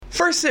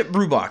First Sip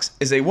Brewbox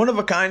is a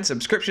one-of-a-kind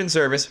subscription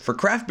service for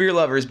craft beer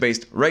lovers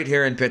based right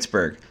here in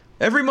Pittsburgh.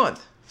 Every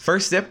month,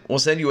 First Sip will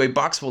send you a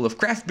box full of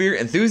craft beer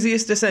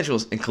enthusiast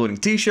essentials, including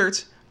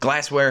t-shirts,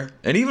 glassware,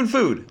 and even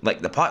food like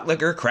the Pot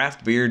Liquor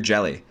Craft Beer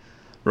Jelly.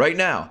 Right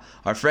now,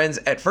 our friends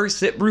at First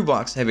Sip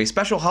Brewbox have a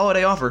special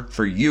holiday offer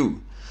for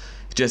you.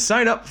 Just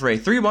sign up for a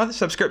 3-month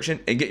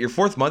subscription and get your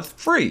 4th month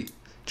free.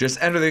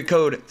 Just enter the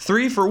code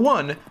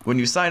 3for1 when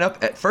you sign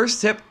up at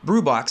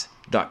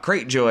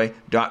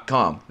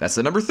firstsipbrewbox.cratejoy.com. That's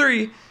the number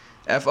 3,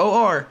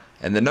 F-O-R,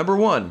 and the number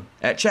 1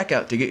 at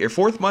checkout to get your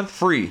 4th month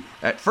free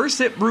at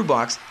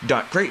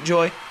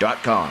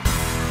firstsipbrewbox.cratejoy.com.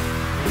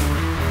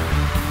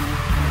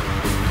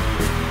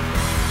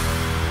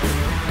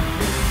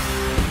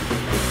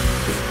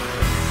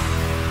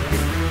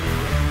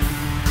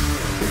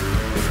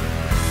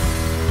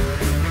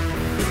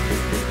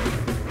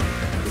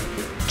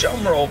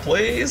 Drum roll,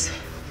 please.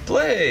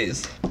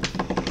 Please. You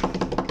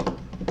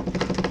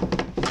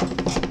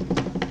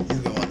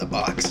go on the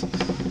box.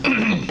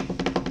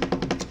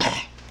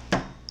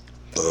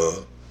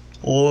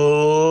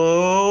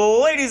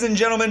 Ladies and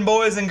gentlemen,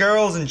 boys and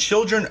girls, and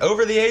children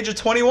over the age of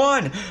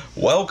 21,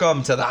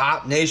 welcome to the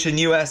Hop Nation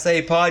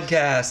USA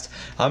podcast.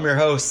 I'm your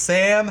host,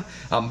 Sam.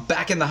 I'm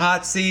back in the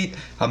hot seat.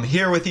 I'm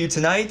here with you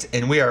tonight,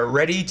 and we are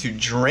ready to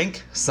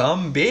drink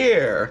some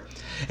beer.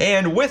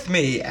 And with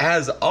me,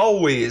 as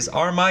always,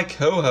 are my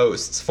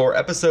co-hosts for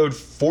episode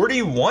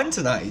 41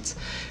 tonight.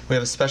 We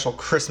have a special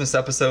Christmas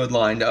episode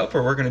lined up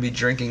where we're going to be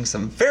drinking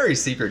some very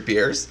secret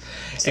beers.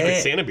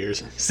 Secret Santa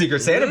beers.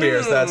 Secret Santa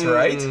beers, that's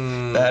right.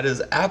 That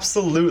is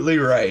absolutely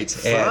right.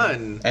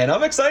 Fun. And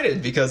I'm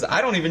excited because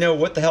I don't even know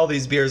what the hell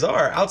these beers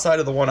are outside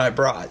of the one I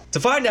brought. To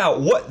find out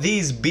what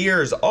these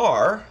beers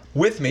are,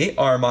 with me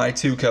are my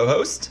two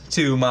co-hosts.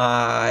 To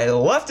my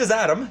left is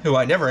Adam, who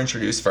I never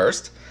introduced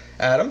first.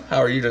 Adam, how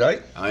are you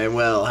tonight? I am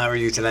well. How are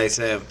you tonight,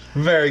 Sam?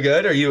 Very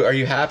good. Are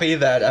you happy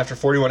that after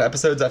 41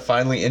 episodes I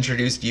finally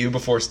introduced you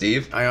before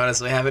Steve? I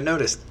honestly haven't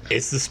noticed.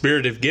 It's the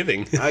spirit of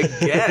giving. I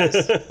guess.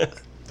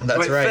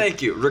 That's right.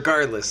 Thank you.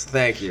 Regardless,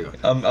 thank you.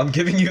 I'm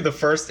giving you the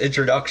first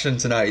introduction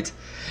tonight.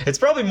 It's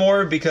probably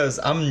more because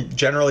I'm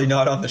generally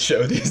not on the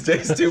show these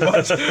days too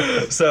much,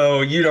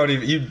 so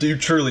you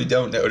truly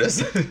don't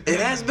notice. It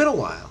has been a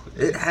while.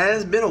 It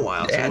has been a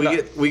while. Yeah,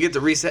 So we get to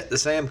reset the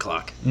Sam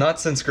clock. Not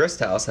since Grist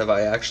House have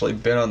I actually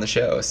been on the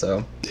show,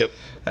 so. Yep.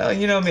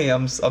 You know me,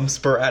 I'm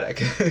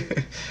sporadic.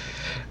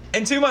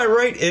 And to my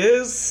right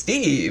is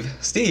Steve.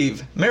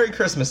 Steve, Merry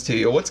Christmas to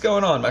you. What's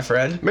going on, my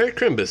friend? Merry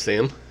Crimbus,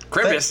 Sam.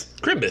 Crimbus.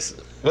 Crimbus.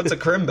 What's a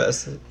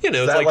Crimbus? You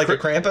know, is it's that like like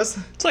a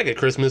Krampus? It's like a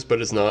Christmas,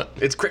 but it's not.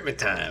 It's Critment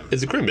time.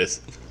 It's a Crimbus.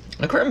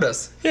 A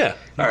Crimbus. Yeah.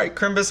 All right,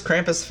 Crimbus,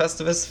 Krampus,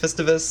 Festivus.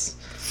 Festivus.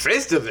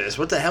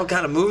 What the hell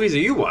kind of movies are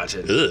you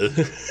watching? Ugh.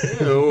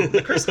 Ew.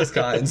 The Christmas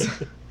kinds.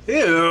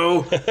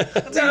 Ew.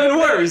 That's even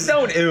worse.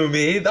 Don't ew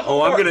me. The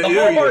I'm gonna ew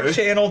Hallmark you.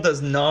 Channel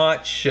does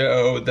not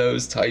show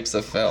those types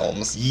of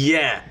films.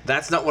 Yeah,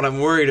 that's not what I'm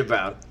worried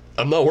about.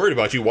 I'm not worried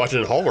about you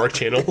watching a Hallmark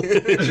Channel.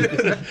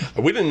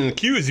 We didn't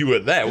accuse you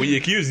of that. We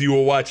accused you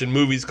of watching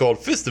movies called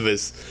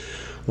Festivus,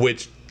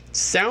 which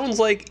sounds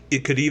like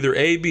it could either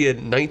A, be a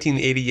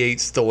 1988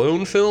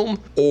 Stallone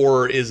film,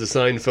 or is a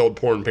Seinfeld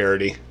porn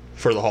parody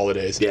for the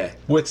holidays. Yeah.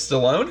 With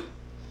Stallone?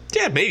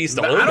 Yeah, maybe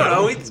Stallone. I don't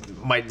know. He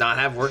might not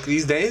have work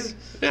these days.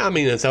 Yeah, I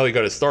mean, that's how he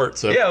got to start,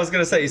 so. Yeah, I was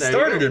going to say he There you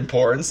started go. in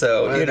porn,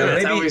 so, Well, you know,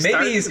 that's how he maybe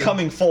started. he's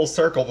coming full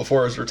circle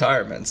before his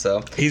retirement,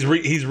 so. He's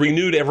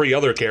renewed every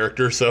other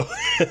character, so.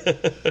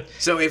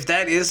 So if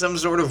that is some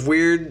sort of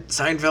weird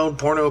Seinfeld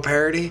porno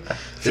parody,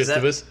 does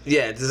Festivus?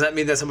 does that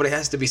mean that somebody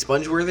has to be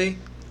sponge-worthy?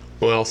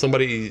 Well,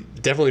 somebody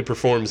definitely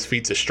performs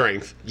feats of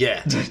strength.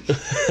 Yeah.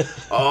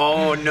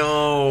 Oh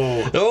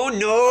no. Oh,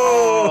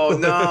 no! Oh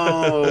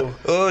no.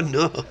 Oh,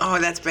 no. Oh,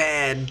 that's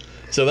bad.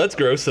 So that's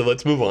gross, so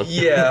let's move on.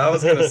 Yeah, I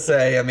was gonna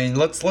say. I mean,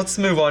 let's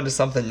move on to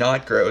something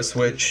not gross,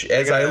 which,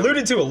 as I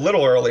alluded to a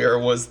little earlier,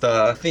 was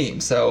the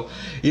theme. So,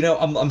 you know,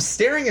 I'm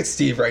staring at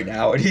Steve right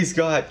now, and he's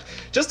got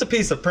just a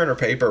piece of printer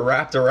paper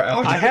wrapped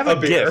around. I have a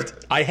beer.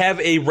 gift. I have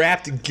a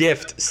wrapped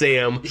gift,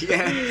 Sam.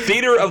 Yeah.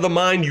 Theater of the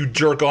mind, you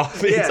jerk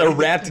off. It's Yeah. a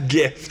wrapped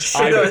gift.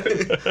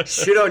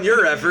 Shit on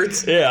your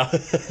efforts. Yeah.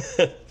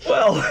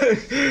 Well,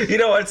 you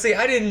know what? See,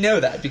 I didn't know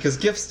that because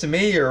gifts to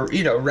me are,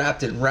 you know,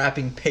 wrapped in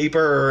wrapping paper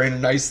or in a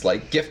nice,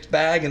 like, gift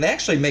bag. And they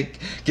actually make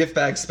gift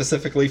bags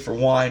specifically for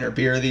wine or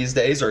beer these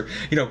days, or,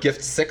 you know,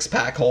 gift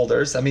 6-pack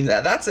holders. I mean,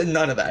 that's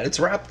none of that. It's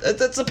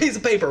a piece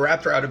of paper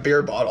wrapped around a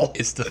beer bottle.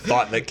 It's the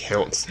thought that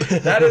counts.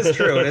 That is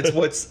true. And it's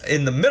what's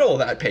in the middle of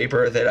that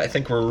paper that I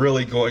think we're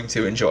really going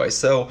to enjoy.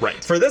 So,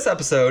 Right. for this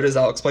episode, as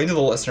I'll explain to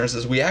the listeners,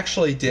 is we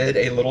actually did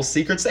a little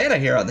Secret Santa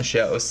here on the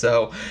show.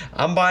 So,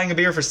 I'm buying a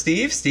beer for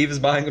Steve. Steve is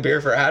buying a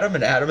beer for Adam,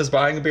 and Adam is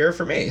buying a beer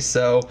for me.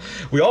 So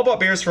we all bought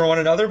beers for one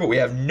another, but we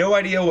have no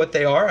idea what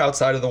they are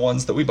outside of the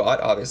ones that we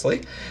bought,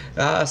 obviously.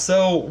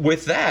 So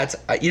with that,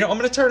 I'm going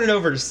to turn it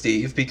over to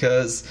Steve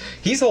because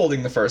he's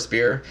holding the first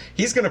beer.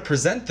 He's going to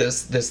present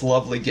this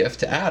lovely gift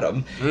to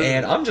Adam,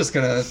 and I'm just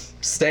going to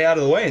stay out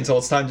of the way until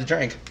it's time to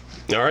drink.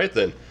 All right,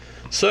 then.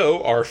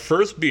 So, our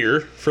first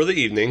beer for the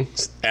evening,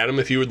 Adam,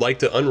 if you would like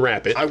to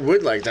unwrap it. I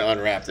would like to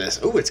unwrap this.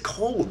 Oh, it's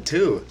cold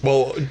too.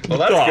 Well,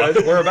 that's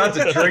good. We're about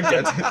to drink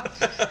it.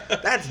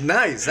 That's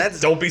nice.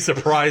 Don't be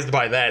surprised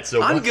by that.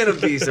 So I'm much. gonna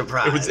be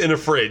surprised. It was in a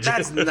fridge.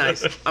 That's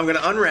nice. I'm gonna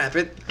unwrap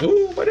it.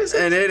 Ooh, what is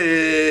it? And it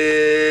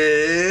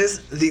is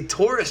the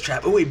Tourist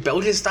Trap. Ooh, a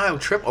Belgian style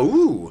trip.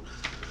 Ooh.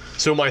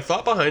 So my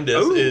thought behind this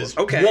Ooh, is,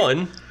 okay.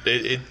 one,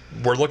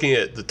 we're looking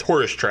at the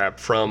Tourist Trap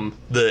from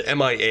the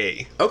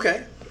MIA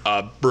Okay.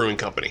 brewing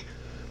company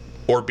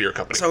or beer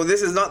company. So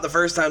this is not the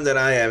first time that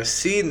I have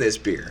seen this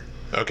beer.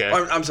 Okay.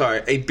 I'm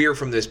sorry, a beer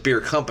from this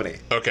beer company.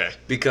 Okay.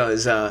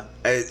 Because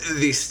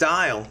the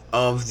style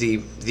of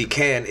the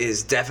can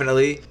is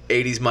definitely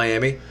 80s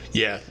Miami.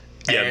 Yeah.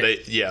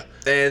 Yeah.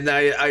 And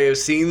I have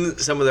seen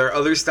some of their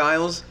other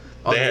styles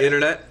on the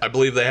internet. I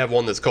believe they have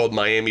one that's called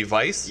Miami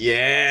Vice.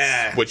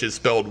 Yeah. Which is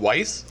spelled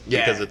Weiss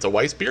because it's a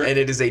Weiss beer. And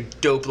it is a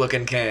dope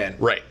looking can.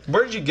 Right.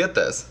 Where did you get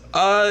this?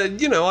 I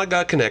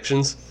got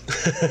connections.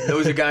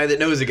 Knows a guy that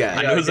knows a guy.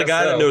 I knows a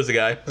guy that knows a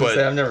guy, but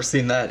I've never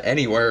seen that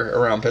anywhere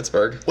around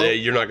Pittsburgh.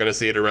 you're not going to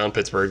see it around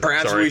Pittsburgh.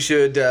 Perhaps Sorry. we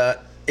should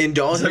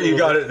indulge. So you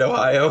got it in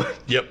Ohio?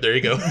 Yep, there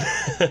you go.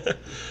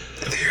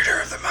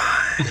 Theater of the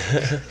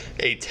mind.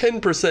 A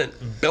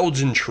 10%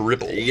 Belgian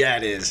triple. Yeah,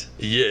 it is.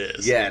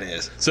 Yes. Yeah, it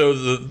is. So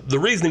the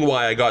reasoning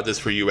why I got this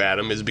for you,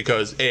 Adam, is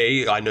because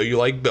A, I know you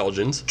like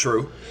Belgians.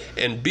 True.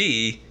 And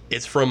B,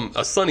 it's from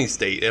a sunny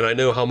state, and I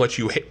know how much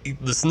you hate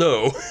the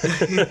snow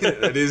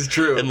That is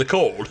true. and the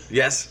cold.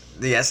 Yes.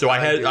 Yes. So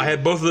I do.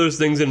 had both of those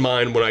things in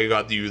mind when I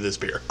got you this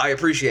beer. I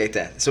appreciate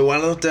that. So why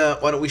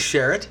don't we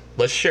share it?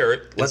 Let's share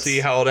it and Let's- see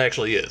how it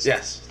actually is.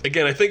 Yes.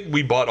 Again, I think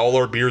we bought all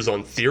our beers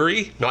on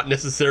theory, not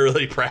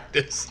necessarily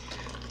practice.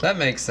 That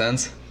makes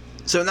sense.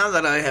 So now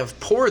that I have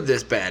poured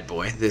this bad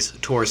boy, this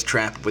Tourist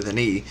Trap with an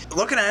E,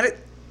 looking at it,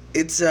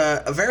 it's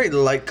a very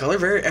light color,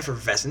 very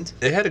effervescent.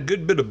 It had a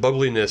good bit of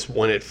bubbliness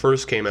when it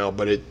first came out,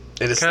 but it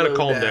has kind of slowed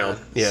calmed down.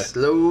 Yeah.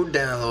 Slowed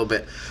down a little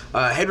bit.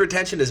 Head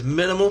retention is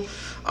minimal.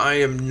 I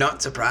am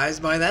not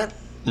surprised by that.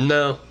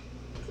 No.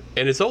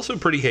 And it's also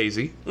pretty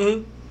hazy.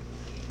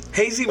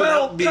 Hazy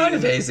Well, without being... kind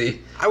of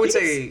hazy. I would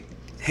say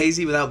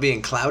hazy without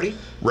being cloudy.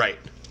 Right.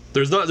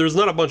 There's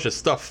not a bunch of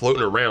stuff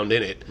floating around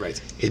in it. Right.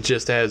 It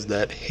just has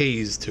that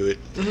haze to it.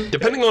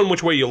 Depending on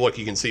which way you look,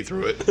 you can see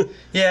through it.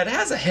 Yeah, it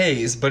has a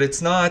haze, but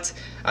it's not.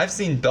 I've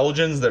seen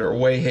Belgians that are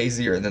way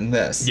hazier than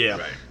this. Yeah.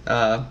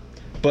 Right.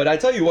 But I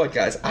tell you what,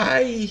 guys,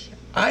 I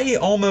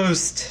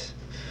almost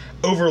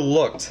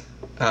overlooked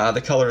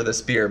the color of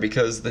this beer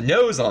because the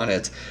nose on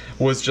it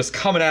was just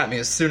coming at me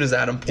as soon as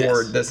Adam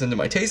poured Yes. this into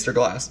my taster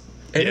glass.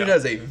 And Yeah. it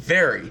has a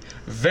very,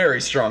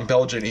 very strong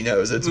Belgian-y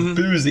nose. It's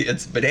boozy,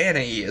 it's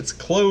banana-y, it's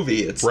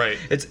clovey,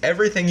 it's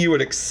everything you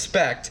would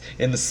expect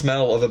in the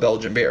smell of a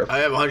Belgian beer. I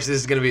have a hunch this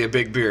is going to be a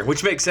big beer,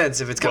 which makes sense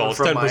if it's coming Well, it's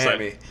from 10%.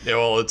 Miami. Yeah,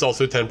 well, it's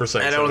also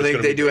 10%. I so don't it's think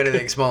gonna they be do big.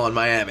 anything small in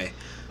Miami.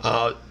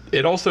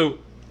 It also,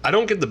 I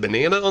don't get the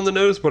banana on the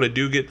nose, but I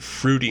do get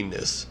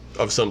fruitiness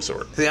of some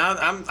sort. See,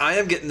 I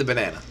am getting the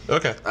banana.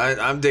 Okay.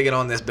 I'm digging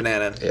on this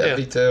banana. Yeah,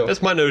 me too.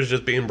 That's my nose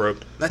just being broke.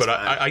 That's but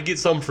fine. I get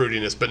some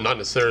fruitiness, but not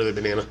necessarily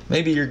banana.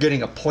 Maybe you're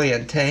getting a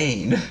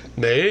plantain.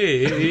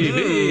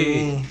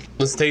 Maybe.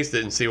 Let's taste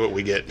it and see what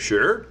we get.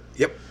 Sure.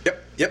 Yep.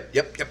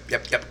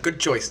 Good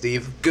choice,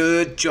 Steve.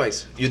 Good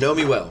choice. You know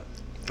me well.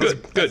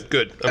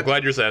 Good. I'm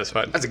glad you're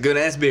satisfied. That's a good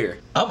ass beer.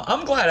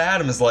 I'm glad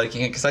Adam is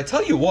liking it because I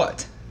tell you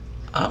what,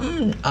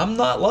 I'm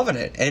not loving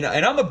it, and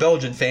I'm a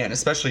Belgian fan,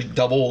 especially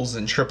doubles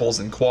and triples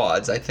and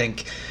quads. I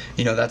think,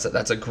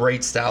 that's a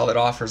great style that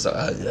offers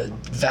a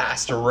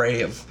vast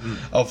array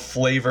of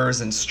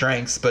flavors and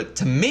strengths. But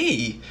to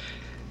me,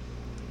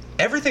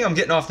 everything I'm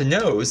getting off the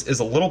nose is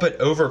a little bit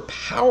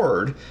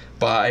overpowered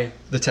by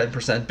the 10%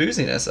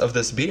 booziness of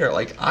this beer.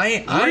 Like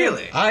I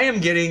am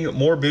getting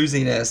more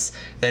booziness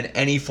than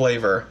any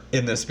flavor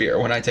in this beer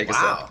when I take a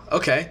sip. Wow.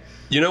 Okay.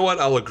 You know what?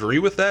 I'll agree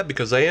with that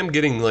because I am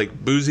getting like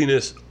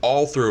booziness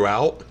all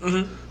throughout.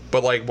 Mm-hmm.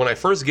 But like when I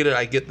first get it,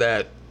 I get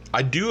that.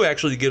 I do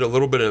actually get a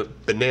little bit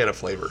of banana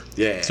flavor.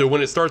 Yeah. So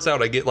when it starts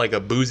out, I get like a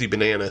boozy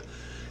banana,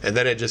 and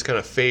then it just kind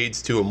of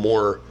fades to a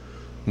more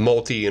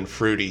malty and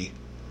fruity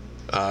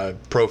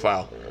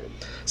profile.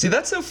 See,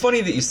 that's so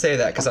funny that you say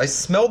that because I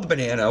smelled the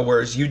banana,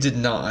 whereas you did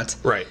not.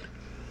 Right.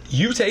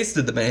 You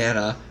tasted the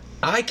banana.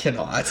 I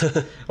cannot,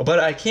 but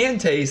I can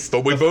taste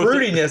But we the both-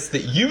 fruitiness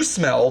that you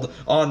smelled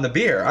on the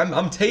beer.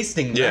 I'm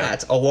tasting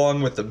that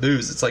along with the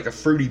booze. It's like a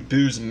fruity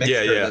booze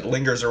mixture that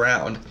lingers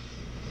around.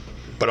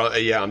 But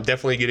I'm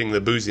definitely getting the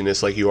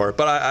booziness like you are.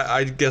 But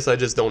I guess I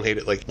just don't hate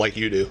it like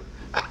you do.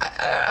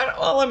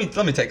 Well, let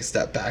me take a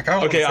step back. I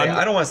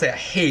don't want to say I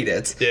hate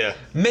it. Yeah.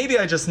 Maybe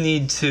I just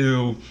need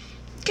to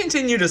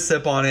continue to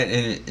sip on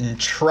it and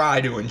try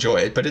to enjoy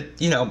it. But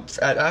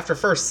after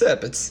first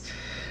sip,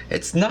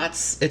 it's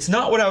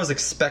not what I was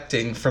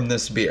expecting from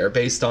this beer,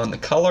 based on the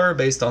color,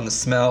 based on the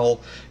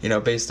smell,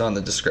 based on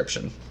the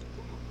description.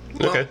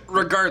 Okay. Well,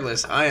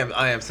 regardless, I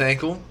am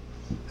thankful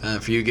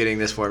for you getting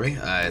this for me.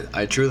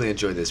 I truly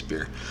enjoyed this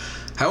beer.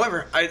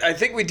 However, I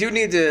think we do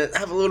need to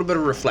have a little bit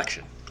of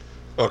reflection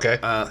Okay.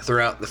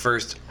 throughout the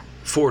first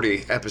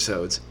 40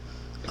 episodes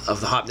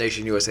of the Hop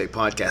Nation USA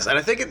podcast. And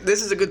I think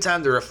this is a good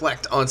time to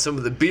reflect on some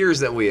of the beers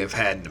that we have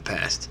had in the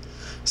past.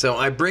 So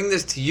I bring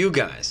this to you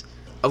guys.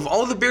 Of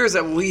all the beers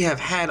that we have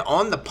had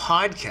on the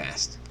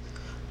podcast,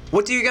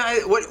 what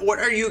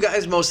are you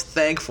guys most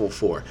thankful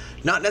for?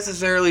 Not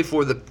necessarily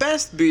for the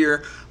best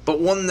beer, but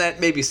one that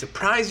maybe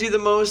surprised you the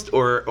most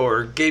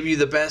or gave you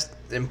the best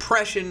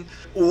impression.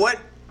 What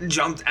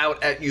jumped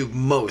out at you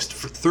most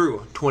through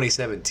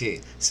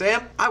 2017?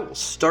 Sam, I will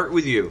start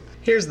with you.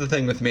 Here's the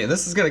thing with me, and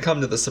this is going to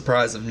come to the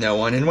surprise of no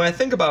one. And when I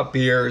think about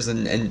beers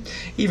and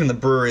even the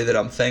brewery that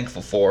I'm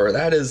thankful for,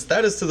 that is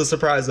to the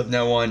surprise of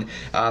no one,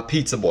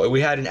 Pizza Boy.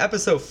 We had an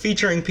episode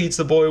featuring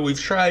Pizza Boy. We've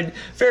tried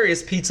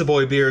various Pizza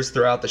Boy beers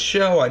throughout the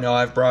show. I know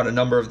I've brought a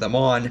number of them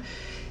on.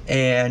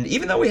 And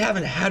even though we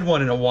haven't had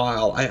one in a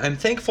while, I'm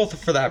thankful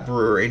for that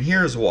brewery. And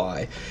here's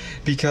why.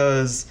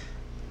 Because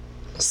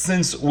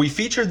since we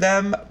featured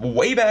them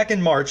way back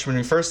in March when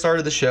we first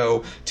started the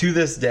show to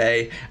this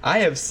day, I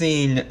have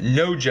seen,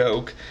 no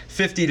joke,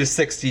 50 to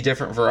 60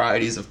 different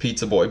varieties of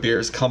Pizza Boy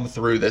beers come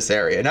through this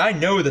area. And I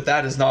know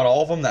that is not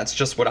all of them. That's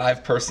just what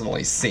I've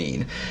personally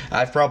seen.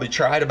 I've probably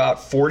tried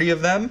about 40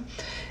 of them.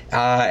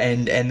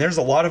 And there's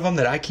a lot of them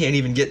that I can't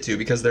even get to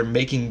because they're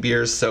making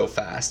beers so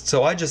fast.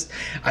 So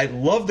I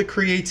love the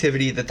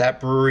creativity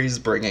that brewery is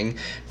bringing.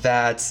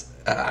 That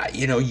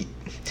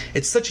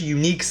it's such a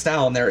unique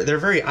style, and they're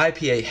very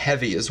IPA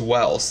heavy as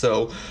well.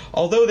 So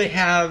although they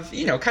have,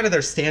 kind of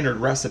their standard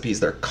recipes,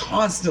 they're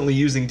constantly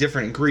using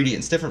different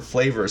ingredients, different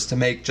flavors to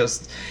make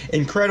just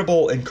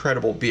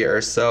incredible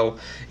beer. So,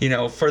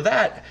 for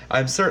that,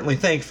 I'm certainly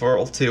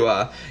thankful to,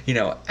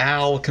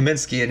 Al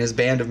Kaminsky and his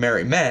band of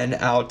merry men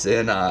out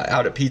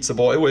at Pizza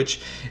Boy,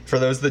 which, for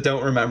those that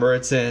don't remember,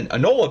 it's in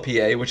Enola,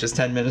 PA, which is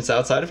 10 minutes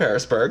outside of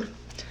Harrisburg.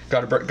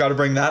 Got to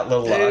bring that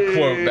little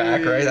quote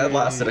back, right? That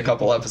lasted a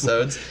couple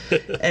episodes,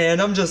 and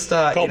I'm just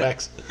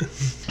callbacks.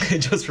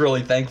 Just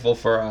really thankful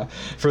for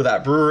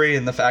that brewery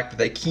and the fact that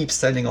they keep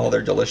sending all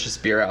their delicious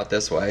beer out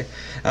this way.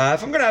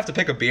 If I'm gonna have to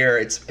pick a beer,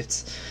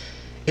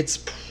 it's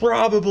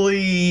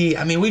probably,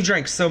 we've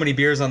drank so many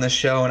beers on this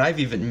show, and I've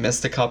even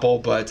missed a couple,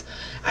 but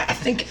I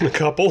think... A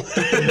couple?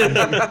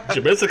 Did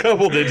you miss a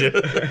couple, did you?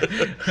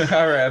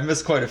 All right, I've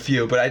missed quite a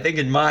few, but I think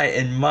in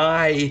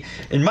my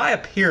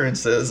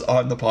appearances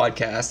on the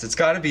podcast, it's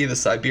got to be the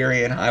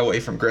Siberian Highway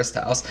from Grist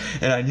House,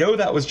 and I know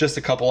that was just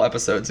a couple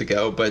episodes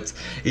ago, but,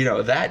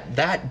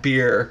 that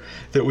beer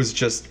that was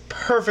just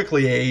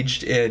perfectly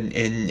aged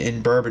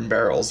in bourbon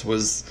barrels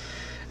was...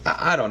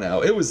 I don't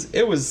know. It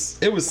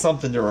was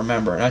something to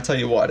remember, and I tell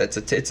you what, it's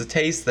a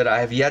taste that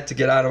I have yet to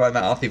get out of my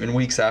mouth, even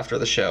weeks after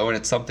the show, and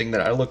it's something that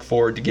I look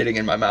forward to getting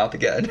in my mouth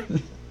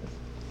again.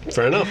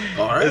 Fair enough.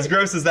 All right. As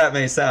gross as that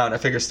may sound, I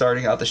figure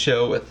starting out the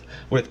show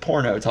with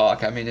porno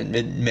talk,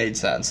 it made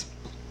sense.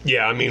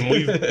 Yeah,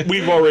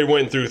 we've already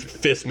went through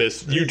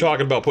Fistmas. You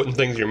talking about putting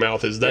things in your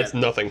mouth that's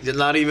nothing.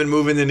 Not even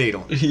moving the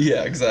needle.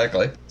 Yeah,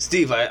 exactly.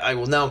 Steve, I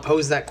will now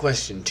pose that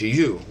question to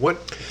you. What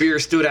beer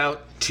stood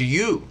out to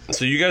you?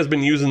 So you guys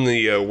been using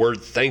the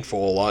word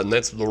thankful a lot, and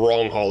that's the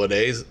wrong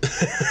holidays.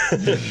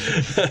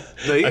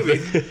 No,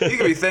 you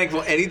can be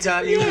thankful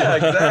anytime you want. Yeah,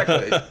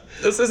 exactly.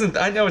 This isn't,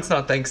 I know it's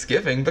not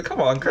Thanksgiving, but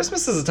come on,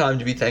 Christmas is a time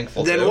to be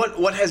thankful Then too.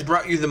 what has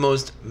brought you the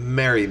most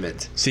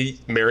merriment? See,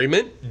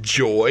 merriment,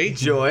 joy.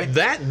 Joy.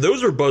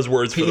 Those are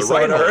buzzwords for Peace the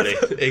right on holiday.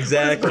 earth.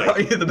 Exactly. Brought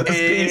you the best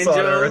peace on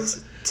Angels,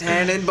 earth.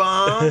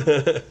 Tannenbaum.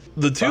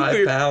 The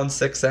 5 pound,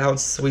 6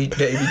 ounce, sweet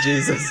baby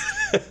Jesus.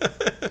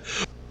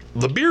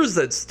 The beers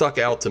that stuck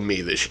out to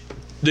me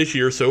this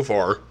year so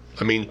far,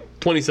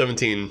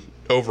 2017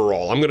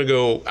 overall, I'm going to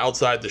go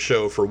outside the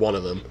show for one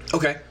of them.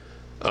 Okay.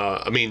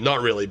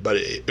 Not really, but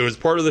it was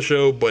part of the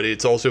show, but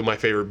it's also my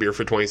favorite beer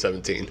for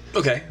 2017.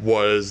 Okay.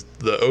 Was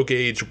the Oak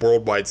Age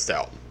Worldwide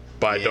Stout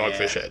by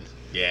Dogfish Head.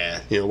 Yeah.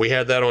 We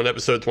had that on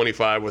episode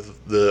 25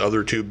 with the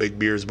other two big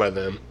beers by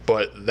them,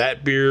 but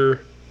that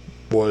beer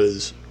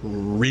was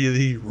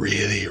really,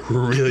 really,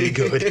 really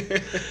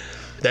good.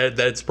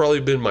 That's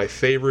probably been my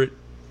favorite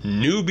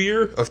new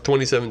beer of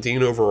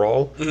 2017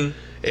 overall, and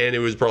it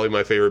was probably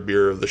my favorite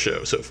beer of the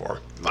show so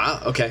far.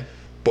 Wow, okay.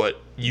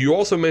 But you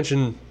also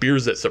mentioned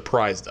beers that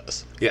surprised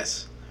us.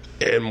 Yes.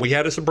 And we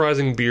had a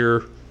surprising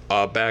beer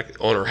back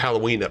on our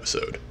Halloween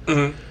episode.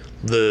 Mm-hmm.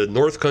 The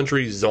North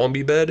Country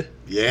Zombie Bed.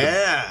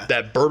 Yeah.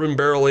 That bourbon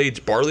barrel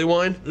aged barley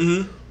wine.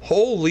 Mm-hmm.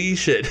 Holy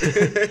shit.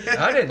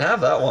 I didn't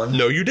have that one.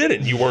 No, you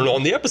didn't. You weren't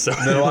on the episode.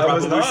 No, I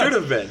was not. should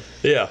have been.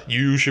 Yeah,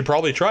 you should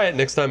probably try it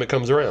next time it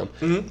comes around.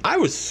 Mm-hmm. I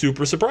was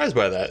super surprised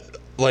by that.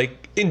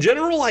 In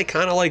general, I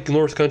kind of like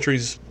North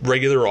Country's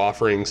regular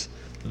offerings.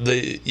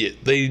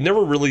 They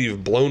never really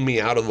have blown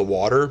me out of the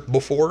water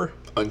before.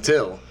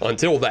 Until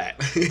that.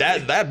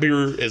 that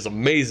beer is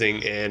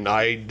amazing, and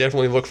I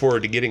definitely look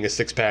forward to getting a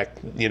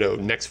 6-pack,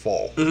 next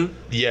fall. Mm-hmm.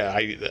 Yeah,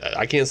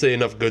 I can't say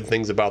enough good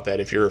things about that.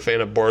 If you're a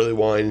fan of barley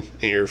wine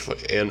and you're a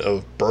fan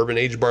of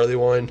bourbon-aged barley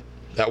wine,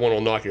 that one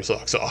will knock your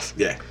socks off.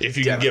 Yeah, if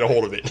you can get a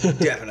hold of it.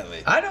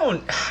 Definitely. I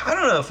don't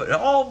know if in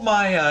all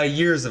my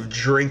years of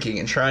drinking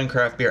and trying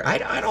craft beer,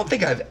 I don't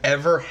think I've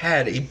ever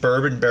had a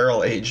bourbon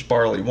barrel aged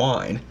barley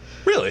wine.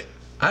 Really?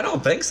 I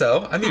don't think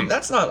so. I mean,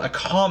 that's not a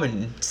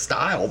common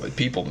style that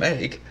people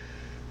make.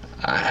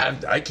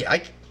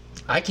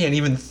 I can't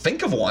even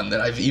think of one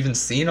that I've even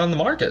seen on the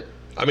market.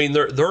 I mean,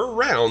 they're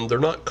around. They're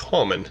not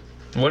common.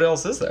 What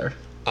else is there?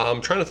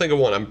 I'm trying to think of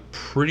one. I'm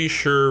pretty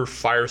sure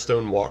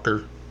Firestone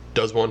Walker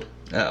does one.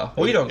 Oh,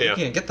 well, you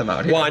can't get them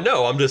out here. Well, I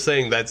know. I'm just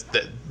saying that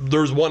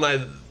there's one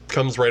that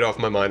comes right off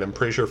my mind. I'm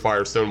pretty sure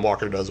Firestone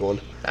Walker does one.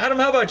 Adam,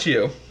 how about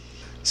you?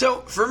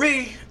 So for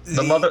me,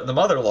 The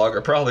mother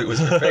logger probably was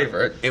your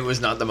favorite. it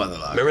was not the mother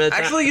logger. Remember that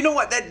time? Actually, you know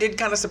what? That did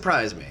kind of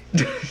surprise me.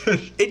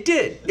 It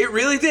did. It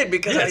really did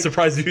because Yeah,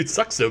 surprised you it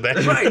sucked so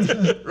bad.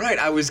 Right.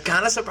 I was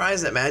kind of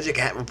surprised that Magic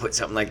Hat would put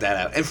something like that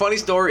out. And funny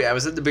story, I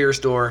was at the beer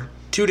store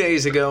 2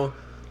 days ago.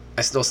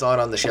 I still saw it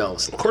on the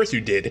shelves Of course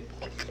you did.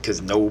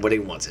 because nobody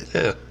wants it.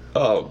 Yeah.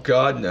 Oh,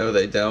 God, no,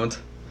 they don't.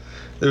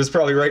 It was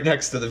probably right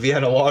next to the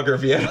Vienna Lager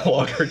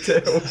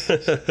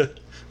too.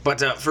 But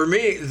for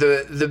me,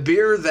 the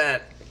beer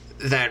that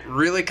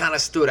really kind of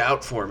stood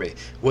out for me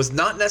was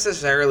not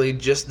necessarily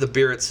just the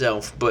beer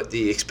itself, but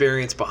the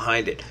experience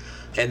behind it.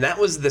 And that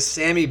was the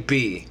Sammy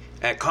B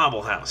at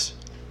Cobble House.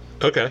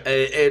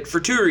 Okay. For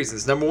two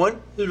reasons. Number one,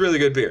 it was really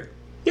good beer.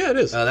 Yeah, it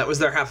is. That was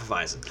their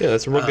Hefeweizen. Yeah,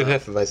 that's a real good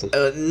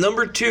Hefeweizen.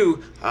 Number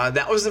two,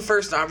 that was the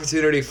first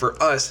opportunity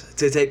for us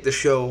to take the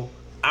show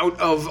out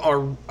of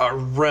our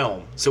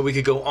realm so we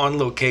could go on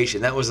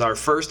location. That was our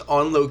first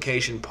on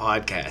location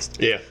podcast.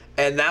 Yeah.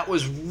 And that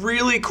was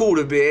really cool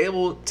to be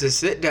able to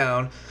sit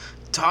down,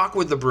 talk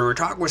with the brewer,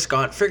 talk with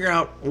Scott, figure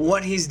out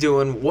what he's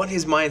doing, what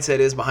his mindset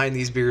is behind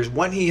these beers,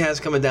 what he has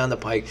coming down the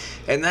pike.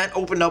 And that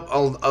opened up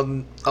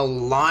a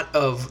lot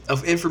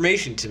of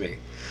information to me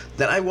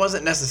that I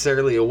wasn't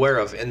necessarily aware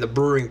of in the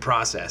brewing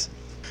process.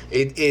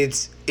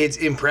 It's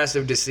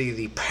impressive to see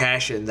the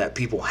passion that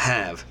people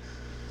have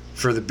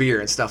for the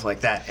beer and stuff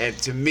like that. And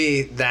to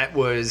me, that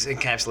was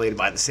encapsulated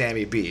by the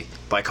Sammy B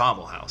by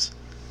Cobble House.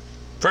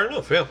 Fair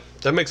enough, yeah.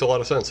 That makes a lot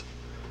of sense.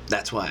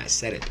 That's why I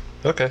said it.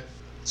 Okay.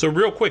 So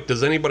real quick,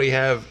 does anybody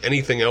have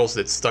anything else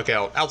that stuck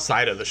out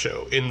outside of the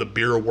show in the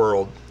beer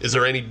world? Is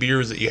there any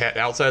beers that you had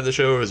outside of the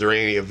show? Is there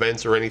any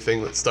events or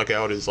anything that stuck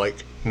out as like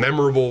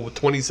memorable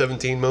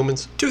 2017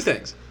 moments? Two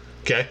things.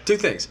 Okay.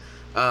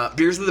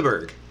 Beers of the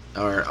Berg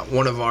are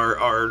one of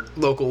our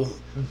local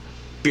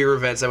beer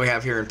events that we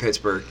have here in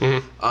Pittsburgh.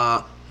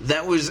 Mm-hmm.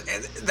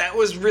 That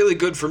was really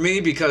good for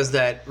me because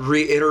that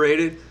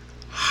reiterated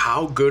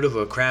how good of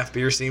a craft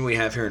beer scene we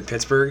have here in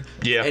Pittsburgh.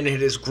 Yeah. And it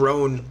has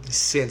grown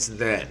since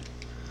then.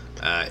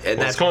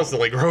 It's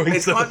constantly growing.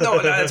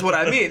 No, that's what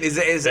I mean. Is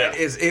Yeah.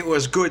 it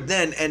was good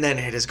then, and then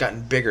it has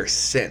gotten bigger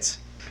since.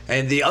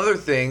 And the other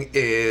thing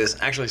is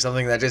actually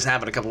something that just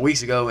happened a couple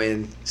weeks ago,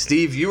 and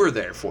Steve, you were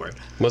there for it.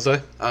 Was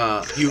I?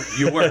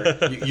 You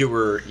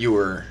were.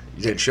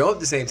 You didn't show up at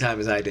the same time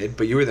as I did,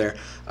 but you were there.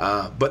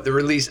 But the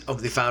release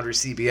of the Foundry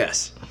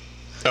CBS.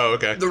 Oh,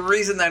 okay. The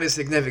reason that is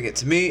significant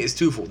to me is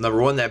twofold.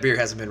 Number one, that beer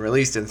hasn't been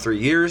released in 3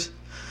 years.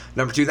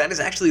 Number two, that is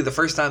actually the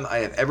first time I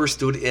have ever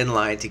stood in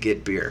line to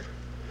get beer.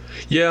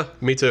 Yeah,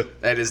 me too.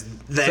 That is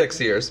 6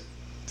 years.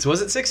 So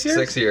was it 6 years?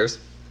 6 years.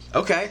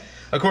 Okay.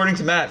 According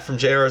to Matt from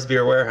JR's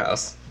Beer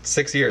Warehouse,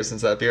 6 years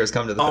since that beer has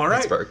come to the All right.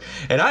 Pittsburgh.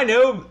 And I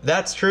know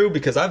that's true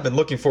because I've been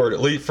looking for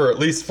it for at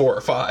least 4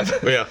 or 5.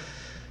 Yeah.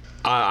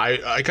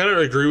 I kind of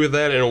agree with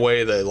that in a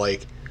way that,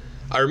 like,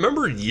 I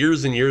remember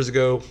years and years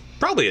ago,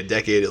 probably a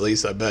decade at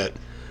least, I bet.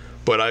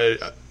 But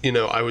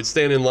I would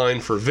stand in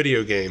line for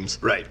video games.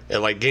 Right.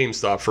 At like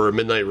GameStop for a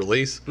midnight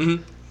release.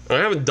 Mm-hmm. I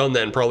haven't done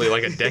that in probably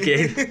like a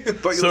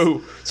decade. But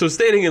so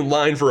standing in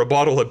line for a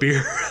bottle of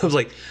beer, I was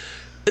like,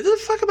 what the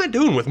fuck am I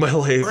doing with my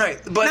life? Right,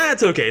 but- nah,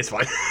 it's okay, it's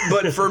fine.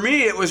 But for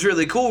me, it was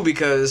really cool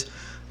because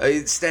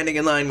standing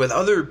in line with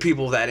other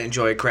people that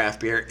enjoy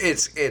craft beer,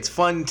 it's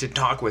fun to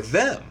talk with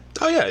them.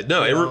 Oh yeah,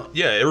 no, know?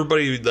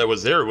 everybody that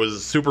was there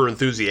was super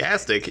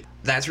enthusiastic.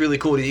 That's really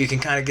cool that you can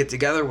kind of get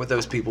together with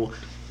those people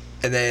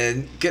and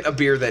then get a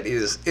beer that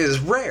is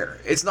rare.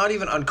 It's not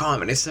even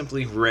uncommon. It's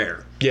simply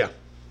rare. Yeah,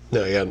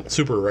 no, yeah,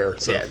 super rare.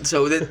 So Yeah,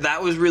 so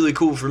that was really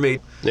cool for me.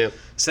 yeah.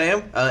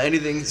 Sam,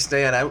 anything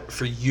stand out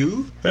for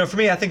you? For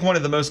me, I think one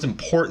of the most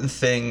important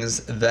things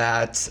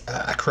that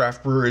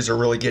craft breweries are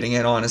really getting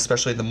in on,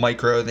 especially the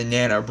micro, the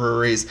nano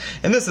breweries,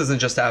 and this isn't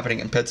just happening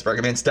in Pittsburgh.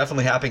 I mean, it's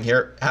definitely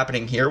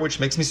happening here, which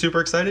makes me super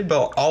excited,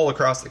 but all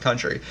across the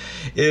country,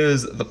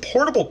 is the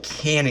portable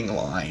canning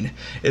line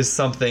is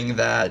something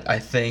that I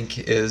think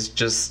is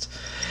just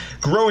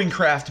growing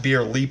craft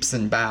beer leaps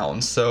and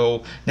bounds.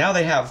 So now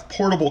they have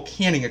portable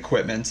canning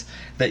equipment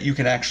that you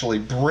can actually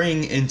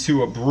bring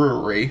into a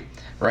brewery,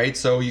 right?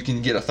 So you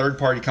can get a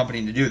third-party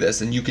company to do this,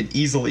 and you can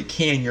easily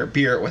can your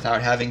beer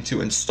without having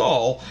to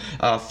install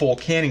a full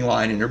canning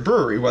line in your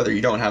brewery, whether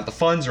you don't have the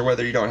funds or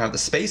whether you don't have the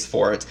space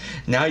for it.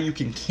 Now you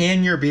can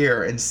can your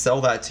beer and sell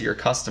that to your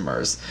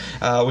customers,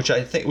 which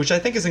I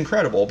think is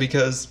incredible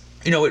because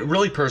it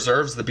really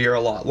preserves the beer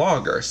a lot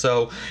longer.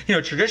 So,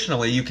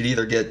 traditionally you could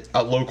either get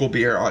a local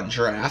beer on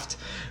draft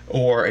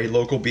or a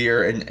local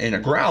beer in a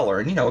growler.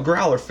 And, a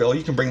growler fill,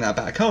 you can bring that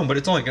back home, but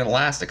it's only going to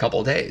last a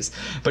couple of days.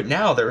 But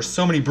now there are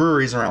so many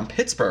breweries around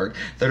Pittsburgh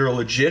that are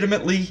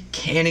legitimately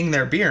canning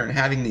their beer and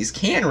having these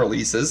can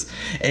releases.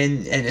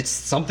 And it's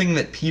something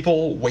that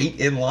people wait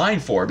in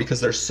line for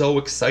because they're so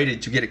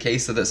excited to get a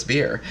case of this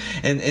beer.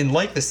 And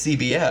like the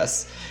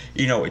CBS,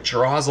 it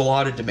draws a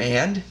lot of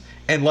demand.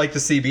 And like the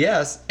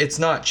CBS, it's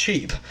not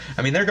cheap.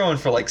 I mean, they're going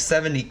for like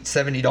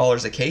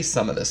 $70 a case,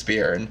 some of this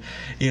beer.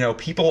 And,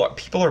 people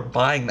are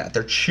buying that.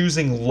 They're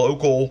choosing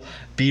local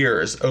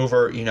beers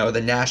over,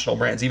 the national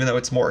brands, even though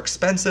it's more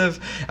expensive.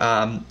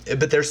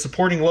 But they're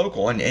supporting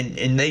local,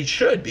 and they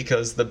should,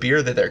 because the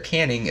beer that they're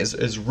canning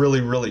is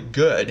really, really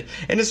good.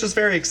 And it's just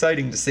very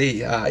exciting to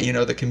see,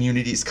 the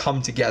communities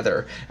come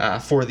together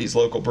for these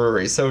local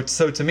breweries. So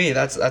to me,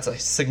 that's a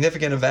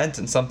significant event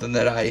and something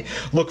that I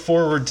look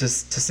forward to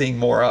seeing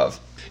more of.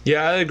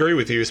 Yeah, I agree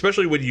with you,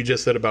 especially what you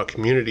just said about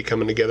community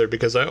coming together,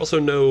 because I also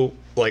know,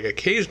 like,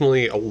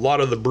 occasionally a lot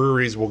of the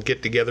breweries will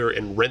get together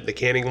and rent the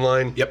canning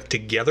line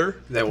together.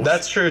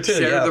 That's true, too.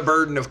 Share the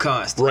burden of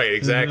cost. Right,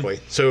 exactly.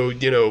 So,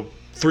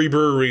 3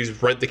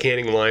 breweries rent the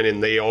canning line,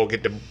 and they all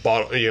get to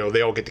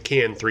they all get to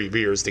can 3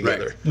 beers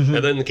together. Right.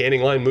 And then the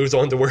canning line moves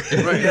on to wherever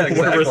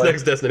its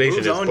next destination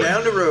moves is. on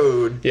down the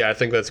road. Yeah, I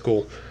think that's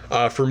cool.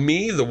 For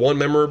me, the one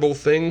memorable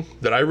thing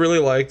that I really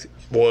liked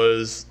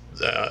was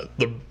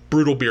the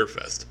Brutal Beer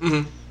Fest.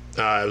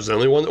 I was the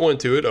only one that went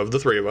to it of the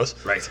 3 of us.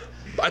 Right.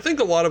 I think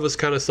a lot of us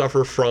kind of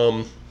suffer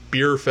from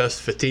beer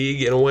fest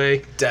fatigue in a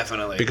way.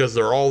 Definitely. Because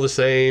they're all the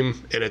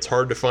same, and it's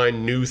hard to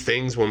find new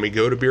things when we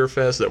go to beer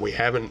fest that we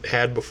haven't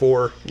had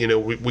before.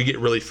 We get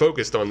really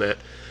focused on that.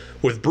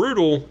 With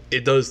Brutal,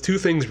 it does 2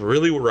 things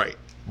really right.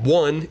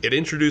 One, it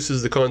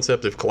introduces the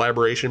concept of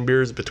collaboration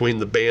beers between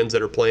the bands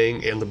that are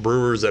playing and the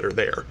brewers that are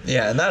there.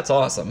 Yeah, and that's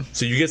awesome.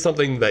 So you get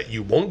something that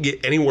you won't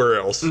get anywhere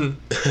else.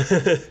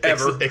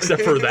 Ever.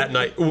 Except for that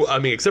night.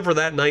 Except for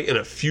that night and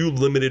a few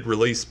limited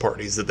release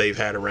parties that they've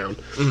had around.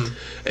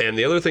 And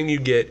the other thing you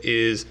get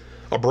is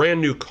a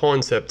brand new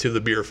concept to the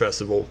beer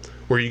festival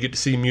where you get to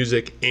see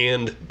music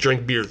and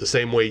drink beer the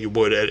same way you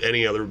would at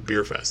any other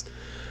beer fest.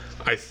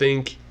 I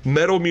think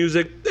metal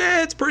music,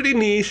 it's pretty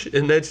niche,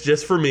 and that's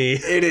just for me.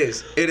 It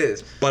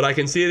is. But I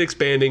can see it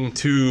expanding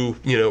to,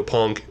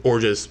 punk or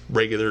just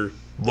regular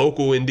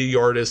local indie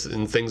artists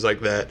and things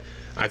like that.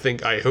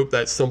 I hope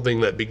that's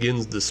something that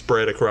begins to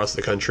spread across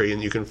the country,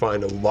 and you can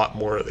find a lot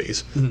more of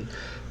these.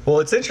 Well,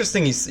 it's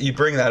interesting you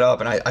bring that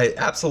up, and I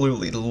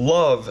absolutely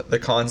love the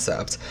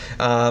concept,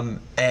 and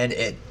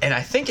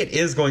I think it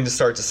is going to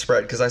start to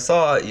spread, because I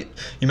saw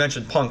you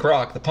mentioned punk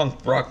rock, the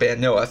punk rock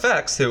band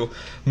NoFX, who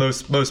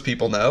most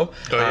people know.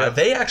 Oh, yeah.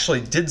 They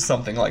actually did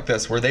something like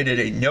this, where they did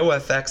a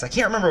NoFX, I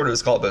can't remember what it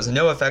was called, but it was a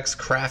NoFX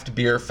craft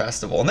beer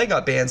festival, and they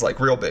got bands like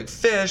Real Big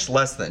Fish,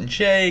 Less Than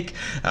Jake,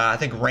 I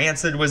think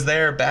Rancid was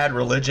there, Bad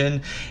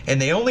Religion,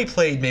 and they only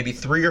played maybe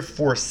 3 or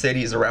 4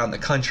 cities around the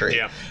country.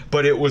 Yeah.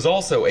 But it was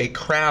also a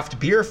craft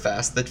beer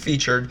fest that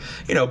featured,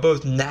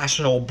 both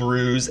national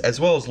brews as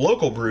well as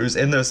local brews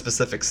in those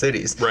specific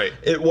cities. Right.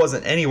 It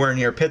wasn't anywhere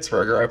near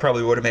Pittsburgh, or I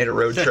probably would have made a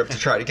road trip to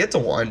try to get to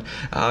one,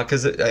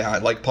 because I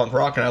like punk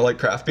rock and I like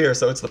craft beer,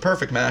 so it's the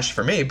perfect mash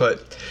for me.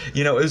 But,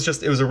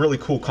 it was a really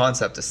cool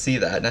concept to see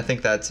that, and I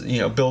think that's,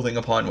 building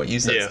upon what you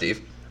said,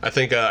 Steve. I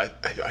think I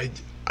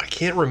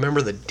can't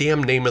remember the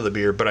damn name of the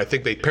beer, but I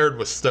think they paired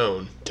with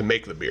Stone to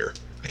make the beer.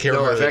 I can't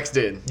remember. NoFX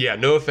did. Yeah,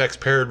 NoFX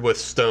paired with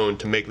Stone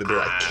to make the beer.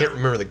 I can't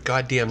remember the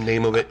goddamn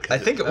name of it. I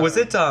think was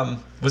it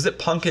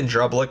Punk and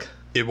Drublick?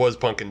 It was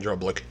Punk and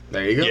Drublick.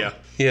 There you go.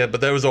 Yeah,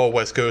 but that was all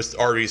West Coast.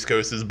 Our East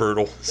Coast is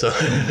Brutal. So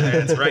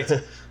that's right.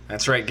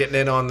 That's right. Getting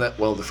in on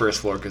the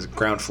first floor, because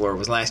ground floor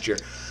was last year.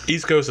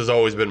 East Coast has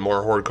always been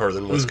more hardcore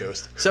than West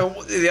Coast. So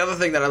the other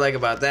thing that I like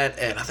about that,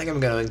 and I think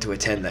I'm going to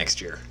attend next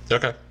year.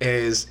 Okay.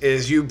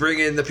 Is you bring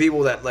in the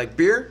people that like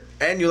beer,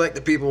 and you like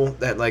the people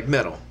that like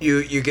metal.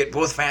 You get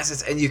both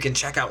facets, and you can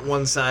check out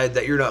one side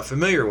that you're not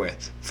familiar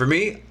with. For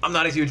me, I'm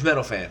not a huge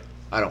metal fan.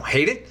 I don't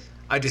hate it.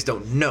 I just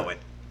don't know it.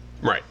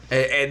 Right.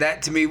 And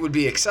that to me would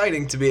be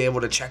exciting, to be able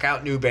to check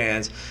out new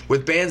bands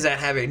with bands that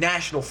have a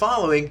national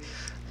following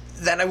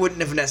that I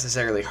wouldn't have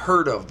necessarily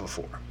heard of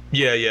before.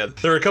 Yeah.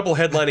 There are a couple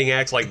headlining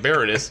acts like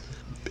Baroness.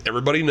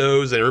 Everybody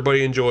knows and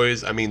everybody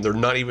enjoys. I mean, they're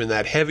not even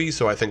that heavy,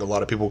 so I think a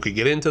lot of people could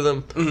get into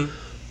them. Mm-hmm.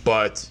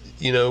 But,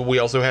 we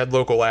also had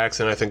local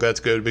acts, and I think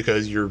that's good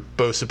because you're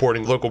both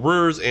supporting local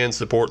brewers and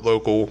support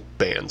local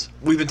bands.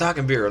 We've been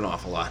talking beer an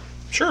awful lot.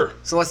 Sure.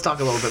 So let's talk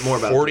a little bit more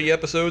about 40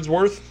 episodes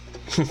worth?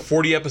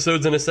 40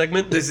 episodes in a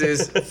segment? This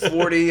is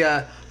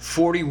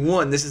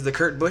 41. This is the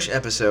Kurt Busch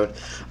episode.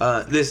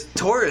 This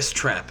Tourist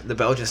Trap, the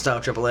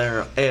Belgian-style triple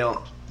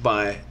ale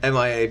by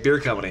MIA Beer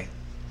Company.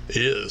 It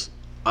is.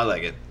 I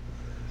like it.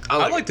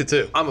 I liked it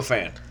too. I'm a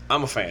fan.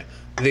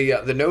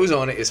 The nose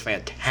on it is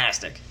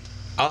fantastic.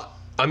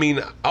 I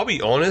mean, I'll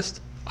be honest.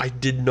 I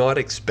did not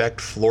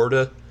expect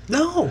Florida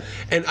No.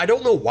 And I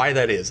don't know why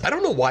that is. I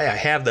don't know why I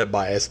have that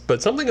bias,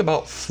 but something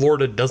about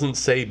Florida doesn't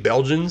say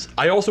Belgians.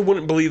 I also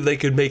wouldn't believe they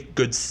could make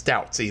good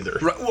stouts either.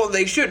 Right, well,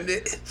 they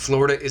shouldn't.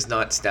 Florida is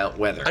not stout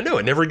weather. I know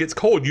it never gets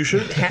cold. You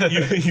shouldn't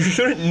you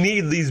shouldn't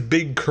need these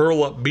big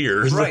curl up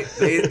beers. Right.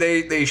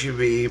 They should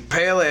be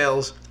pale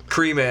ales,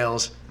 cream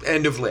ales,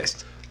 end of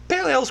list.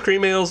 Pale ales,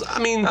 cream ales. I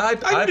mean, I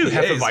do IPAs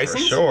for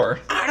Hefeweizens. Sure.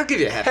 I'll give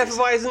you a Hefty.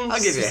 Hefeweizens. I'll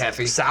give you a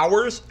Hefty.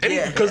 Sours.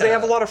 Because they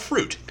have a lot of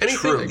fruit. Anything,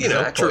 True, you know.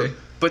 exactly. True.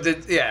 But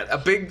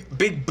a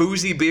big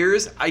boozy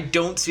beers I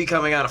don't see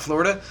coming out of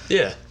Florida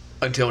Yeah.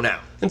 until now.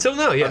 Until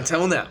now, yeah.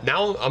 Until now.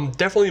 Now I'm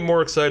definitely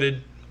more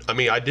excited. I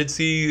mean, I did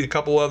see a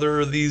couple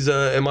other of these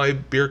MI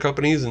beer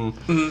companies, and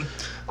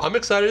I'm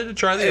excited to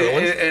try the other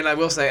ones. And I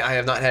will say I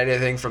have not had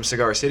anything from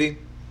Cigar City.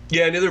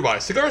 Yeah, neither have I.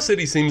 Cigar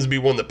City seems to be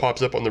one that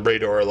pops up on the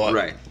radar a lot.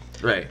 Right.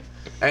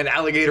 And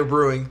Alligator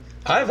Brewing.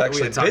 I've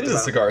actually had talked been to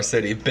about. Cigar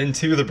City, been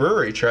to the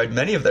brewery, tried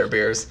many of their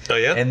beers. Oh,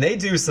 yeah? And they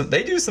do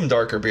some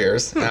darker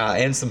beers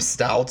and some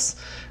stouts.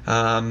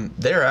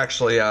 They're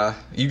actually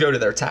you go to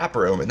their tap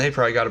room and they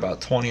probably got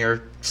about 20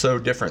 or so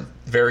different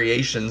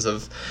variations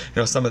of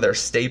some of their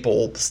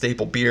staple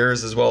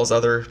beers as well as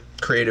other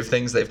creative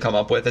things they've come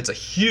up with. It's a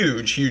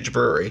huge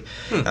brewery.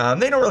 They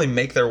don't really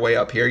make their way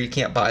up here. You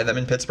can't buy them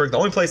in Pittsburgh. The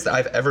only place that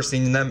I've ever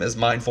seen them is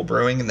Mindful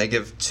Brewing, and they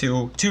give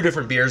two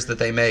different beers that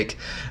they make.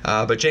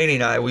 But Janie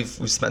and I, we've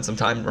spent some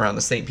time around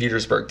the St.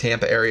 Petersburg,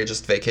 Tampa area,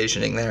 just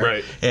vacationing there.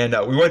 Right. And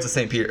we went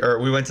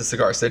to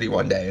Cigar City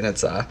one day, and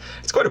it's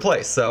quite a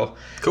place. So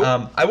Cool.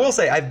 I will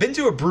say I've been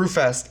to a brew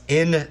fest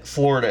in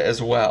Florida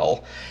as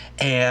well.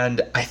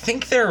 And I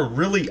think they're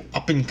really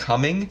up and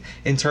coming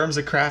in terms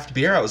of craft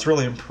beer. I was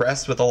really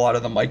impressed with a lot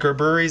of the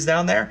microbreweries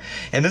down there.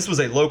 And this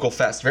was a local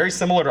fest, very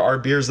similar to our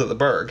Beers of the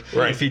Berg.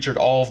 Right. It featured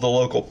all of the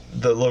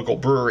local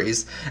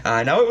breweries.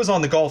 Now it was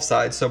on the Gulf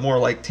side, so more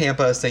like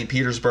Tampa, St.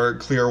 Petersburg,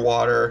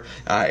 Clearwater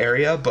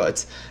area.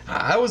 But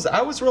I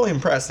was really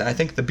impressed. And I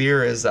think the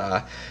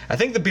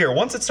beer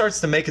once it starts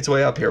to make its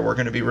way up here, we're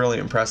going to be really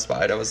impressed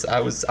by it.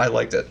 I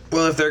liked it.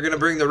 Well, if they're going to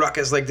bring the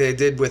ruckus like they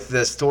did with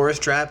this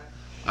tourist trap,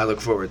 I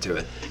look forward to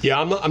it. Yeah,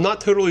 I'm not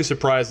totally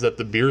surprised that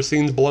the beer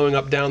scene's blowing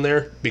up down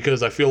there,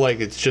 because I feel like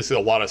it's just a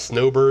lot of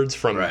snowbirds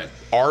from Right.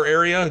 our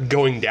area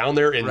going down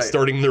there and Right.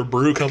 starting their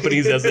brew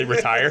companies as they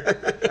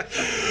retire.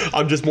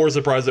 I'm just more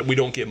surprised that we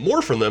don't get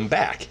more from them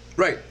back.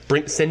 Right.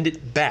 Send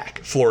it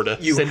back, Florida.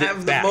 You Send have it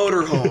the back.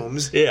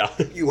 motorhomes. Yeah.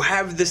 You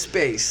have the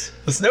space.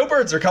 The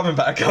snowbirds are coming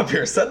back up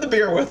here. Send the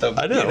beer with them.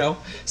 I know.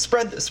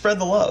 Spread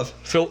the love.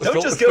 Fill go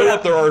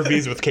up their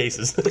RVs with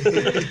cases.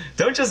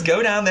 Don't just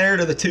go down there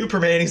to the two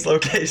Permanis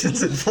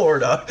locations in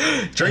Florida,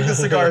 drink the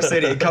Cigar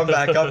City, and come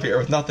back up here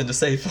with nothing to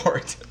say for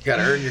it. You got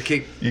to earn your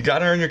keep. You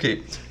gotta earn your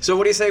keep. So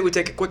what do you say we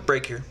take a quick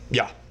break here?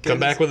 Yeah. Come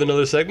back with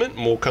another segment,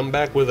 and we'll come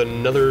back with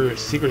another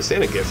Secret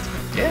Santa gift.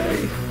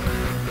 Yay.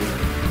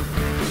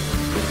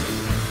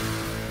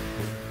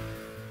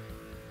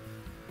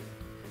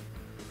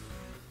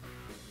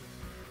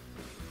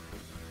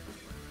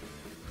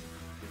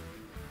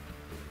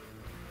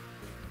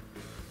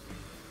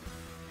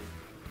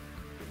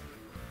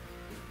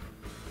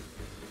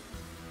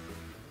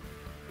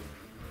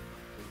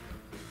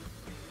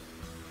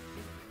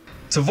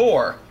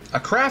 Tavour, a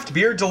craft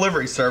beer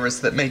delivery service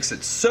that makes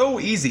it so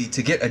easy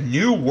to get a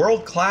new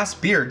world-class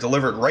beer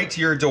delivered right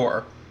to your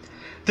door.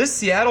 This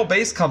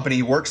Seattle-based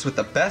company works with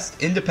the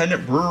best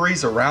independent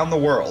breweries around the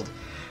world.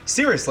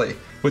 Seriously,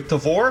 with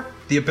Tavour,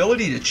 the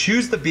ability to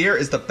choose the beer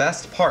is the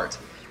best part.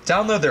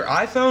 Download their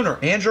iPhone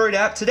or Android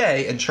app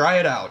today and try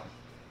it out.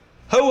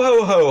 Ho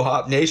ho ho,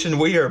 Hop Nation,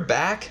 we are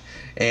back,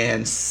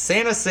 and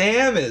Santa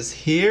Sam is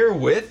here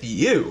with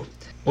you.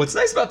 What's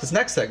nice about this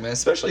next segment,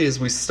 especially as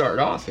we start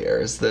off here,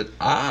 is that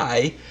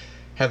I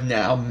have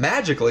now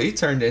magically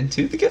turned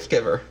into the gift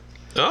giver.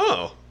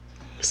 Oh.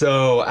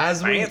 So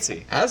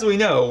Fancy. as we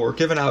know, we're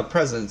giving out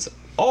presents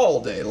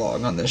all day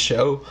long on this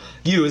show.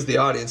 You as the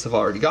audience have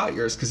already got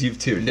yours because you've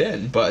tuned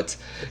in. But,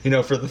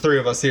 for the three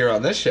of us here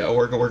on this show,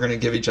 we're going to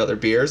give each other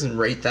beers and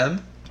rate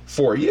them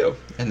for you.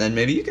 And then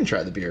maybe you can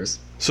try the beers.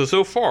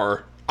 So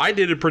far, I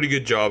did a pretty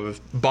good job of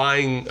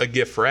buying a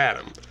gift for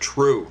Adam.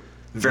 True.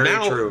 Very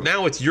true.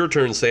 Now it's your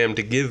turn, Sam,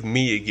 to give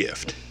me a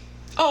gift.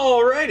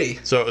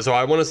 Alrighty. So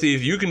I want to see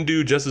if you can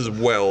do just as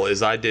well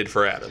as I did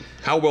for Adam.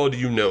 How well do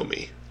you know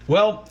me?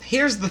 Well,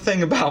 here's the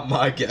thing about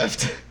my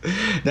gift.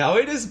 Now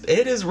it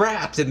is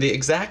wrapped in the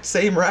exact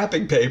same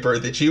wrapping paper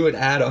that you and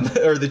Adam,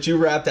 or that you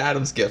wrapped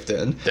Adam's gift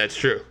in. That's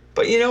true.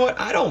 But you know what?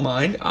 I don't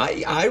mind.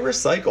 I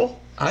recycle.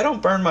 I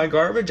don't burn my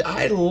garbage.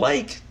 I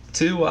like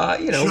to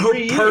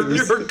reuse. Burn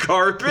your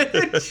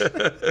garbage.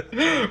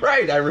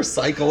 Right, I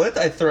recycle it,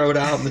 I throw it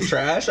out in the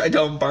trash, I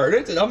don't burn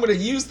it, and I'm going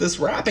to use this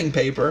wrapping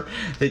paper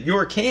that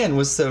your can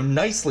was so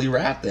nicely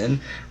wrapped in,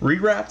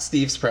 rewrapped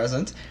Steve's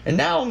present, and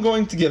now I'm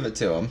going to give it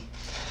to him.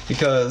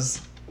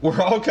 Because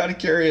we're all kind of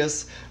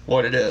curious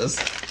what it is.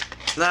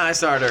 Nah, I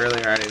saw it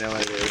earlier. I already know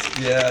what it is.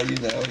 Yeah,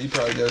 he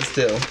probably knows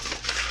too.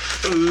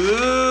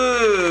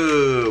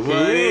 Ooh,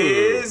 what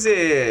is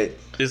it?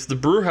 It's the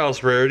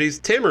Brewhouse Rarities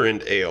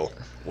Tamarind Ale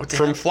What the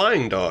from hell?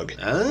 Flying Dog.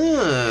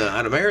 Ah,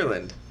 out of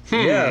Maryland.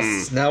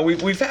 Yes. Now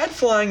we've had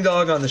Flying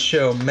Dog on the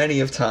show many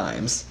of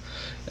times,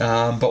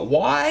 but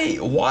why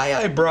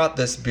I brought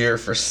this beer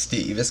for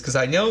Steve is because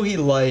I know he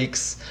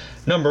likes,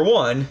 number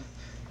one,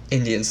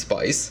 Indian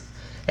Spice,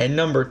 and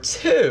number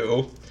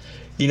two,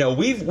 you know,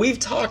 we've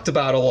talked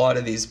about a lot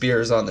of these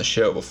beers on the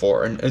show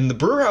before, and the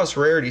Brewhouse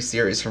Rarity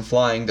series from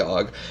Flying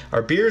Dog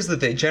are beers that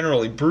they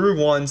generally brew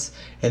once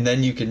and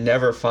then you can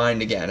never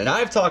find again. And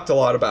I've talked a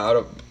lot about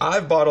them.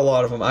 I've bought a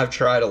lot of them. I've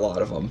tried a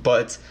lot of them,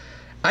 but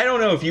I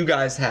don't know if you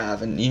guys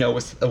have. And you know,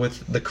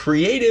 with the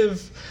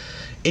creative,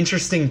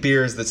 interesting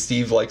beers that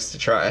Steve likes to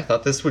try, I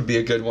thought this would be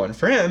a good one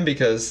for him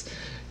because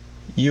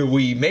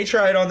we may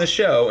try it on the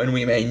show and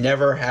we may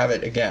never have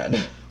it again.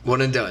 One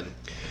and done.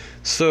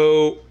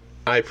 So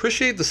I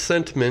appreciate the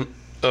sentiment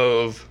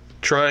of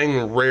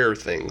trying rare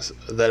things.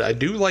 That I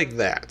do like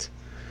that.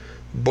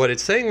 But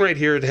it's saying right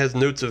here it has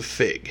notes of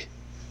fig.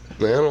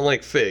 Now, I don't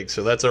like fig,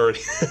 so that's already...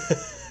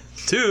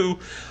 2,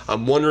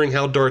 I'm wondering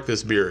how dark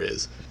this beer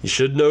is. You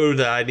should know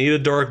that I need a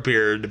dark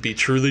beer to be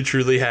truly,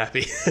 truly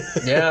happy.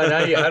 Yeah,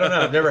 I don't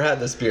know. I've never had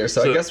this beer,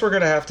 so I guess we're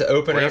going to have to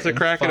open it and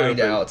find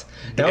out.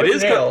 Now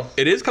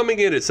it is coming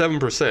in at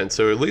 7%,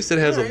 so at least it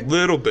has a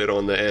little bit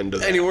on the end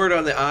of that. Any word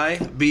on the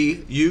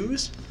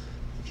IBUs?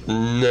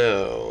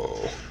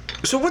 No.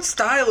 So what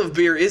style of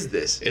beer is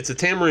this? It's a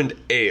tamarind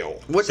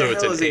ale. What the so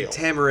hell is a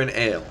tamarind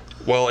ale?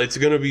 Well, it's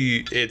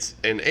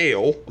an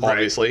ale,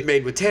 obviously. Right,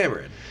 made with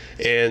tamarind.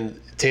 And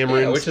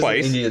tamarind which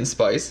spice. is an Indian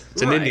spice.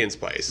 It's an Indian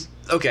spice.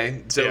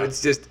 Okay, so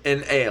it's just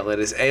an ale. It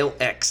is ale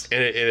X.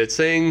 And it's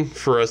saying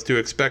for us to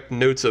expect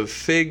notes of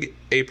fig,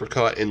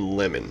 apricot, and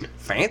lemon.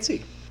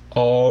 Fancy.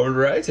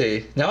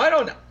 Alrighty. Now I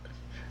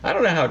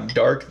don't know how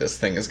dark this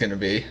thing is going to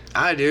be.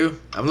 I do.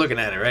 I'm looking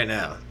at it right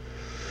now.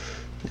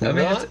 I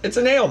mean, it's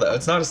an ale though.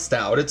 It's not a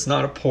stout. It's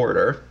not a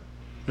porter.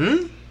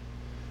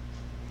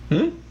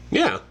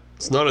 Yeah,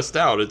 it's not a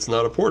stout. It's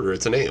not a porter.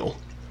 It's an ale.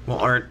 Well,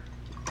 aren't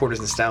porters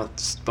and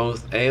stouts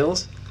both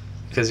ales?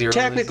 Because you're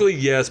technically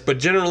yes, but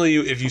generally,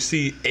 if you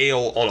see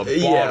ale on a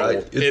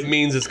bottle, it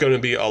means it's going to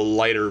be a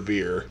lighter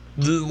beer,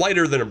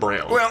 lighter than a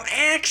brown. Well,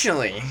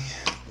 actually,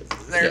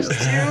 there's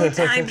 2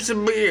 types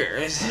of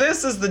beers.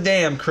 This is the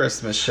damn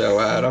Christmas show,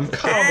 Adam.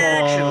 Come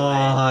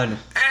on.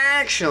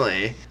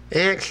 Actually,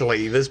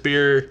 this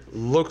beer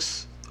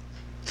looks.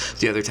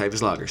 The other type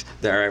is lagers.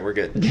 All right, we're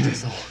good.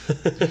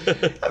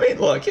 I mean,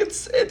 look,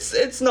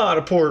 it's not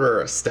a porter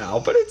or a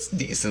stout, but it's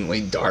decently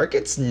dark.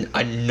 It's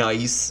a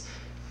nice,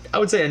 I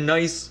would say, a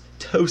nice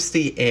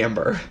toasty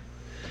amber.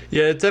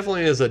 Yeah, it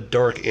definitely is a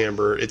dark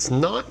amber. It's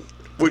not.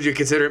 Would you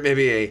consider it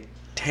maybe a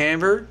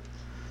timbre?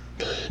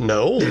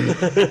 No,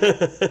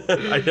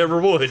 I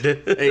never would.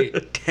 A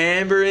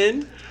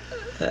tambourine?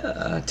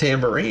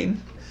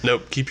 Tambourine.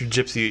 Nope. Keep your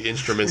gypsy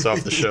instruments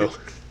off the show.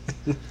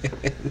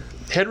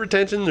 Head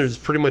retention, there's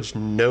pretty much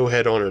no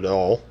head on it at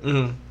all.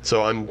 Mm-hmm.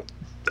 So I'm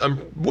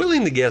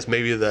willing to guess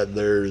maybe that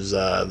there's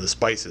the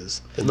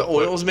spices. The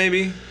oils,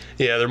 maybe?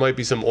 Yeah, there might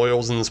be some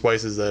oils in the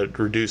spices that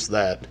reduce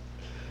that.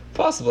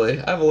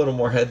 Possibly. I have a little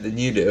more head than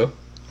you do.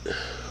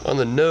 On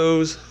the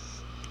nose.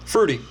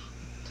 Fruity.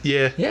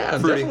 Yeah. Yeah,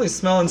 I'm fruity. definitely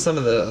smelling some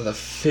of the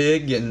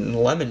fig and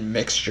lemon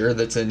mixture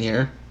that's in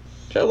here.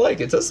 Which I like.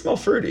 It does smell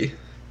fruity.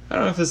 I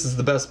don't know if this is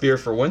the best beer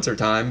for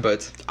wintertime,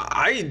 but...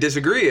 I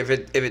disagree. If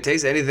it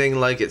tastes anything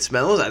like it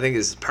smells, I think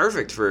it's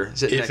perfect for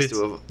sitting next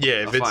to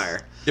a fire.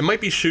 It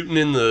might be shooting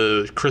in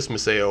the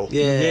Christmas ale.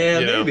 Yeah,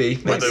 you know,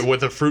 maybe.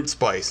 With a fruit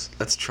spice.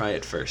 Let's try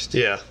it first.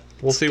 Yeah.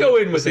 We'll see. Go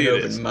in with an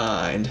open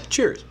mind.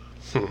 Cheers.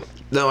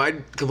 No, I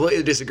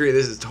completely disagree.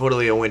 This is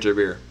totally a winter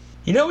beer.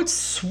 You know, it's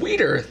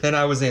sweeter than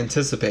I was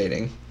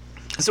anticipating.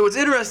 So what's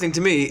interesting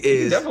to me You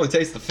is... definitely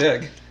taste the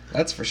fig.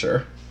 That's for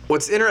sure.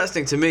 What's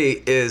interesting to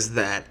me is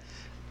that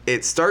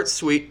it starts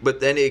sweet, but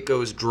then it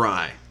goes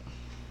dry.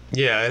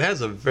 Yeah, it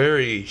has a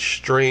very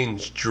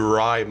strange,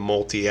 dry,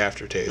 malty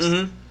aftertaste.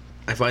 Mm-hmm.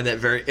 I find that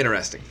very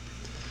interesting.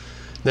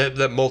 That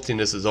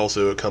maltiness is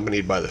also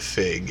accompanied by the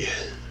fig.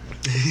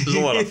 There's a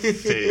lot of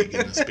fig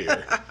in this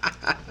beer.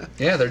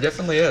 Yeah, there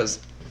definitely is.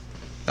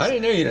 I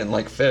didn't know you didn't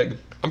like fig.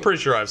 I'm pretty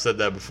sure I've said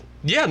that before.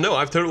 Yeah, no,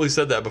 I've totally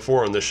said that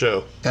before on this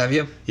show. Have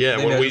you? Yeah,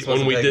 Maybe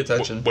when we did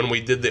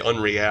the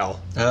Unreal.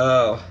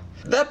 Oh,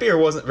 that beer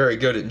wasn't very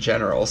good in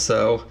general,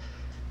 so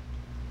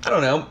I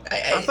don't know.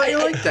 I thought you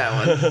liked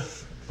that one.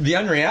 The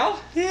Unreal?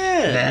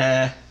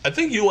 Yeah. Nah. I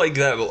think you liked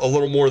that a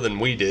little more than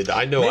we did.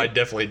 I know I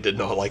definitely did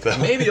not like that.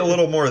 Maybe a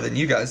little more than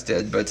you guys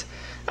did, but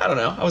I don't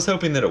know. I was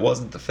hoping that it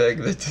wasn't the fig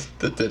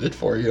that did it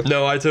for you.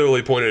 No, I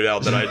totally pointed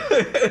out that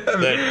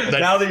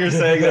now that you're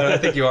saying that, I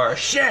think you are.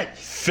 Shit!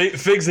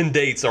 Figs and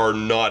dates are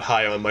not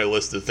high on my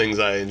list of things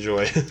I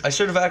enjoy. I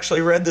should have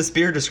actually read this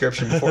beer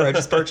description before I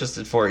just purchased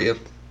it for you.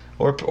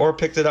 Or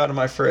picked it out of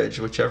my fridge,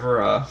 whichever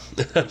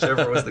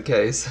was the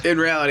case. In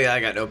reality, I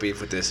got no beef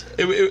with this.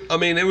 I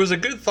mean, it was a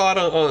good thought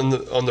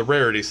on the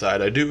rarity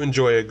side. I do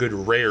enjoy a good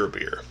rare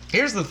beer.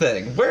 Here's the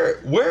thing: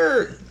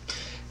 where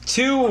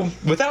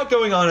without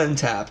going on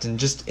Untapped, and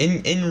just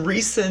in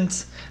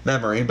recent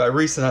memory, and by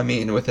recent I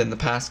mean within the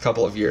past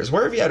couple of years,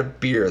 where have you had a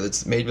beer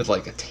that's made with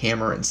like a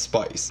tamarind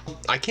spice?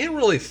 I can't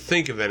really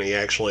think of any,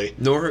 actually.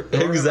 Nor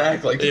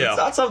Exactly. 'Cause Yeah. It's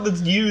not something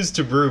that's used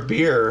to brew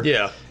beer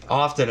Yeah.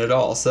 often at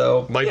all.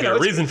 So Might be a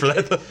it's- reason for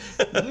that,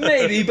 though.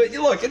 Maybe, but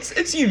look,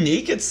 it's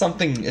unique. It's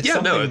something. It's Yeah,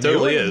 something no, it new,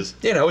 totally and, is.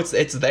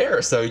 It's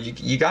there. So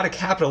you got to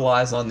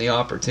capitalize on the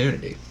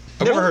opportunity.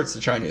 It never hurts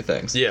to try new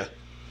things. Yeah.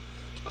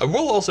 I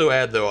will also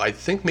add, though, I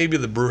think maybe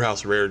the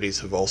Brewhouse Rarities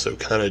have also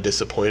kind of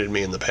disappointed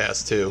me in the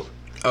past, too.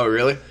 Oh,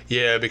 really?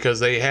 Yeah, because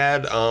they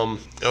had, they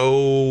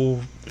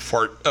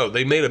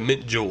made a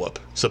mint julep,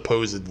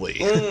 supposedly.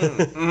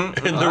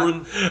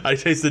 And I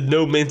tasted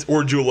no mint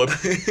or julep.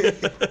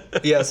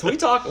 Yes, we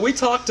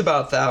talked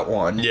about that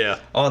one. Yeah.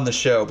 On the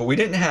show, but we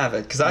didn't have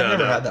it because I've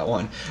never had that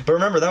one. But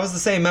remember, that was the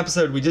same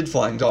episode we did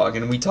Flying Dog,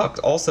 and we talked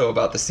also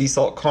about the sea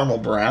salt caramel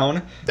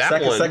brown.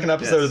 Second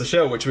episode yes. of the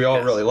show, which we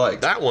all really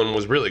liked. That one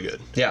was really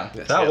good. Yeah,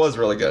 Yes, that yes. was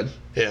really good.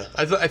 Yeah,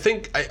 I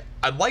think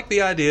I like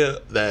the idea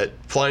that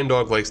Flying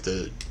Dog likes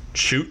to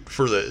shoot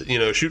for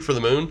the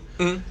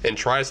moon and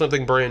try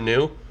something brand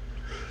new,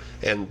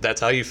 and that's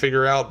how you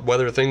figure out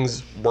whether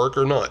things work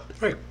or not.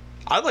 Right.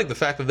 I like the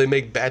fact that they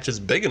make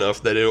batches big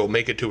enough that it'll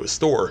make it to a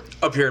store.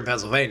 Up here in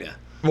Pennsylvania.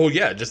 Well,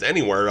 yeah, just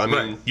anywhere. I mean,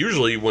 Right.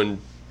 usually when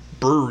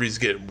breweries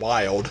get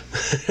wild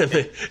and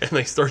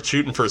they start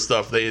shooting for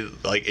stuff,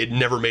 it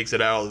never makes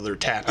it out of their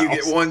tap house.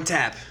 You get one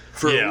tap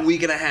for Yeah, a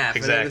week and a half,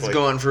 and then exactly. it's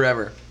gone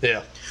forever.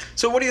 Yeah.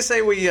 So what do you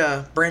say we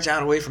branch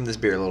out away from this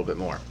beer a little bit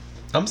more?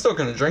 I'm still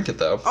gonna drink it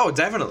though. Oh,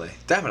 definitely.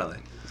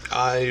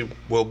 I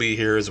will be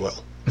here as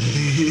well.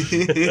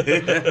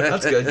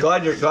 That's good.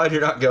 Glad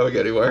you're not going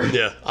anywhere.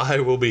 Yeah, I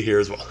will be here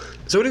as well.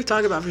 So what do we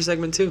talk about for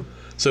segment 2?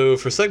 So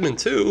for segment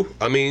 2,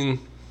 I mean,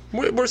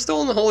 we're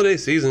still in the holiday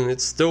season.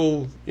 It's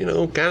still,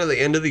 kind of the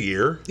end of the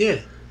year. Yeah.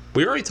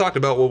 We already talked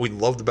about what we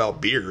loved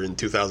about beer in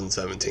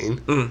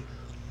 2017.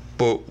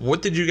 But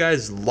what did you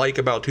guys like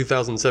about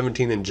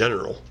 2017 in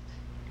general?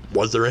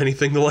 Was there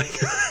anything to like?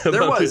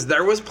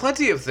 There was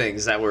plenty of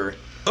things that were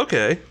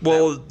Okay.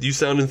 Well, you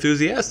sound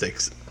enthusiastic,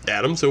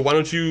 Adam. So why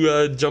don't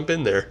you jump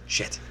in there?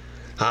 shit.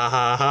 Ha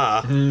ha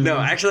ha. No,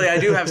 actually, I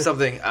do have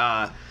something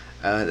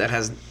that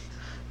has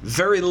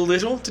very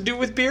little to do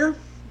with beer.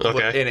 Okay.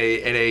 But in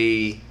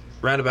a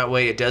roundabout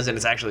way, it does, and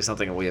it's actually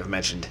something that we have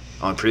mentioned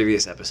on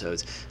previous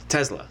episodes.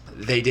 Tesla.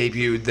 They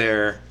debuted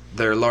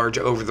their large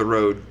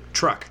over-the-road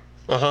truck.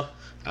 Uh-huh.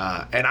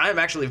 And I'm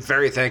actually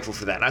very thankful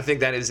for that. I think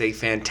that is a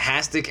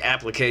fantastic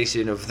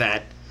application of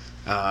that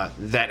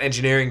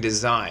engineering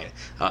design.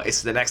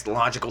 It's the next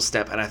logical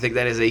step, and I think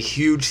that is a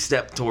huge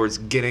step towards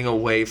getting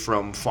away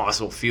from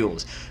fossil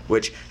fuels,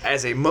 which,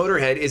 as a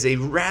motorhead, is a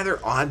rather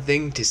odd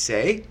thing to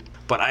say,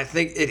 but I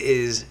think it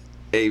is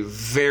a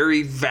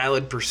very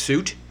valid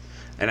pursuit,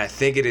 and I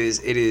think it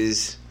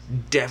is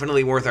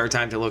definitely worth our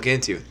time to look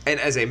into. And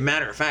as a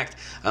matter of fact,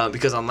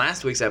 because on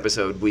last week's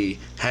episode we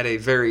had a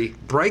very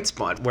bright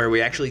spot where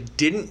we actually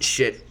didn't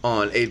shit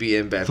on AB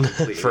InBev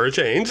completely. For a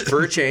change.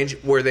 For a change,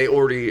 where they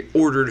already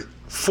ordered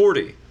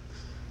 40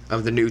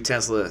 of the new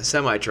Tesla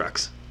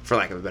semi-trucks, for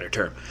lack of a better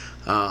term.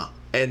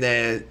 And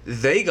then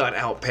they got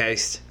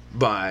outpaced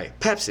by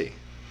Pepsi,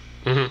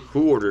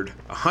 who ordered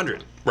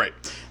 100. Right.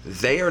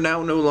 They are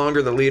now no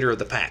longer the leader of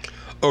the pack.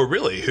 Oh,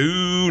 really?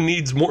 Who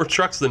needs more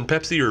trucks than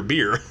Pepsi or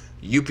beer?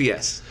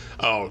 UPS.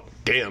 Oh,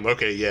 damn.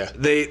 Okay, yeah.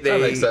 They That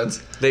makes sense.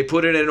 They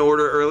put in an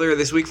order earlier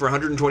this week for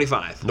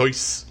 125.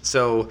 Nice.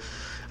 So,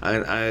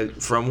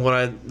 from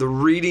the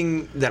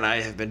reading that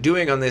I have been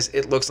doing on this,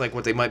 it looks like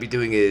what they might be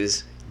doing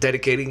is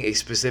dedicating a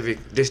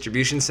specific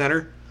distribution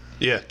center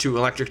Yeah. to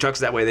electric trucks.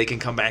 That way, they can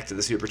come back to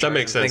the supercharger. That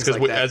makes sense,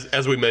 because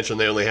as we mentioned,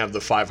 they only have the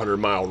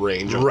 500-mile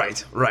range.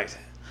 Right.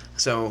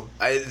 So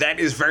that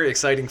is very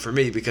exciting for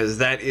me, because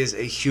that is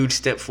a huge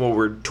step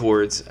forward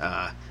towards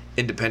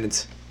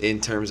independence in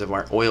terms of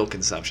our oil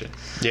consumption.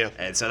 Yeah.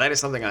 And so that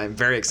is something I'm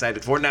very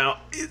excited for. Now,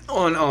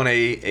 on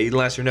a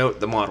lesser note,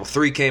 the Model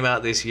 3 came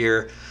out this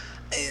year.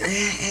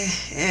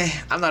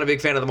 I'm not a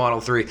big fan of the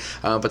Model 3,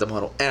 but the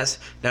Model S,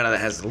 now that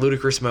it has the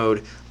ludicrous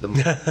mode, the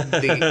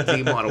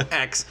Model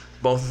X,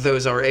 both of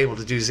those are able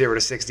to do 0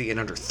 to 60 in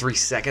under 3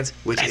 seconds,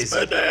 which is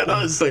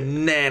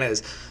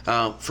bananas.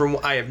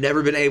 I have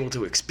never been able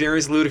to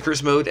experience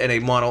ludicrous mode in a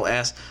Model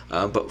S,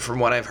 but from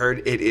what I've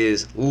heard, it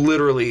is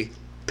literally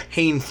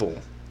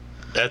painful.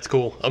 That's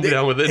cool. I'm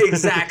down with it.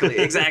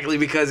 Exactly,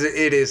 because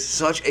it is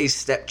such a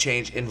step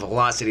change in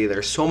velocity.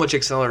 There's so much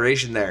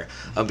acceleration there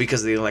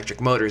because of the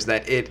electric motors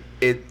that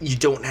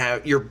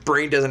your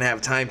brain doesn't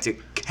have time to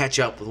catch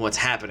up with what's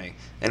happening,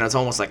 and it's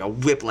almost like a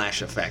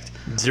whiplash effect.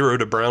 0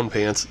 to brown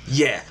pants.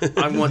 Yeah,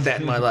 I want that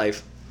in my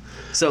life.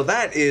 So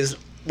that is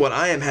what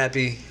I am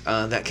happy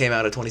that came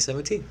out of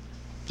 2017.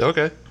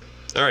 Okay.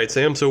 All right,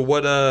 Sam. So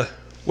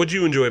what'd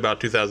you enjoy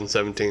about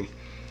 2017?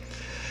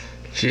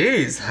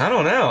 Jeez, I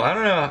don't know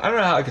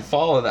how I could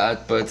follow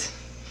that, but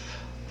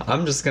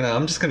I'm just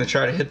gonna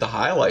try to hit the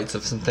highlights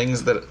of some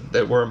things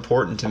that were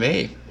important to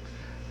me.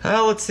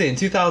 Let's see. In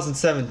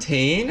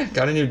 2017,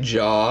 got a new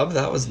job.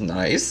 That was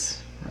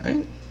nice,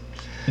 right?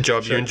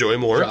 Job you enjoy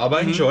more. Job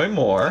I enjoy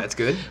more. That's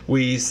good.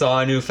 We saw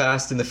a new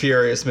Fast and the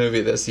Furious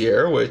movie this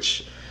year,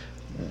 which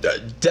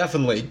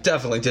definitely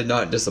did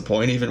not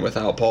disappoint, even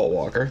without Paul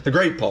Walker. The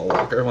great Paul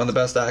Walker, one of the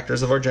best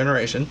actors of our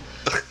generation.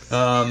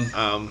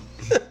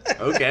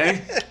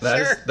 Okay.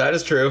 That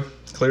is true.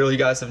 Clearly, you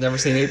guys have never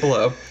seen 8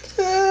 Below.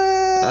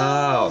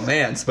 Oh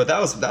man, but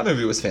that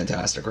movie was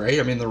fantastic, right?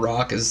 I mean, The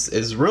Rock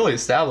is really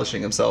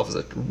establishing himself as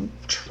a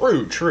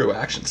true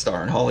action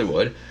star in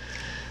Hollywood.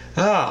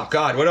 Oh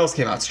God, what else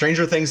came out?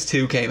 Stranger Things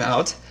 2 came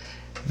out.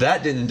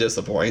 That didn't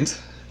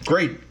disappoint.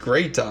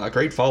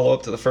 Great follow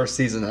up to the first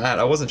season of that.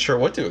 I wasn't sure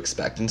what to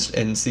expect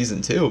in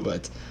season 2,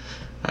 but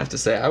I have to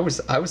say I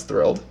was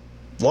thrilled.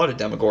 A lot of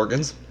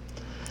Demogorgons.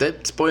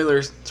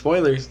 Spoilers. I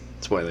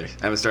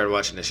haven't started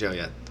watching the show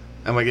yet.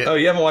 I'm gonna get. Oh,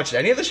 you haven't watched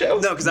any of the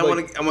shows? No, because I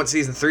want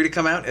season 3 to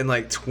come out in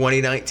like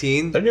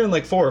 2019. They're doing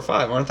like 4 or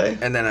 5, aren't they?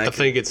 And then I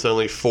think it's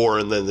only 4,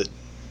 and then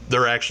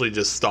they're actually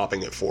just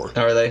stopping at 4.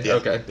 Are they? Yeah.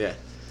 Okay. Yeah.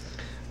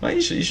 Well,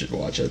 you should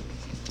watch it.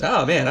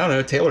 Oh man, I don't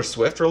know. Taylor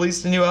Swift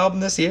released a new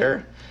album this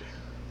year.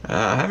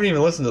 I haven't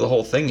even listened to the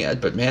whole thing yet,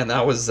 but man,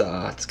 that was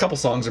a couple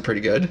songs are pretty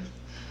good.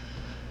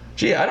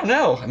 Gee, I don't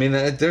know. I mean,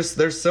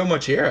 there's so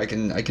much here. I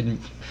can, I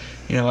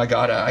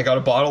got a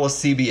bottle of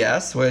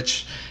CBS,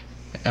 which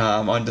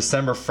on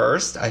December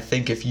 1st, I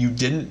think if you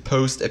didn't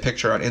post a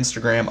picture on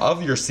Instagram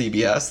of your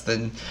CBS,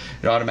 then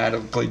it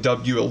automatically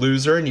dubbed you a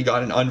loser, and you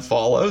got an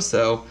unfollow.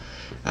 So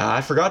I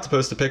forgot to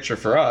post a picture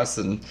for us,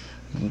 and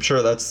I'm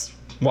sure that's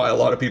why a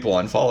lot of people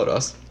unfollowed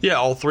us. Yeah,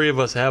 all 3 of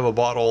us have a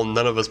bottle, and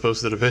none of us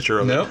posted a picture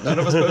of it. Nope, none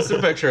of us posted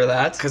a picture of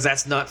that. Because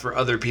that's not for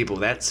other people.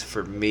 That's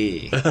for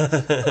me.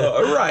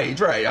 Right.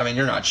 I mean,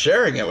 you're not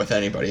sharing it with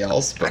anybody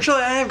else. But...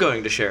 Actually, I am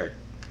going to share.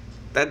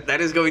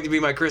 That is going to be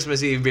my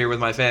Christmas Eve beer with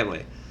my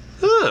family.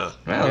 Huh.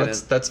 Wow,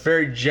 that's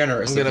very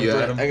generous of you,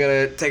 Adam. I'm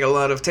going to take a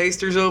lot of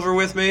tasters over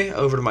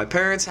to my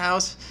parents'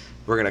 house.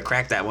 We're going to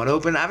crack that one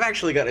open. I've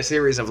actually got a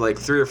series of like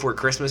 3 or 4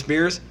 Christmas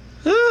beers.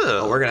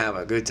 Huh. We're going to have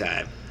a good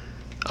time.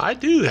 I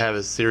do have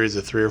a series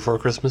of 3 or 4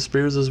 Christmas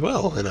beers as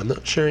well, and I'm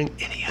not sharing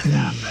any of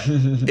them.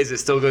 Is it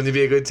still going to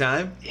be a good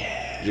time?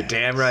 Yeah. You're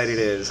damn right it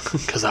is.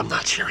 Because I'm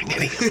not sharing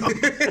any of them.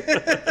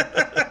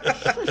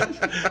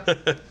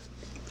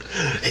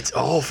 It's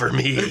all for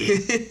me.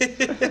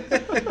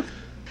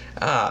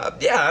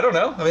 Yeah, I don't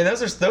know. I mean,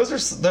 those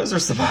are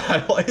some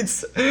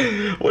highlights.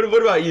 What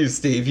about you,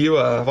 Steve? You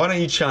why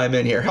don't you chime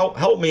in here?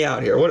 Help me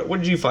out here. What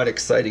did you find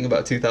exciting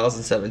about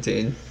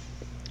 2017?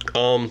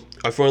 I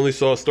finally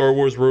saw Star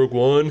Wars Rogue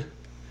One.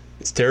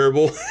 It's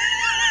terrible.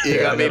 You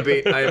got me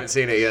beat. I haven't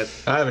seen it yet.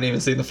 I haven't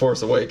even seen The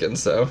Force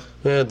Awakens, so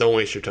Don't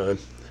waste your time.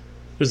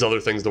 There's other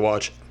things to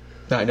watch.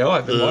 I know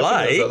I've been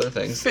watching those other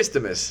things.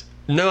 Fistimus.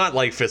 Not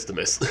like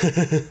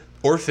Fistimus.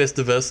 Or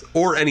Fistivus,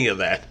 or any of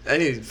that.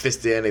 Any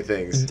fisty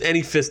anything.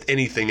 Any fist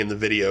anything in the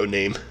video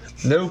name.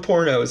 No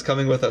porno is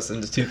coming with us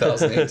into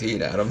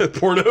 2018, Adam.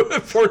 Porno.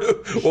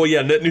 Well,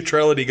 yeah, net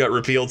neutrality got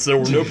repealed,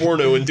 so no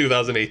porno in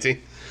 2018.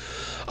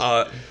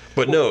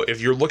 But no,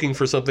 if you're looking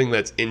for something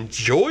that's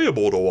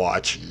enjoyable to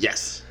watch,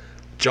 Yes.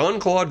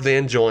 Jean-Claude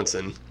Van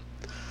Johnson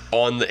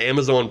on the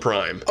Amazon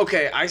Prime.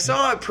 Okay, I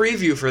saw a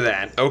preview for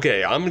that.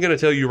 Okay, I'm going to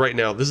tell you right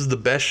now, this is the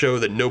best show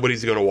that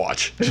nobody's going to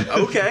watch.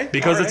 Okay.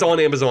 Because it's on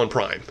Amazon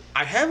Prime.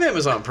 I have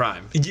Amazon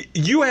Prime.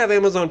 You have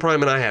Amazon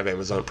Prime and I have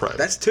Amazon Prime.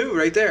 That's 2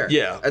 right there.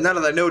 Yeah. And now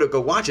that I know to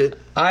go watch it.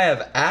 I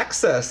have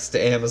access to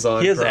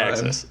Amazon He has Prime.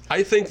 access.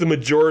 I think the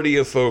majority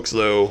of folks,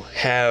 though,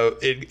 have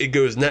it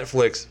goes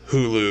Netflix,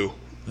 Hulu,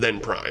 then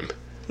Prime.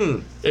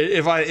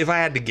 If I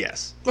had to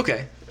guess.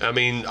 Okay. I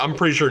mean, I'm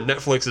pretty sure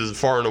Netflix is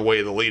far and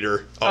away the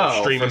leader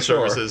of streaming for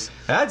sure. services.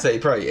 I'd say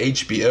probably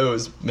HBO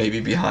is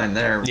maybe behind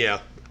there. Yeah.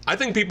 I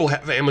think people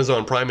have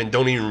Amazon Prime and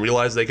don't even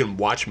realize they can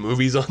watch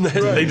movies on that.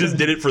 Right. They just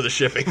did it for the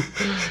shipping.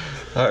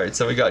 All right,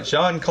 so we got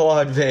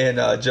Jean-Claude Van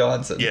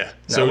Johnson. Yeah.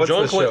 Now, So what's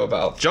the show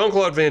about?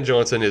 Jean-Claude Van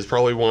Johnson is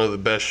probably one of the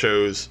best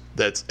shows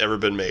that's ever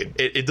been made.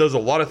 It does a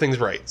lot of things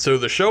right. So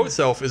the show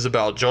itself is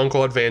about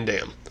Jean-Claude Van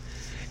Damme.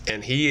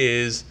 And he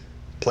is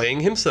playing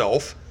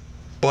himself,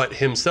 but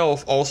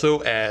himself also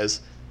as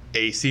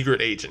a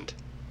secret agent.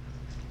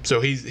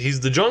 So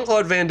he's the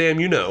Jean-Claude Van Damme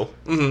you know,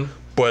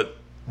 but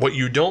what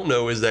you don't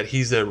know is that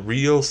he's a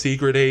real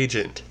secret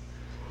agent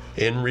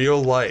in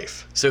real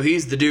life. So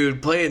he's the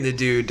dude playing the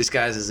dude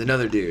disguised as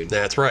another dude.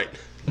 That's right.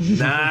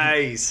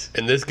 Nice.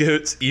 And this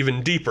gets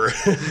even deeper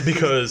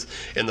because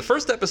in the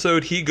first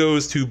episode, he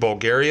goes to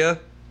Bulgaria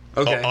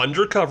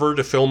undercover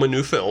to film a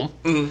new film,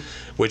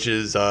 which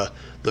is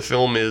the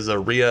film is a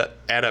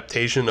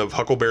re-adaptation of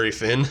Huckleberry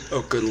Finn.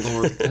 Oh, good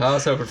lord. I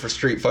was hoping for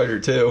Street Fighter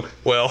 2.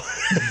 Well,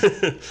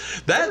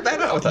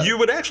 that you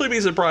would actually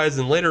be surprised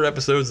in later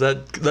episodes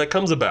that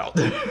comes about.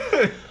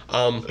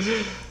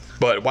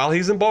 But while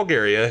he's in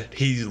Bulgaria,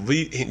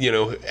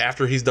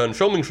 after he's done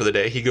filming for the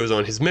day, he goes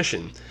on his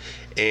mission.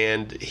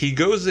 And he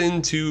goes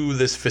into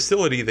this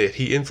facility that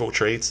he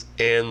infiltrates,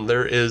 and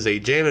there is a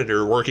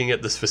janitor working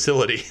at this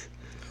facility.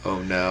 Oh,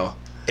 no.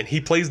 And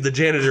he plays the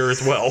janitor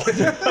as well.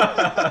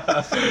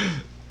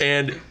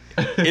 And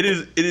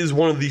it is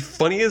one of the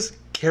funniest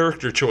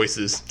character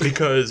choices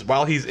because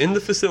while he's in the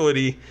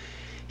facility,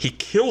 He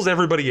kills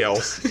everybody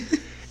else,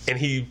 and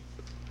he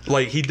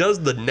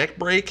does the neck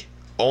break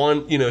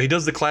on, he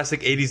does the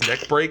classic 80s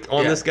neck break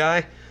on this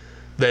guy.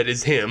 That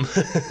is him.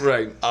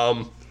 Right.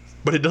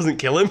 But it doesn't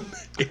kill him.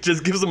 It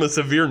just gives him a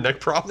severe neck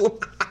problem.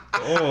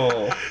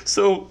 Oh.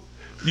 So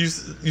you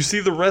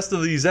see the rest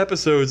of these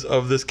episodes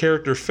of this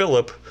character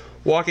Philip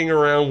walking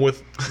around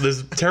with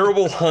this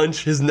terrible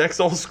hunch. His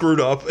neck's all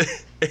screwed up,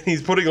 and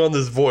he's putting on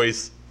this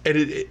voice.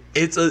 And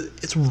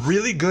it's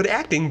really good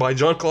acting by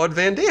Jean-Claude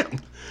Van Damme.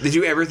 Did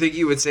you ever think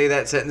you would say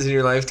that sentence in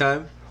your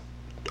lifetime?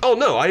 Oh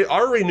no, I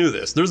already knew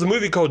this. There's a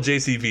movie called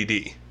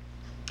JCVD.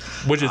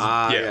 Which is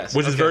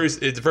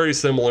it's very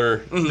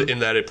similar in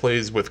that it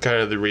plays with kind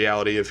of the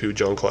reality of who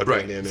Jean-Claude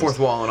Van Damme is. Fourth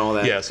wall and all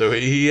that. Yeah, so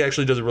he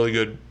actually does a really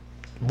good.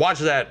 Watch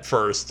that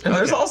first. And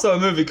there's also a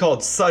movie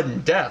called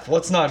Sudden Death.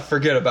 Let's not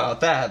forget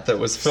about that. That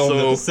was filmed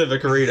at the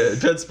Civic Arena in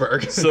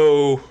Pittsburgh.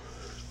 So,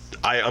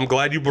 I'm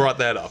glad you brought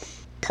that up.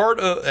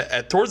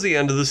 Towards the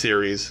end of the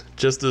series,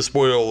 just to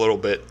spoil a little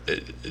bit,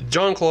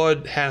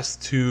 Jean-Claude has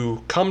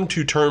to come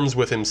to terms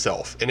with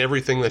himself and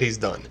everything that he's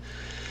done,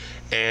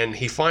 and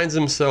he finds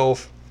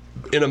himself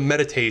in a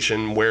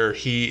meditation where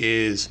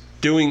he is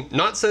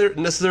not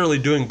necessarily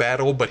doing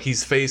battle, but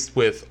he's faced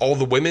with all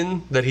the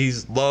women that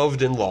he's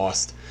loved and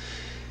lost.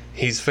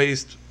 He's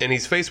faced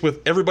with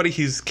everybody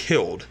he's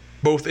killed,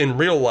 both in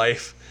real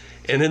life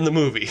and in the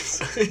movies.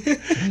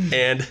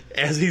 And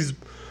as he's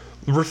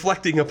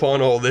reflecting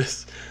upon all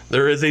this,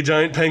 there is a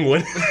giant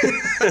penguin.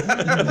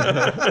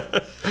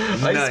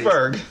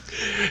 Iceberg.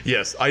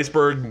 Yes,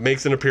 Iceberg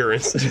makes an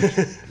appearance.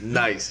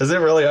 Nice. Is it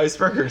really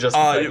Iceberg or just a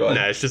penguin?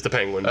 Nah, it's just a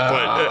penguin.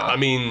 But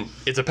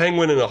it's a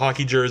penguin in a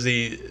hockey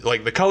jersey.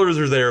 Like, the colors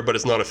are there, but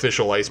it's not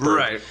official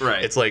Iceberg.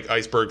 Right. It's like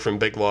Iceberg from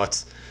Big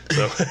Lots.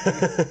 So,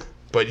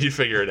 but you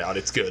figure it out.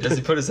 It's good. Does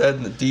he put his head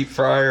in the deep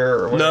fryer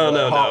or whatever,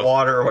 No. hot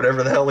water or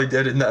whatever the hell he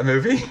did in that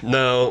movie?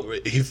 No,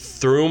 he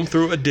threw him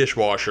through a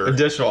dishwasher. A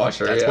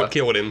dishwasher. That's what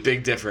killed him.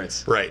 Big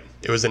difference. Right.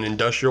 It was an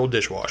industrial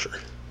dishwasher.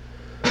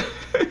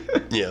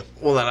 Yeah.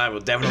 Well, then I will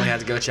definitely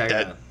have to go check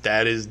it out.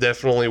 That is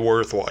definitely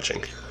worth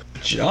watching.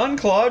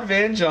 Jean-Claude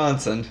Van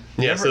Johnson.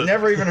 Yeah,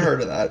 Never even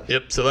heard of that.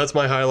 Yep. So that's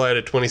my highlight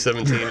of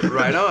 2017.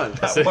 Right on.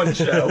 That one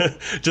show.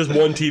 Just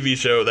one TV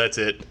show. That's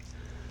it.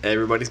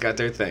 Everybody's got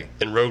their thing.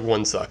 And Rogue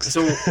One sucks.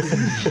 So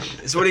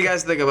what do you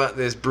guys think about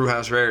this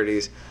Brewhouse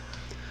Rarities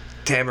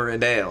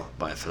Tamarind Ale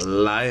by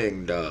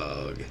Flying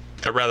Dog?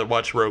 I'd rather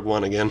watch Rogue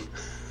One again.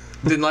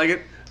 Didn't like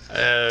it?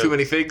 Too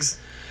many figs?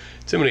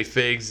 Too many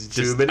figs.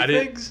 Just, Too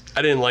many figs?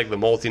 I didn't like the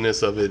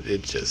maltiness of it.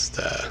 It just,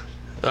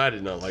 I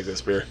did not like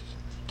this beer.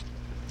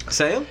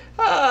 Sam?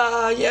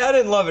 Yeah, I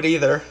didn't love it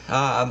either.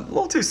 A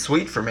little too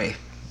sweet for me.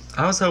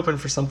 I was hoping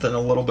for something a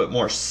little bit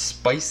more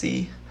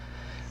spicy.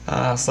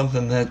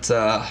 Something that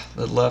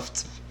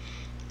left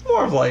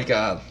more of like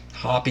a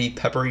hoppy,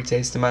 peppery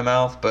taste in my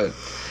mouth. But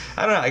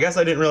I don't know. I guess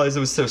I didn't realize it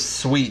was so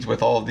sweet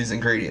with all of these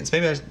ingredients.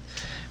 Maybe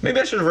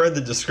I should have read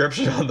the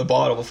description on the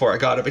bottle before I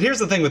got it. But here's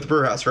the thing with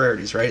Brewhouse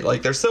Rarities, right?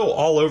 Like, they're so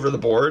all over the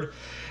board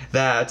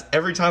that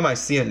every time I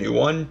see a new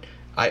one,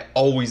 I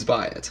always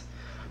buy it.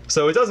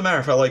 So it doesn't matter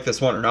if I like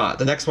this one or not.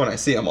 The next one I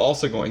see, I'm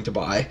also going to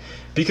buy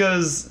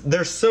because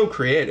they're so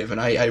creative, and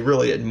I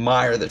really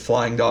admire that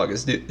Flying Dog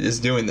is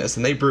doing this.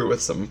 And they brew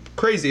with some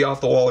crazy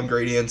off-the-wall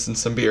ingredients and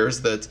some beers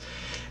that,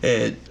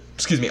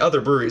 other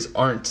breweries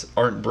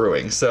aren't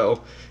brewing.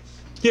 So,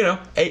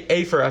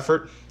 A for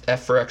effort,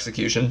 F for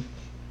execution.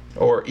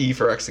 Or E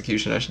for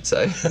execution, I should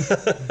say.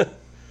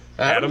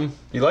 Adam?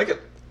 You like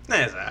it?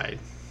 That's alright.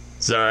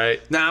 It's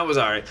alright. Nah, it was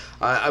alright.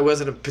 I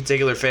wasn't a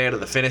particular fan of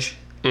the finish.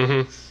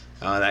 Mm-hmm.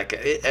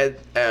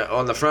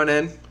 On the front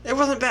end, it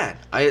wasn't bad.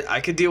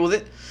 I could deal with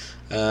it.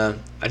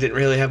 I didn't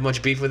really have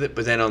much beef with it,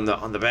 but then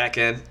on the back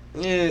end,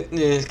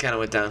 it kind of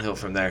went downhill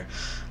from there.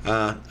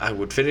 I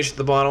would finish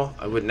the bottle.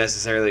 I wouldn't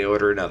necessarily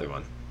order another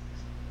one.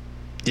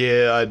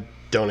 Yeah, I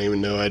don't even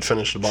know I'd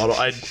finished the bottle.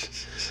 I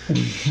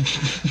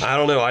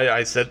don't know.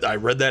 I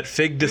read that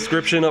fig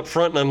description up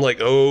front, and I'm like,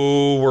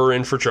 oh, we're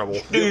in for trouble.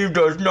 Steve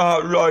does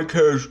not like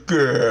his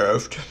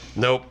gift.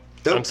 Nope.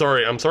 I'm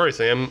sorry,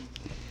 Sam.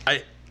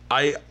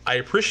 I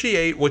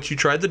appreciate what you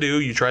tried to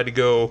do. You tried to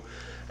go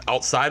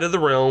outside of the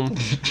realm.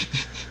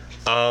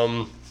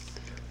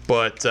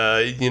 But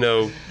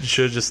you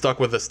should have just stuck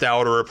with a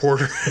stout or a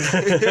porter.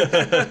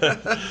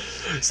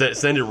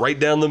 Send it right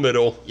down the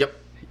middle. Yep.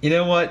 You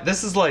know what?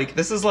 This is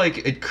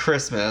like at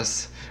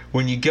Christmas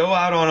when you go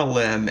out on a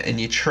limb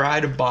and you try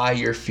to buy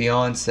your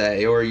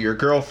fiance or your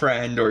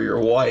girlfriend or your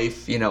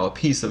wife, a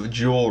piece of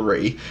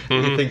jewelry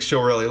you think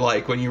she'll really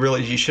like, when you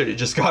realize you should have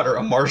just got her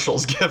a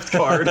Marshall's gift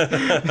card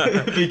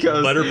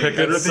because let her pick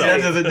it at the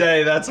end of the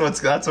day, that's what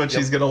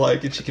she's gonna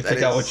like, and she can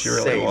pick out what she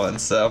really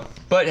wants. So,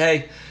 but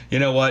hey, you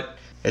know what?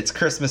 It's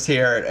Christmas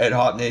here at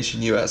Hop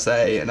Nation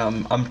USA, and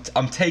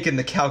I'm taking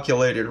the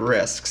calculated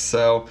risks,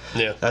 so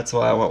yeah, that's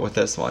why I went with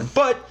this one.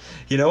 But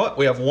you know what?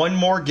 We have one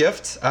more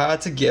gift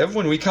to give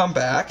when we come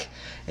back,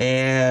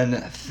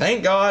 And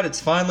thank God it's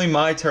finally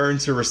my turn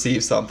to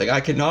receive something. I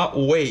cannot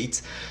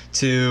wait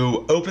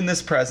to open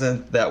this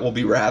present that will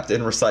be wrapped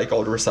in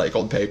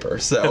recycled paper.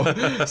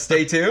 So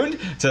stay tuned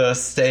to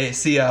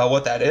see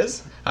what that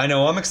is. I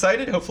know I'm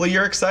excited. Hopefully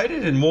you're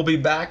excited. And we'll be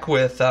back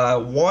with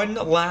one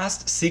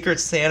last Secret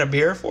Santa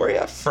beer for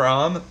you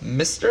from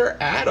Mr.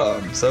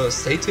 Adam. So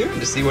stay tuned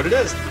to see what it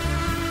is.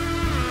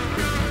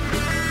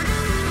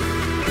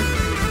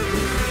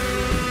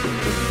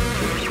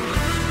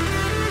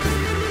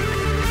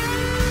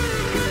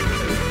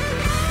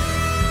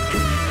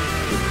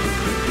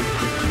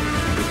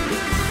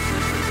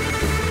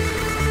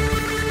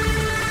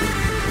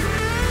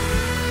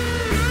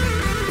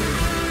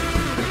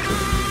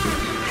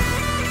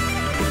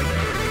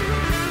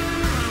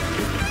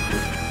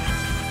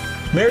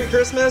 Merry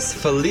Christmas,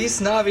 Feliz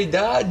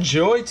Navidad,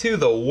 joy to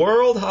the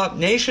world, Hop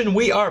Nation.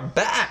 We are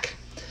back,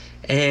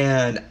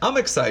 and I'm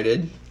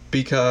excited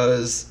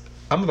because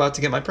I'm about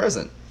to get my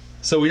present.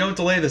 So we don't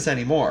delay this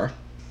anymore.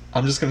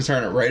 I'm just going to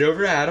turn it right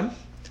over to Adam.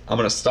 I'm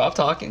going to stop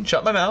talking,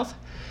 shut my mouth,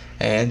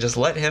 and just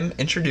let him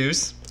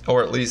introduce,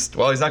 or at least,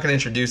 well, he's not going to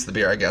introduce the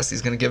beer, I guess.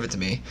 He's going to give it to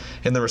me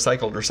in the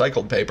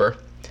recycled paper,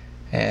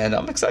 and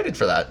I'm excited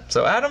for that.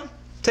 So Adam,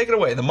 take it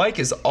away. The mic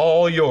is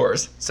all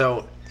yours.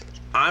 So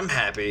I'm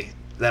happy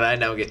that I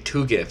now get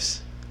 2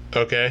 gifts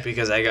Okay.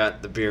 because I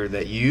got the beer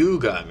that you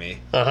got me,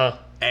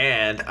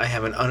 and I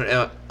have an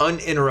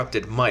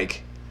uninterrupted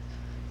mic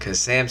because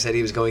Sam said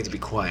he was going to be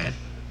quiet.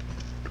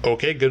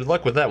 Okay, good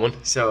luck with that one.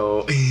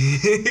 So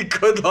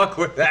good luck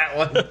with that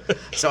one.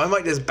 So I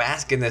might just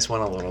bask in this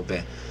one a little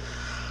bit.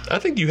 I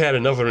think you had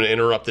enough of an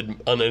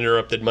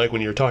uninterrupted mic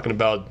when you were talking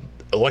about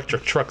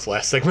electric trucks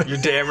last segment. You're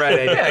damn right.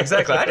 I did. Yeah,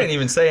 exactly. I didn't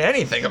even say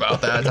anything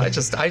about that. I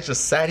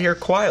just sat here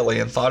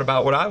quietly and thought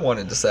about what I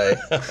wanted to say.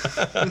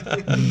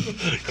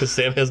 Because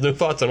Sam has no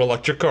thoughts on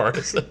electric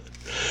cars.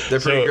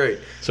 They're pretty great.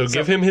 So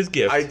give him his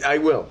gift. I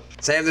will.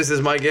 Sam, this is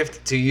my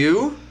gift to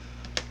you.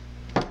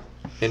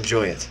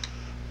 Enjoy it.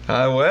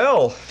 I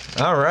will.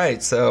 All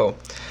right. So,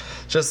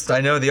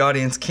 I know the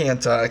audience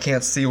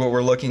can't see what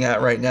we're looking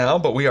at right now,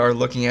 but we are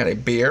looking at a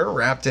beer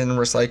wrapped in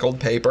recycled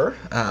paper.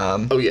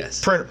 Oh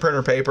yes.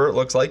 Printer paper. It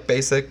looks like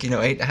basic,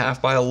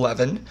 8.5 by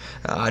 11,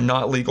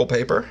 not legal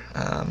paper.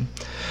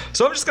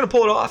 So I'm just gonna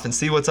pull it off and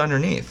see what's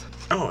underneath.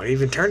 Oh, I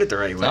even turned it the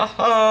right way.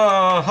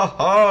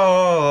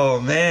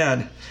 Oh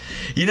man.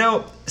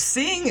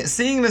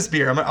 Seeing this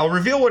beer, I'll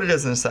reveal what it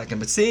is in a second,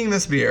 but seeing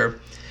this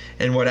beer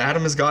and what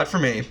Adam has got for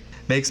me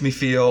makes me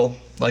feel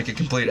like a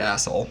complete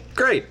asshole.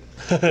 Great.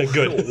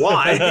 Good.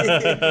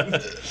 Why?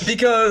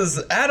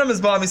 Because Adam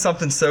has bought me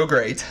something so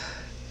great,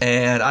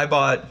 and I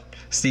bought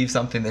Steve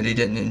something that he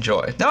didn't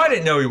enjoy. Now, I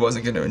didn't know he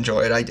wasn't going to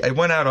enjoy it. I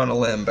went out on a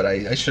limb, but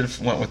I should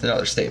have went with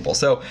another staple.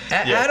 So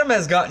Adam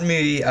has gotten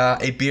me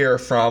a beer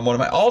from one of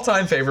my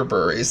all-time favorite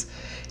breweries,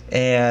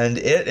 and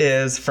it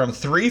is from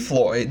Three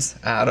Floyds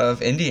out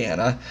of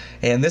Indiana,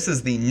 and this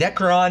is the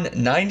Necron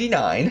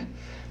 99,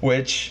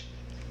 which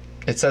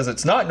it says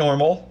it's not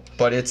normal,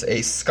 but it's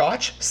a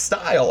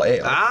Scotch-style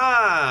ale.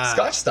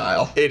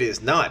 Scotch-style. It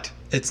is not.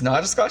 It's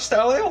not a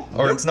Scotch-style ale?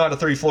 Or Nope. It's not a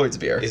Three Floyds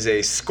beer? It's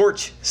a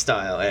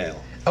Scorch-style ale.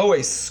 Oh,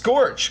 a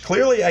Scorch.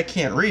 Clearly I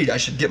can't read. I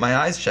should get my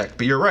eyes checked.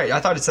 But you're right. I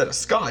thought it said a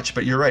Scotch,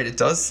 but you're right. It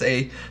does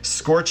say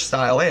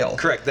Scorch-style ale.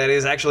 Correct. That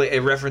is actually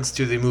a reference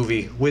to the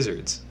movie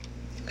Wizards.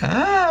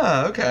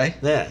 Ah, okay.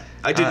 Yeah.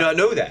 I did not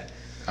know that.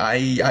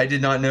 I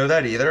did not know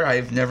that either.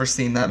 I've never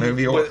seen that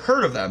movie or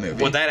heard of that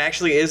movie. Well, that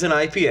actually is an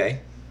IPA.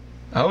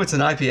 Oh, it's an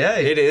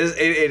IPA. It is.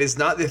 It is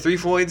not the Three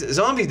Floyds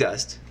Zombie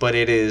Dust, but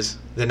it is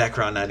the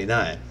Necron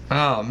 99.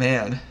 Oh,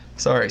 man.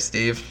 Sorry,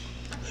 Steve.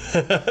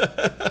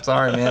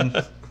 Sorry, man.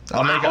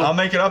 I'll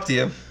make it up to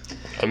you.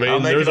 I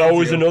mean, there's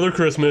always another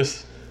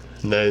Christmas.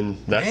 And then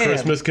that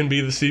Christmas can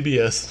be the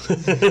CBS.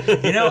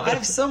 I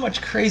have so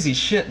much crazy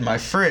shit in my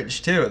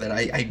fridge, too, that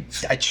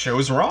I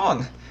chose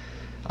wrong.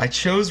 I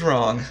chose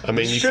wrong. I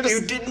mean,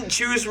 You didn't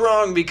choose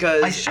wrong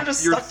because I should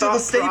have your stuck to the thought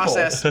staple.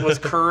 process was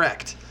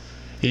correct.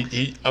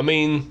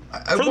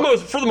 for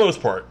the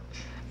most part.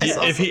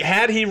 If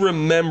he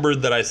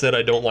remembered that I said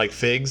I don't like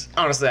figs.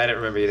 Honestly, I didn't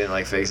remember you didn't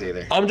like figs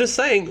either. I'm just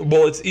saying,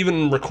 well, it's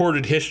even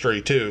recorded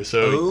history too,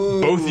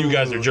 so both you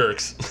guys are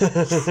jerks.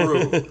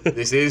 True.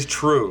 This is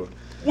true.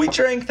 We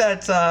drank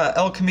that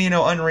El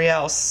Camino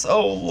Unreal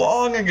so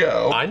long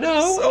ago. I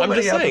know. So I'm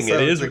many just saying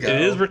episodes it ago.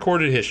 is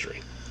recorded history.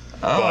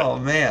 Oh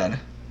man.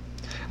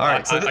 All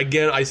right. So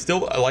I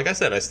still, like I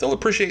said, I still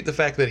appreciate the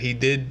fact that he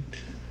did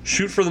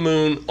shoot for the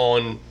moon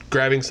on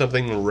grabbing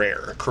something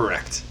rare.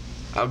 Correct.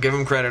 I'll give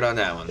him credit on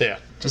that one. Yeah.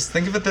 just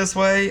think of it this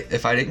way: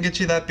 if I didn't get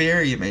you that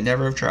beer, you may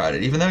never have tried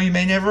it, even though you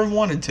may never have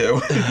wanted to.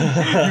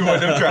 You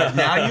wouldn't have tried.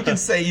 Now you can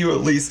say you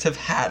at least have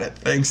had it,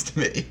 thanks to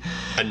me.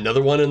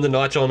 Another one in the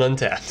notch on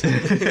Untapped,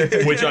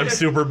 which I'm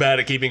super bad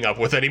at keeping up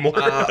with anymore.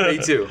 Me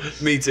too.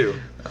 Me too.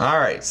 All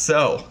right,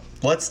 so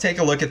let's take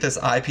a look at this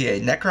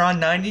IPA, Necron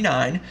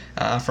 99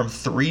 from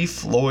Three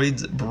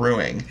Floyds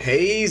Brewing.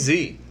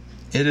 Hazy.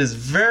 It is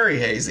very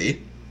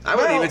hazy. I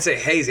wouldn't even say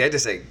hazy. I'd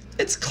just say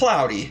It's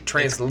cloudy.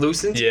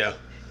 translucent. Yeah.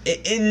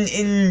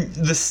 in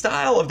the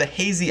style of the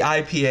hazy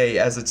IPA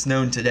as it's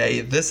known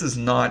today, this is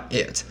not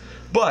it.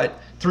 But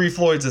Three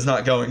Floyds is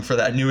not going for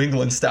that New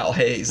England style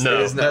haze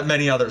that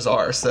many others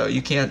are, so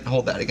you can't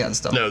hold that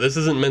against them. No, this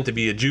isn't meant to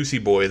be a juicy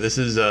boy. This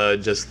is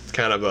just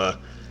kind of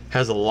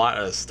has a lot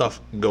of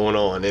stuff going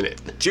on in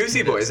it.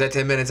 Juicy Boy, is that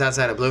 10 minutes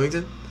outside of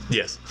Bloomington?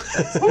 Yes.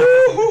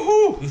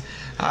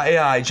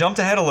 I jumped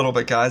ahead a little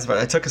bit, guys, but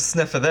I took a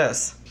sniff of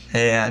this,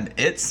 and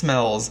it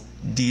smells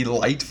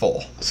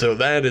delightful. So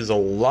that is a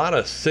lot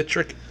of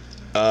citric.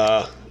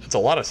 It's a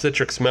lot of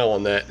citric smell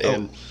on that,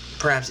 and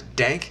Perhaps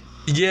dank?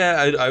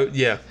 yeah,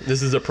 yeah.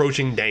 This is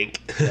approaching dank.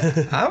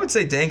 I would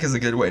say dank is a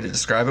good way to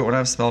describe it. When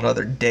I've smelled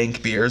other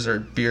dank beers or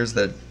beers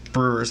that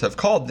brewers have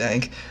called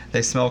dank,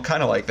 they smell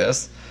kind of like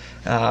this.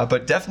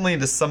 But definitely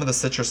some of the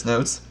citrus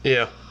notes.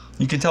 Yeah,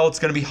 You can tell it's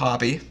going to be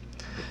hoppy.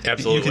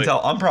 absolutely. You can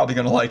tell I'm probably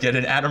going to like it,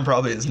 and Adam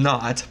probably is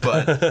not.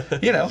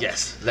 But, you know.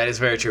 Yes, that is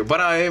very true.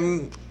 But I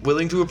am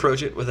willing to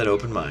approach it with an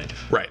open mind.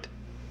 Right,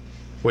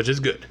 which is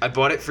good. I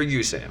bought it for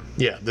you, Sam.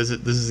 Yeah, this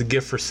is a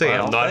gift for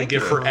Sam, Well, not a thank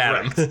gift you. for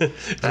Adam. If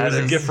it That was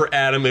a is- gift for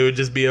Adam, it would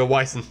just be a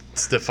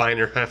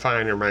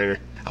Weissensteiner minor.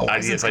 A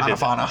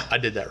Weissensteiner. I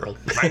did that wrong.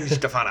 Fine,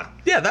 Stefana.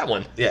 Yeah, that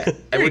one. Yeah. There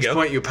At you which go.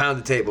 point you pound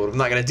the table. I'm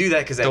not going to do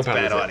that because that's Don't pound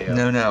bad the audio.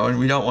 table. No, and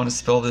we don't want to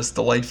spill this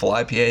delightful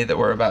IPA that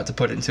we're about to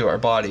put into our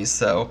bodies.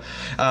 So,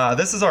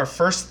 this is our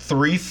first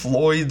Three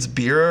Floyds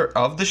beer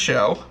of the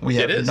show. We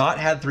have It is. not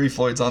had Three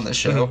Floyds on the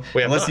show,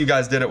 We have unless not. you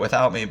guys did it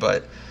without me.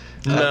 But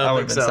No, I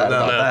would have think been so. sad No,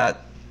 about no.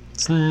 that.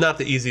 It's not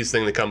the easiest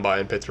thing to come by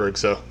in Pittsburgh,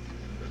 so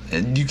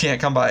And you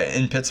can't come by it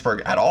in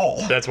Pittsburgh at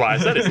all. that's why I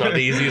said it's not the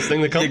easiest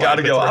thing to come You by. got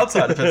to in go Pittsburgh.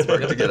 outside of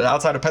Pittsburgh to get it,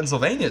 outside of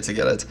Pennsylvania to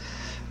get it.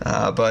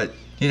 But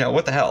you know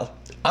what the hell?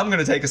 I'm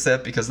gonna take a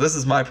sip because this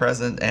is my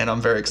present, and I'm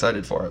very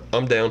excited for it.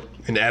 I'm down,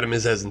 and Adam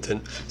is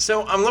hesitant.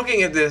 So I'm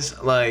looking at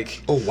this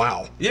like, Oh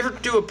wow. you ever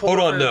do a Hold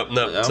on, porter-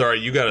 no. Sorry,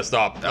 you got to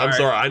stop. I'm right.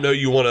 sorry. I know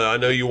you want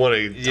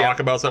to Yeah. talk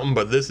about something,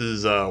 but this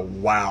is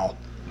wow.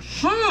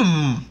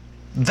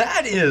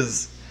 That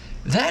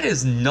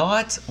is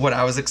not what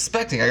I was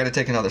expecting. I got to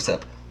take another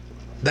sip.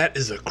 That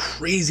is a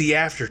crazy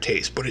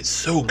aftertaste, but it's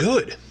so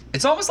good.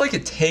 It's almost like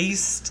it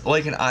tastes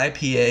like an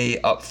IPA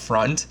up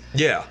front,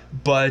 Yeah.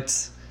 but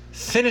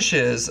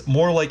finishes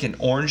more like an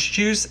orange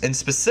juice. And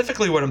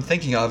specifically what I'm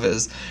thinking of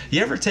is,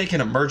 you ever take an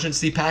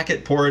emergency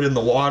packet, pour it in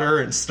the water,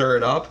 and stir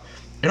it up?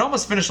 It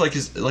almost finished like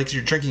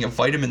you're drinking a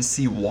vitamin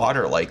C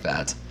water like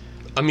that.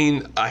 I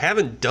mean, I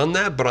haven't done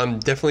that, but I'm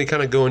definitely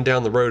kind of going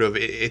down the road of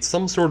it's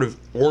some sort of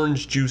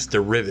orange juice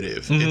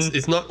derivative.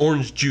 It's not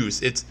orange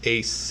juice. It's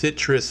a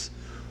citrus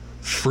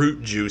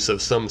fruit juice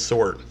of some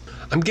sort.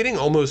 I'm getting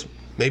almost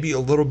maybe a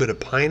little bit of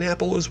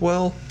pineapple as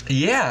well.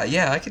 Yeah,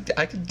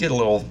 I could get a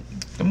little.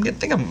 I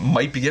think I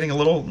might be getting a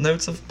little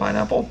notes of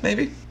pineapple,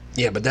 maybe.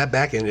 Yeah, but that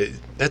back end,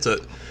 that's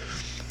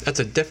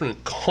a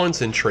definite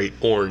concentrate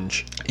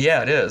orange.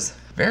 Yeah, it is.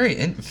 Very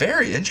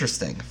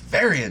interesting.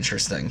 Very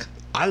interesting.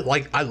 I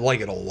like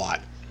it a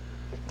lot.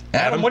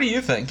 Adam, what do you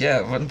think?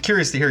 Yeah, I'm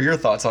curious to hear your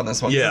thoughts on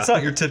this one. 'Cause Yeah. It's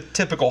not your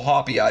typical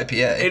hoppy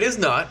IPA. It is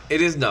not.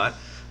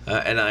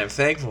 And I am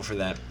thankful for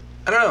that.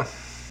 I don't know.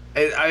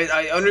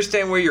 I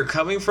understand where you're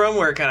coming from,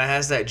 where it kind of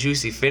has that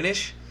juicy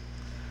finish.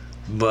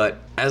 But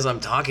as I'm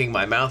talking,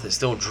 my mouth is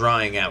still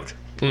drying out.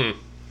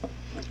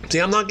 See,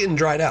 I'm not getting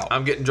dried out.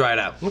 I'm getting dried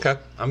out. Okay.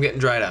 I'm getting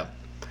dried out.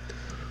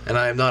 And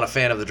I am not a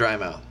fan of the dry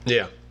mouth.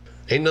 Yeah.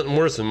 Ain't nothing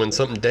worse than when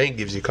something dank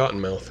gives you cotton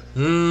mouth.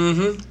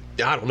 Mm-hmm.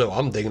 Yeah, I don't know.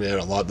 I'm digging it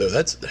a lot though.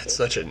 That's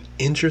such an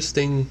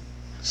interesting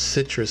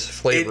citrus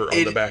flavor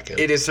on the back end.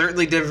 It is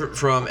certainly different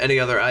from any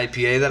other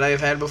IPA that I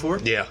have had before.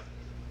 Yeah.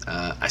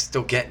 I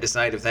still can't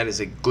decide if that is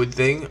a good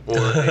thing or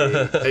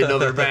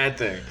another bad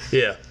thing.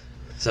 Yeah.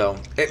 So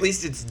at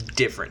least it's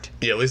different.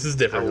 Yeah, at least it's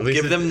different. I will At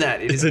least give them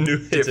that. It It's is a new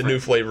it's a different. new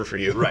flavor for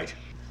you. Right.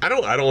 I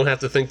don't have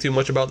to think too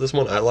much about this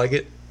one. I like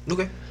it.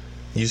 Okay.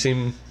 You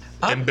seem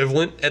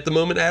ambivalent at the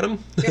moment,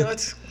 Adam. Yeah,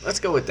 let's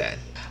go with that.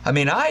 I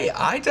mean,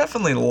 I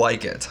definitely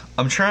like it.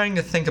 I'm trying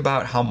to think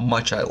about how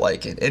much I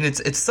like it, and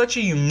it's such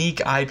a unique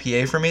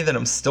IPA for me that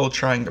I'm still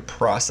trying to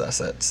process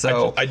it.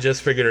 So I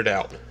just figured it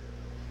out.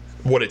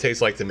 What it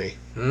tastes like to me.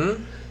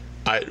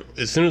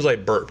 As soon as I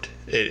burped,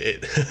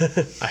 it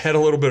I had a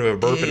little bit of a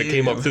burp and it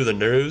came up through the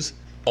nose.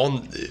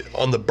 On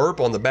the burp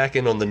on the back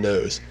end on the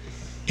nose,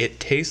 it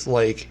tastes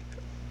like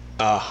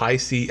a high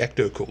C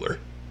ecto cooler.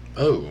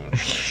 Oh.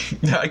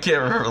 I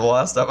can't remember the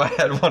last time I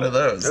had one of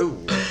those. Oh.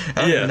 I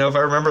don't Yeah. even know if I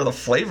remember the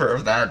flavor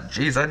of that.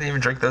 Jeez, I didn't even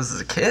drink those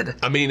as a kid.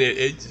 I mean,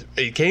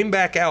 it came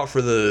back out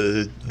for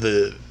the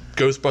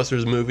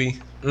Ghostbusters movie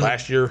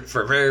last year.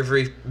 For a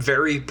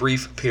very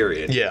brief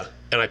period. Yeah,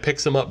 and I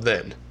picked some up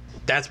then.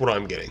 That's what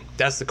I'm getting.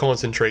 That's the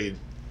concentrated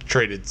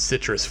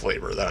citrus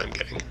flavor that I'm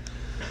getting.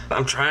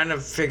 I'm trying to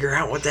figure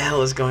out what the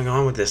hell is going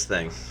on with this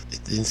thing.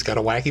 It's got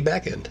a wacky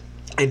back end.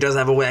 It does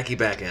have a wacky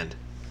back end.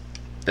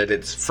 That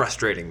it's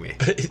frustrating me.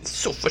 It's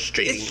so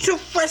frustrating. so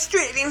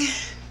frustrating.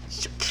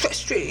 So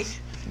frustrating.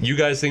 You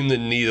guys seem to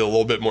need a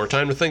little bit more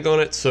time to think on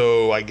it,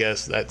 so I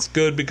guess that's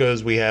good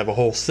because we have a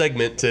whole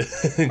segment to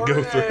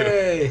go through.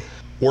 Hooray.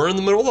 We're in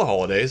the middle of the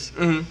holidays,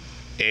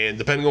 And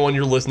depending on when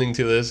you're listening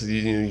to this,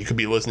 you could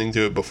be listening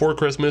to it before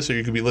Christmas, or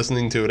you could be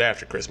listening to it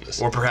after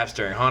Christmas. Or perhaps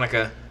during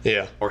Hanukkah.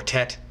 Yeah. Or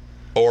Tet.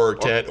 Or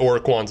Tet, or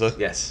Kwanzaa.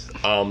 Yes.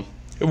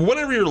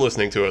 Whenever you're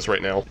listening to us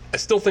right now, I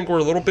still think we're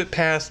a little bit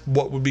past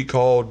what would be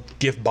called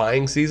gift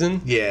buying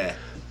season. Yeah.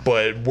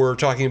 But we're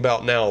talking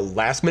about now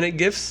last minute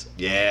gifts.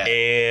 Yeah.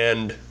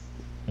 And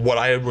what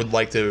I would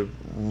like to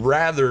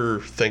rather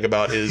think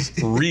about is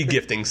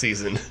re-gifting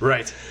season.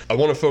 Right. I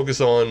want to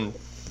focus on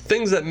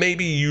things that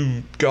maybe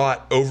you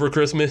got over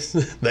Christmas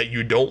that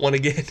you don't want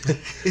to get.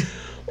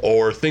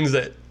 Or things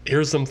that,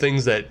 here's some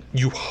things that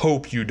you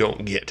hope you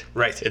don't get.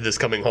 Right. In this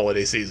coming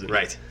holiday season.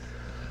 Right.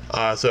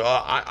 So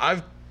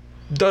I've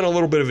done a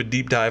little bit of a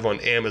deep dive on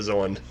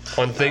Amazon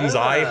on things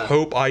I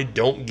hope I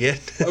don't get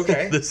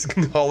this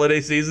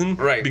holiday season.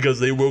 Right. Because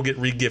they will get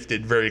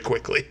re-gifted very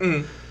quickly.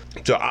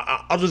 So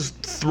I'll just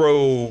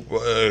throw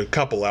a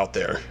couple out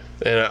there.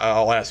 And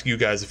I'll ask you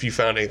guys if you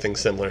found anything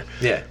similar.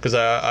 Yeah. Because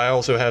I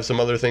also have some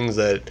other things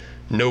that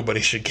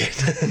nobody should get.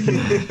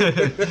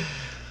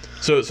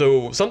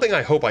 So something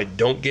I hope I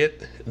don't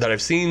get that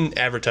I've seen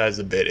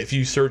advertised a bit. If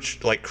you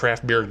search like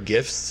craft beer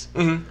gifts,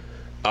 one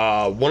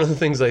of the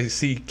things I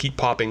see keep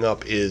popping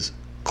up is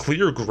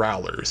clear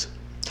growlers.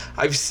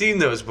 I've seen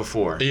those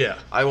before. Yeah.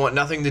 I want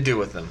nothing to do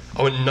with them.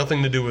 I want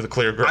nothing to do with a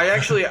clear growler. I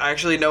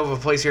actually know of a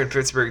place here in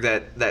Pittsburgh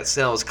that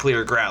sells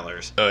clear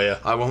growlers. Oh yeah.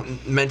 I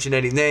won't mention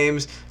any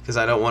names because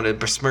I don't want to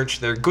besmirch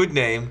their good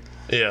name.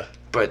 Yeah.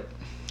 But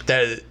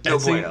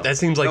That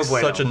seems like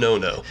such a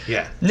no-no.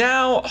 Yeah.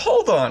 Now,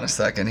 hold on a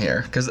second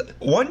here, because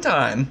one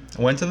time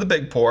I went to the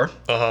Big Pour.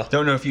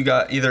 Don't know if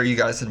either of you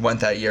guys had went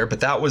that year, but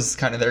that was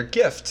kind of their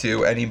gift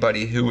to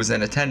anybody who was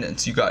in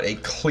attendance. You got a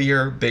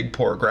clear Big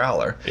Pour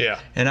growler. Yeah.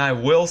 And I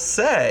will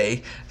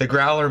say the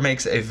growler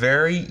makes a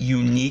very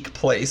unique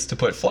place to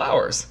put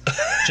flowers.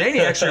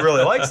 Janie actually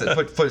really likes it.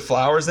 Put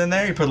flowers in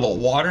there. You put a little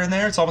water in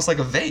there. It's almost like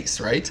a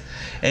vase, right?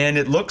 And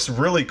it looks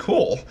really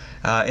cool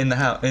in the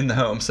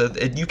home. So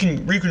you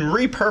can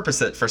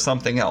repurpose it for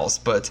something else,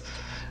 but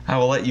I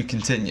will let you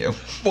continue.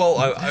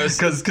 Well,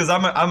 because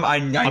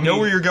I know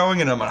where you're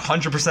going, and I'm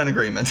 100%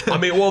 agreement.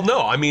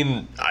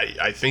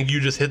 I think you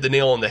just hit the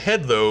nail on the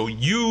head, though.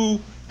 You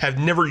have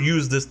never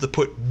used this to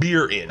put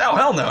beer in. Oh,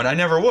 hell no, and I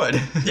never would.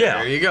 Yeah.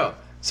 There you go.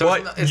 So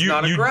it's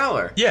not a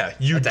growler. Yeah,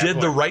 you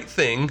did the right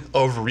thing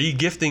of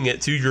re-gifting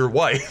it to your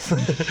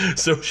wife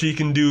so she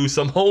can do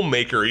some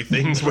homemakery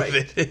things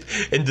with it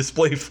and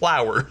display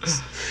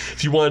flowers.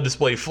 If you want to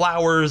display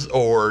flowers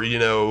or,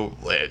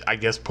 I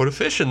guess put a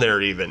fish in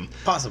there even.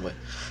 Possibly.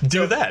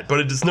 Do that, but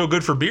it's no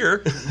good for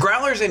beer.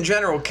 Growlers in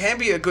general can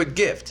be a good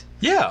gift.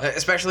 Yeah.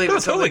 Especially if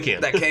it's something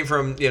that came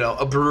from,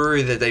 a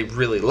brewery that they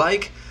really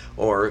like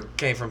or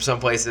came from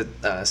someplace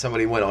that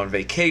somebody went on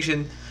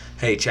vacation.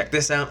 Hey, check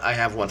this out. I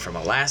have one from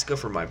Alaska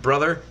for my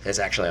brother. It's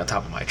actually on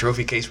top of my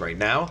trophy case right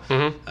now.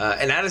 Mm-hmm.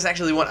 And that is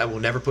actually one I will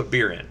never put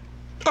beer in.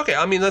 Okay,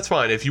 that's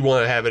fine if you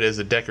want to have it as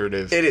a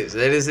decorative. It is.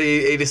 It is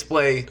a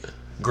display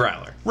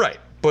growler. Right.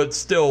 But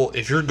still,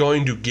 if you're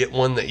going to get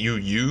one that you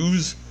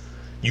use,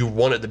 you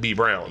want it to be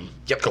brown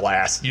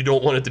glass. You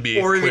don't want it to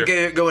be or clear.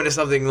 Even go into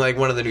something like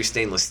one of the new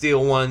stainless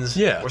steel ones.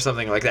 Yeah. Or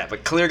something like that.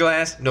 But clear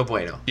glass, no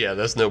bueno. Yeah,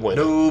 that's no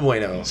bueno. No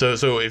bueno.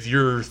 So if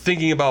you're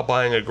thinking about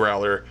buying a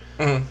growler,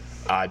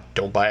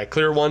 don't buy a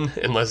clear one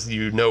unless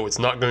you know it's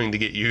not going to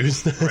get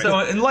used. Right.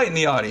 So enlighten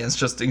the audience,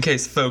 just in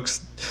case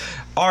folks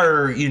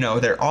are,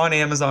 they're on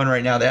Amazon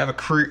right now. They have a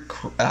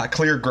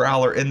clear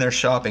growler in their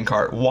shopping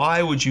cart.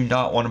 Why would you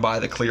not want to buy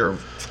the clear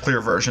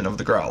version of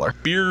the growler?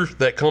 Beer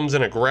that comes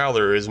in a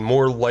growler is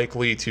more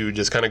likely to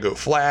just kind of go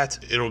flat.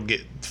 It'll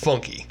get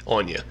funky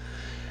on you.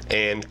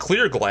 And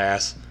clear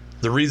glass,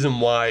 the reason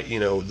why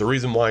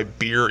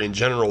beer in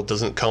general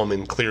doesn't come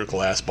in clear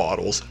glass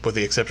bottles, with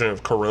the exception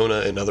of Corona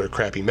and other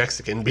crappy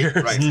Mexican beers.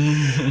 Right.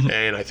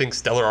 And I think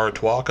Stella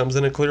Artois comes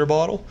in a clear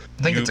bottle.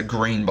 I think it's a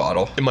green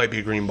bottle. It might be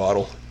a green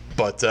bottle.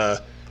 But,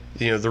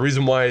 the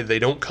reason why they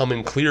don't come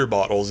in clear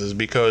bottles is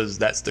because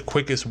that's the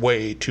quickest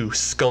way to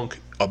skunk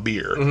a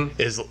beer,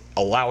 is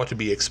allow it to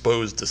be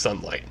exposed to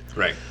sunlight.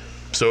 Right.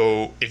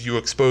 So if you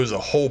expose a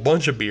whole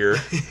bunch of beer,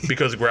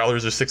 because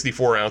growlers are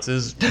 64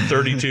 ounces,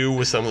 32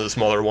 with some of the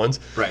smaller ones,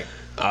 right?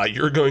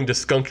 You're going to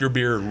skunk your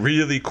beer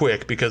really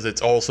quick because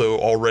it's also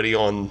already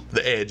on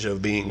the edge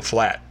of being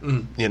flat,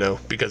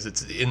 because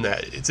it's in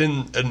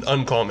an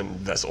uncommon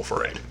vessel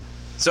for it.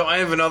 So I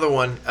have another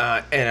one,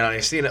 and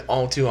I've seen it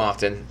all too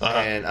often,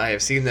 and I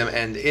have seen them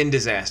end in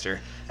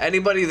disaster.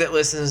 Anybody that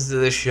listens to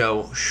this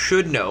show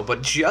should know,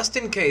 but just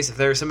in case, if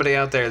there's somebody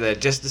out there that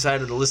just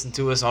decided to listen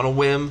to us on a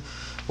whim,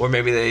 or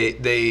maybe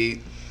they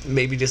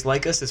maybe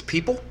dislike us as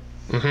people,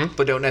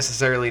 but don't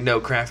necessarily know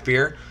craft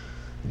beer,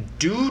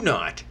 do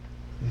not,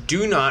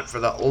 for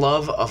the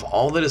love of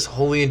all that is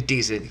holy and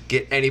decent,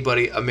 get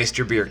anybody a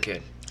Mr. Beer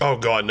kit. Oh,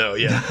 God, no,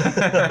 yeah.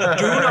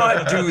 Do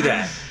not do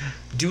that.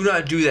 Do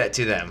not do that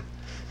to them.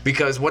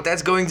 Because what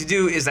that's going to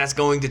do is that's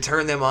going to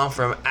turn them off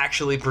from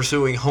actually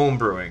pursuing home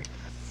brewing.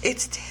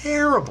 It's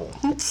terrible.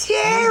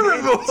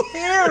 Terrible.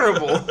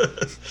 Terrible.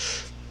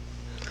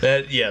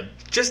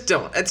 Just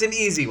don't. That's an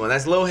easy one.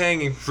 That's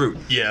low-hanging fruit.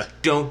 Yeah.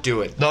 Don't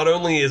do it. Not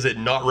only is it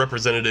not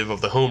representative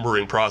of the home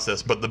brewing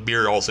process, but the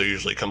beer also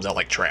usually comes out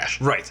like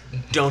trash. Right.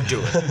 Don't do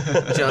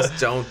it. Just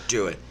don't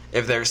do it.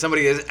 If there's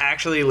somebody is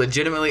actually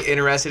legitimately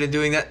interested in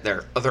doing that, there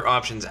are other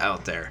options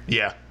out there.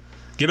 Yeah.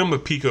 Get them a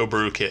Pico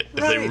Brew kit if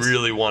they Right.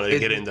 really want to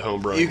get into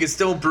home brewing. You can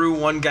still brew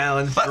 1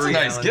 gallon, That's 3 a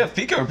nice gallon. gift.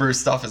 Pico Brew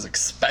stuff is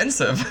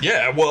expensive.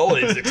 Yeah, well,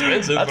 it's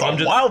expensive, That's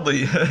but a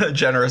wildly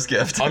generous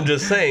gift. I'm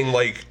just saying,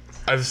 like,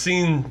 I've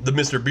seen the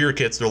Mr. Beer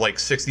kits. They're like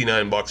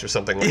 $69 or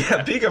something like yeah,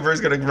 that. Pico Brew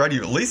is going to run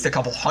you at least a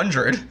couple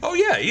hundred. Oh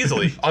yeah,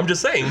 easily. I'm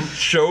just saying,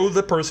 show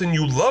the person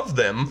you love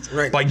them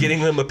Right. by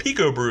getting them a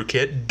Pico Brew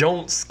kit.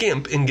 Don't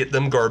skimp and get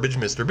them garbage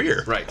Mr.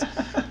 Beer. Right.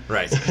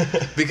 Right.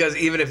 Because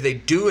even if they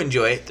do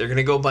enjoy it, they're going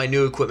to go buy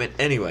new equipment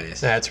anyways.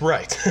 That's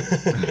right.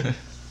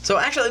 So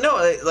actually,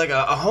 no, like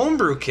a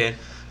homebrew kit,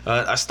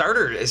 a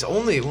starter is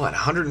only, what,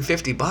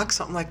 $150,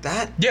 something like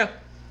that? yeah.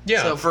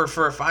 Yeah. So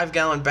for a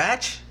 5-gallon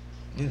batch,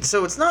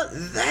 so it's not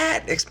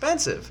that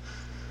expensive.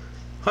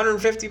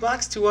 $150,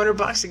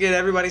 $200 to get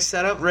everybody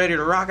set up, ready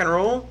to rock and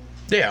roll.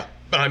 Yeah.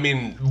 But I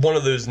mean, one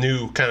of those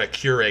new kind of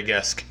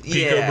Keurig-esque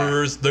Pico Yeah.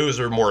 brewers, those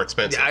are more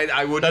expensive.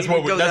 I wouldn't That's even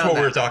what go that's down what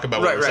we that- were talking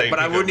about. Right, when we were right. saying But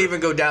I Pico wouldn't Brew. even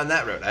go down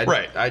that road.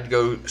 Right. I'd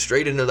go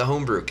straight into the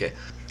homebrew kit.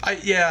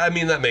 I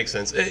mean, that makes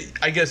sense.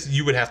 I guess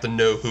you would have to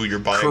know who you're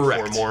buying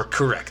Correct. for more.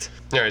 Correct.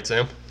 All right,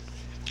 Sam.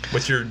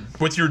 What's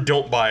your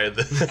don't buy?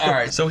 All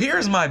right, so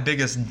here's my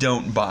biggest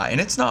don't buy, and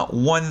it's not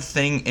one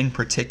thing in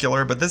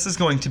particular, but this is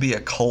going to be a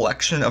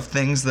collection of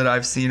things that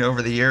I've seen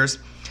over the years.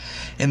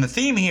 And the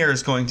theme here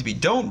is going to be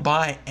don't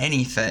buy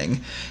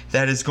anything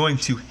that is going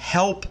to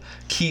help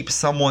keep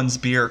someone's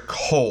beer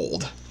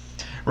cold.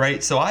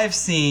 Right? So I've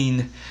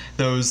seen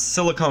those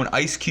silicone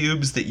ice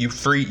cubes that you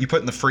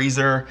put in the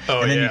freezer,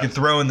 Oh, and then you yeah. can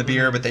throw in the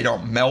beer, but they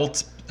don't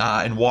melt.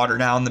 And water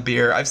down the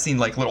beer. I've seen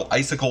like little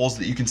icicles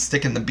that you can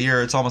stick in the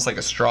beer. It's almost like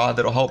a straw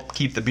that'll help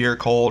keep the beer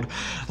cold.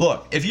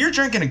 Look, if you're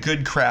drinking a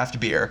good craft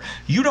beer,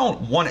 you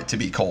don't want it to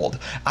be cold.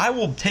 I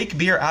will take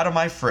beer out of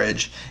my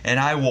fridge and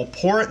I will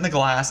pour it in the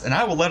glass and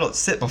I will let it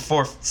set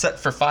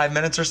for 5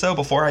 minutes or so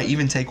before I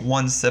even take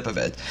one sip of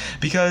it.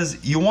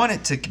 Because you want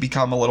it to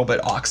become a little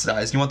bit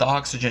oxidized. You want the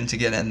oxygen to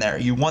get in there.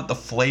 You want the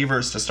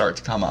flavors to start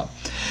to come up.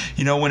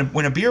 You know,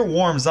 when a beer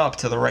warms up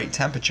to the right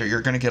temperature,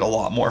 you're going to get a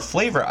lot more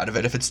flavor out of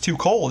it. If it's too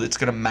cold, it's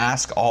going to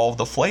mask all of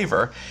the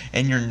flavor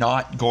and you're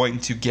not going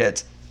to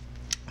get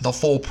the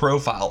full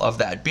profile of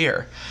that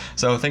beer.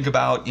 So think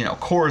about,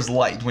 Coors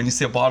Light. When you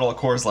see a bottle of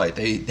Coors Light,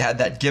 they had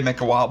that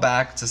gimmick a while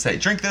back to say,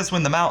 drink this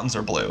when the mountains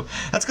are blue.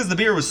 That's because the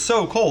beer was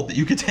so cold that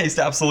you could taste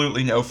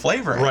absolutely no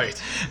flavor in it.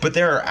 Right. But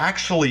there are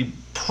actually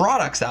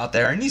products out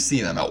there, and you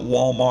see them at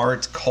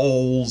Walmart,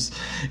 Kohl's,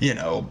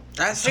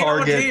 That's seen on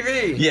Target.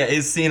 TV. Yeah,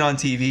 is seen on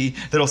TV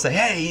that'll say,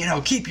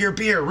 hey, keep your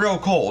beer real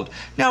cold.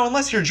 Now,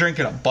 unless you're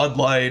drinking a Bud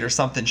Light or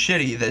something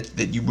shitty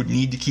that you would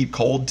need to keep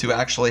cold to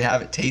actually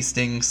have it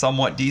tasting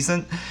somewhat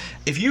decent,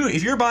 if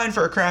you're buying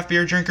for a craft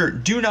beer drinker,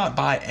 do not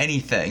buy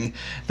anything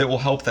that will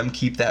help them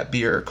keep that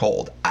beer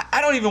cold.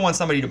 I don't even want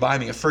somebody to buy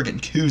me a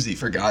friggin' koozie,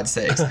 for God's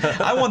sakes.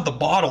 I want the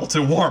bottle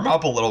to warm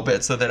up a little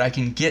bit so that I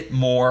can get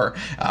more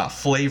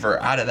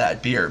flavor out of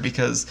that beer,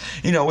 because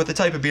with the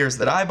type of beers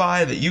that I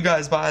buy, that you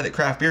guys buy, that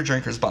craft beer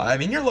drinkers buy, I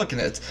mean, you're looking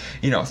at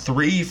 $3,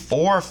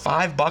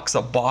 $4, $5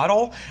 a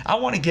bottle. I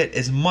want to get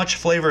as much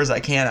flavor as I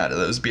can out of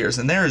those beers,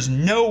 and there is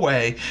no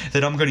way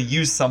that I'm going to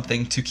use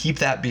something to keep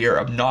that beer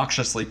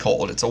obnoxiously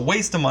cold. It's a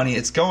waste of money.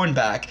 It's going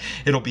back.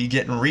 It'll be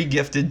getting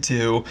re-gifted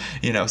to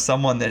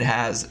someone that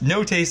has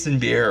no taste in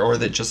beer, or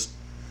that just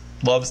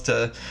loves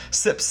to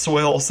sip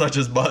swill, such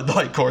as Bud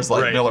Light, Coors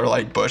Light, Right. Miller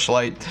Lite, Busch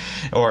Light,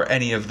 or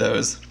any of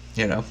those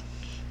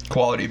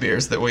quality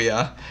beers that we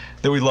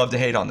love to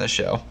hate on this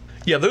show.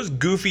 Yeah, those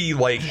goofy,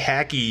 like,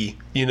 hacky,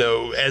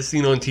 as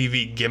seen on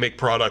TV gimmick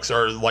products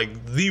are,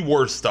 like, the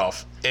worst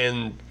stuff.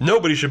 And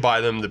nobody should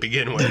buy them to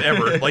begin with,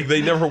 ever. Like,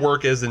 they never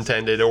work as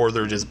intended, or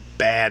they're just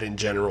bad in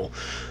general.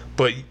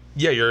 But,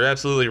 yeah, you're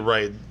absolutely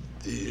right.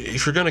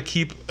 If you're going to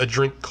keep a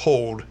drink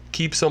cold,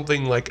 keep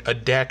something like a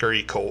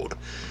daiquiri cold.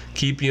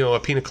 Keep, a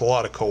pina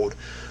colada cold.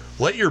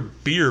 Let your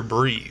beer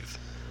breathe.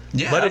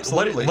 Yeah, Let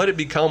it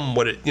become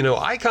what it,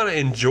 I kind of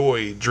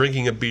enjoy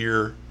drinking a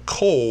beer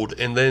cold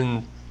and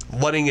then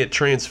letting it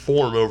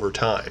transform over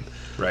time.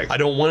 Right. I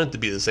don't want it to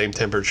be the same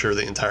temperature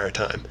the entire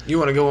time. You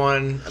want to go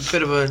on a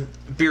bit of a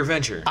beer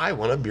venture. I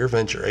want a beer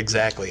venture.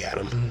 Exactly,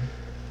 Adam.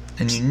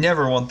 And you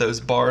never want those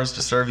bars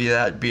to serve you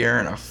that beer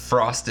in a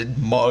frosted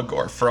mug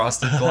or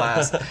frosted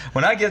glass.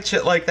 When I get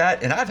shit like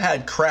that, and I've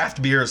had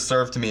craft beers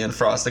served to me in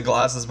frosted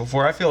glasses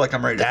before, I feel like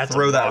I'm ready to That's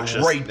throw obnoxious.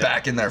 that right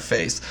back in their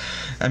face.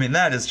 I mean,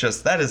 that is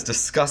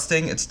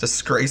disgusting. It's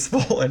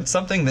disgraceful, and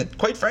something that,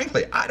 quite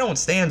frankly, I don't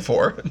stand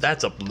for.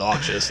 That's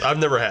obnoxious. I've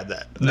never had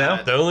that.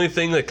 No? The only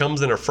thing that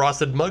comes in a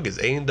frosted mug is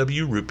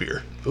A&W root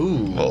beer.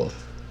 Ooh. Well,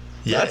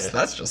 Yeah.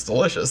 that's just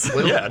delicious.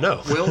 Yeah,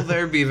 no. Will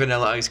there be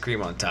vanilla ice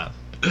cream on top?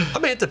 I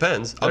mean, it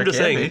depends. I'm There just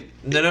can saying.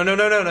 be.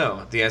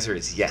 No. The answer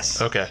is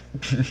yes. Okay.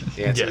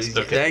 The answer Yes, is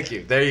okay. Thank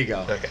you. There you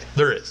go. Okay.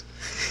 There is.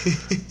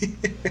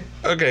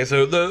 Okay,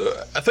 so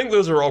I think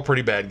those are all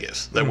pretty bad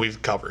gifts that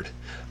we've covered.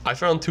 I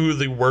found two of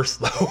the worst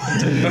though.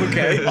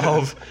 Okay.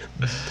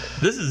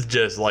 This is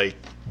just like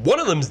one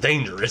of them's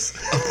dangerous,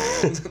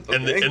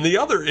 and the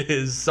other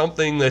is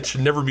something that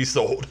should never be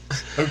sold.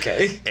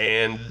 Okay.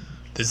 And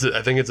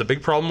I think it's a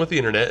big problem with the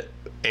internet.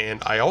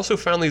 And I also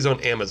found these on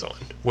Amazon,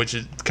 which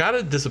is kind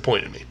of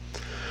disappointed me.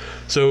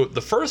 So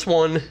the first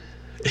one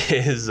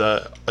is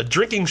a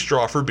drinking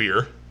straw for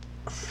beer,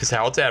 is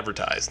how it's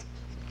advertised.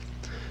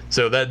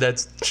 So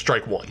that's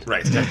strike one.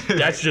 Right.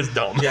 That's just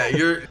dumb.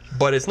 Yeah,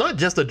 But it's not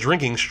just a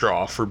drinking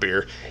straw for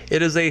beer.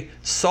 It is a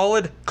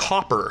solid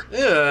copper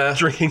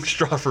drinking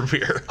straw for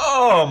beer.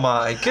 Oh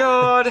my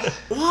god.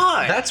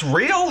 Why? That's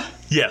real?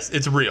 Yes,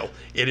 it's real.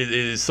 It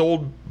is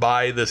sold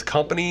by this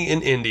company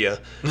in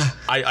India.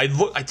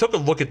 I took a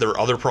look at their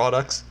other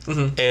products,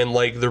 and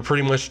like they're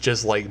pretty much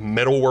just like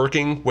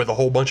metalworking with a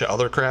whole bunch of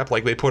other crap.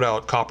 Like they put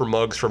out copper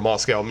mugs for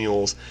Moscow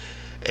Mules,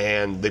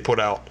 and they put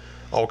out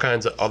all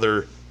kinds of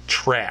other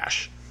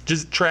trash,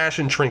 just trash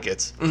and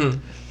trinkets.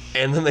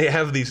 And then they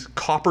have these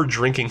copper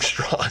drinking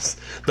straws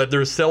that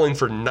they're selling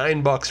for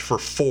 $9 for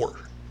 4.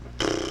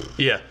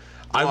 Yeah.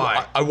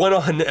 Why? I went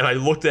on and I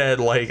looked at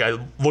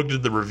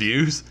the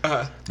reviews.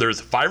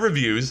 There's 5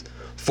 reviews.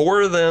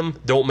 4 of them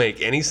don't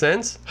make any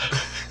sense,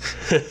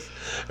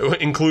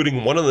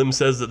 including one of them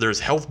says that there's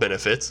health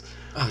benefits.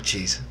 Oh,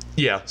 jeez.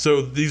 Yeah,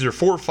 so these are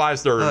 4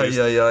 5-star reviews.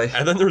 Ay.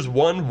 And then there's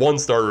one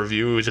 1-star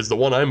review, which is the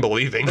one I'm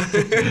believing.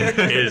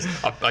 Is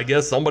I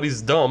guess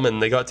somebody's dumb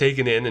and they got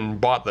taken in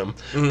and bought them.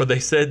 But they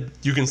said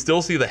you can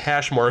still see the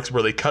hash marks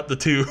where they cut the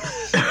 2.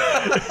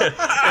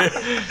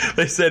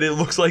 They said it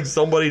looks like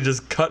somebody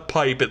just cut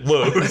pipe at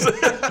Lowe's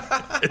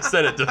and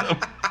sent it to them.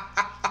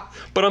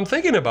 But I'm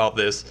thinking about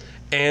this,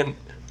 and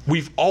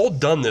we've all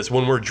done this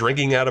when we're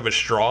drinking out of a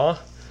straw.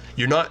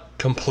 You're not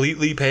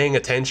completely paying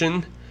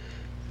attention,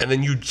 and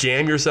then you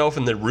jam yourself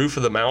in the roof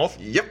of the mouth.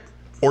 Yep.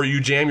 Or you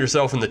jam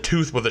yourself in the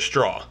tooth with a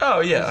straw. Oh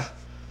yeah.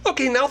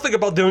 Okay, now think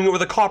about doing it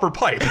with a copper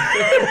pipe.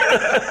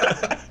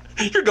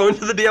 You're going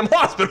to the damn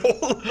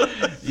hospital.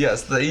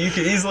 Yes, you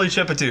can easily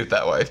chip a tooth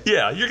that way.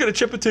 Yeah, you're going to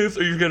chip a tooth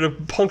or you're going to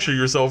puncture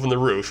yourself in the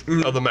roof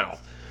of the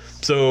mouth.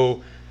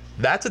 So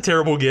that's a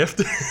terrible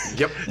gift.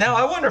 Yep. Now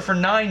I wonder for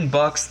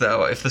 $9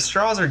 though, if the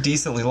straws are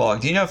decently long,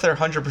 do you know if they're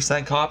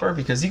 100% copper?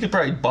 Because you could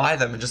probably buy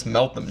them and just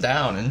melt them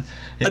down, and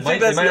think they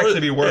that's might the other-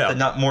 actually be worth yeah. it,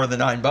 not more than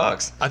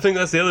 $9. I think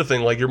that's the other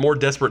thing. Like, your more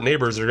desperate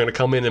neighbors are going to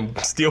come in and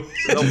steal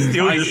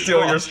Steal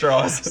your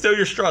straws. Steal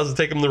your straws and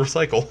take them to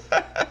recycle.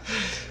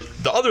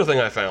 The other thing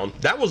I found,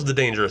 that was the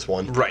dangerous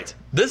one. Right.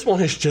 This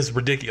one is just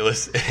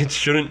ridiculous. It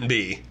shouldn't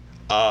be.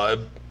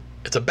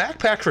 It's a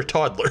backpack for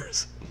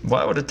toddlers.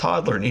 Why would a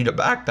toddler need a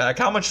backpack?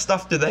 How much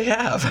stuff do they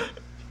have?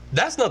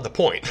 That's not the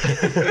point.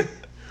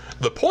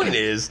 The point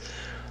is,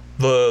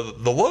 the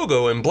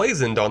logo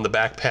emblazoned on the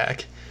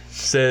backpack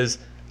says,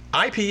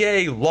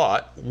 IPA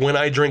lot when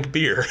I drink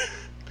beer.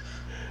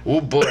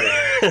 Oh boy.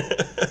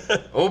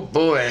 Oh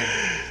boy.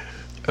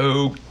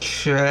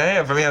 Okay,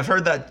 I mean I've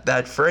heard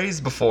that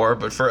phrase before,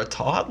 but for a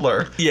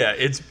toddler, Yeah,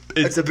 it's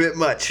It's a bit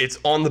much. It's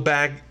on the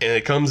back, and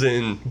it comes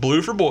in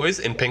blue for boys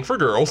and pink for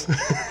girls.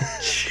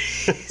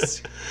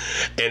 Jeez.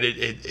 And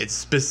it's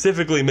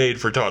specifically made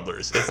for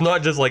toddlers. It's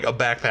not just like a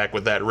backpack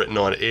with that written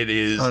on it. It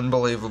is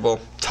unbelievable.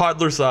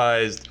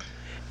 toddler-sized,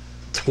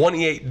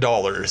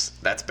 $28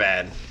 That's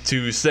bad.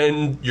 to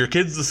send your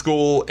kids to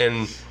school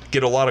and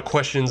get a lot of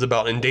questions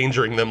about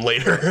endangering them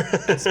later.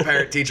 It's a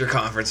parent-teacher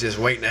conference just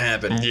waiting to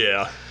happen.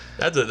 Yeah.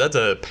 That's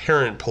a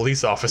parent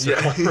police officer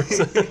conference.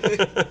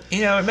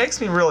 You know, it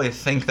makes me really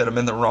think that I'm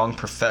in the wrong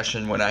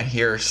profession when I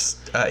hear,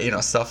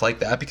 stuff like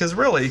that. Because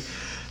really,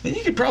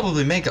 you could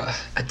probably make a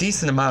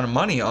decent amount of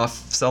money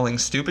off selling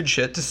stupid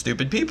shit to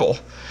stupid people.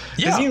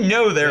 Because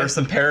Yeah. there are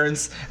some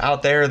parents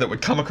out there that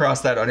would come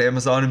across that on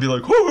Amazon and be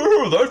like,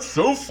 oh, that's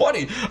so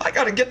funny. I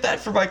got to get that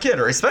for my kid.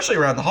 Or especially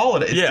around the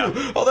holidays, Yeah.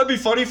 too. Oh, that'd be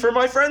funny for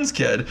my friend's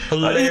kid.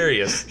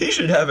 Hilarious. He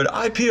should have an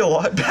IP a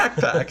lot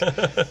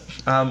backpack.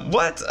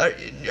 What?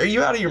 Are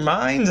you out of your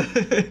mind?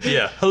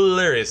 Yeah,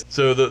 hilarious.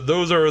 So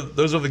those are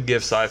the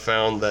gifts I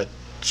found that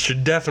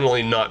should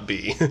definitely not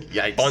be.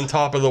 Yikes. On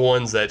top of the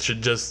ones that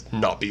should just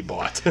not be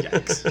bought.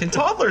 Yikes. Can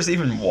toddlers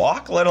even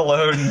walk, let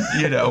alone,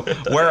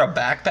 wear a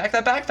backpack?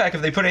 That backpack,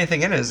 if they put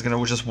anything in it, is going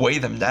to just weigh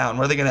them down.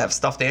 What are they going to have,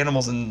 stuffed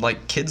animals and,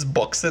 like, kids'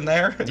 books in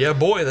there? Yeah,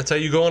 boy, that's how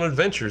you go on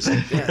adventures.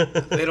 Yeah.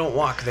 They don't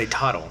walk, they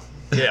toddle.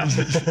 Yeah.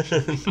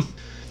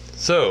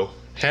 So,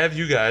 have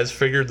you guys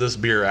figured this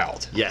beer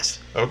out? Yes.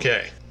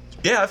 Okay.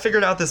 Yeah, I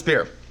figured out this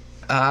beer.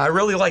 I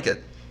really like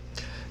it.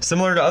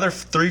 Similar to other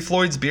Three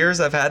Floyds beers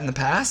I've had in the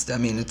past. I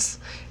mean, it's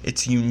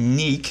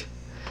unique.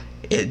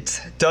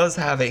 It does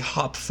have a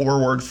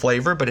hop-forward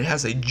flavor, but it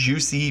has a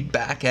juicy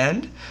back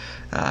end.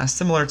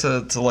 Similar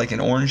to like an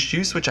orange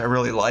juice, which I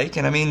really like.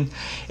 And I mean,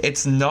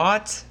 it's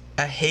not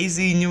a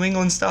hazy New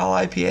England style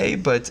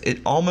IPA, but it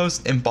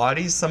almost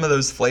embodies some of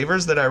those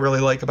flavors that I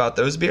really like about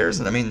those beers.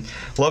 And I mean,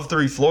 love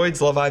Three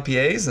Floyds, love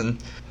IPAs,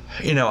 and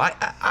you know,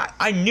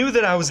 I knew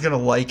that I was gonna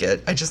like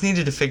it. I just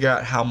needed to figure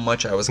out how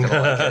much I was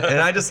gonna like it, and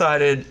I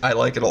decided I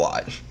like it a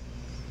lot.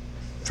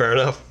 Fair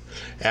enough.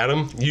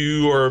 Adam,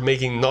 you are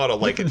making not a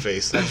like it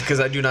face. Because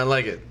I do not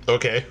like it.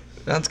 Okay.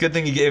 That's a good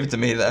thing you gave it to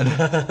me then.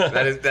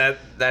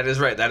 That is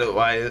right. That is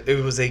why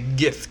it was a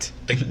gift.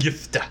 A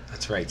gift.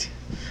 That's right.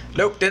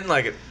 Nope, didn't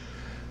like it.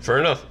 Fair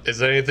enough. Is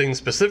there anything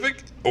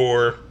specific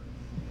or?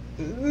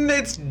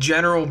 It's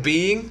general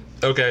being.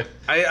 Okay.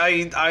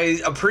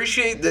 I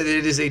appreciate that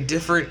it is a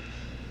different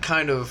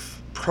kind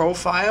of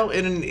profile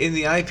in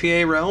the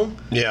IPA realm.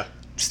 Yeah.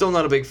 Still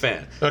not a big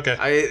fan. Okay.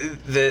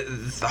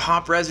 The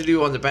hop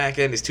residue on the back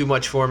end is too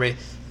much for me.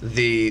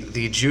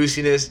 The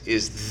juiciness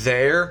is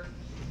there.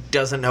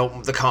 Doesn't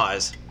help the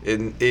cause,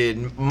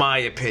 in my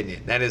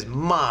opinion. That is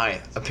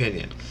my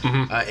opinion.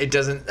 Mm-hmm. It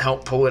doesn't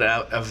help pull it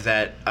out of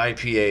that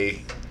IPA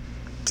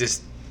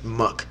just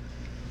muck.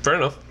 Fair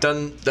enough.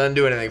 Doesn't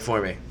do anything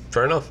for me.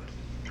 Fair enough.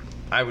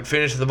 I would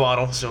finish the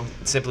bottle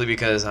simply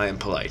because I am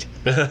polite.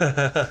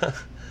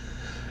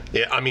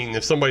 Yeah, I mean,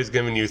 if somebody's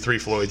giving you Three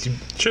Floyds, you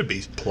should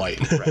be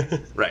polite.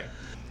 Right.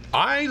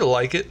 I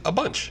like it a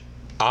bunch.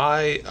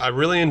 I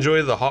really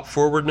enjoy the hop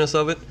forwardness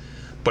of it,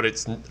 but I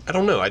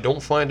don't know, I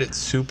don't find it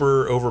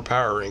super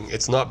overpowering.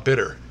 It's not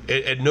bitter.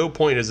 At no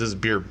point is this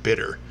beer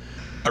bitter.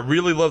 I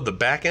really love the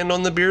back end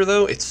on the beer,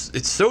 though.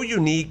 It's so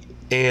unique,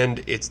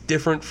 and it's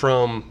different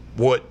from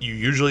what you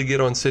usually get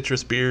on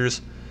citrus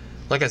beers.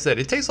 Like I said,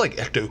 it tastes like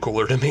Ecto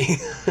Cooler to me.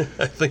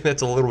 I think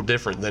that's a little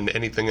different than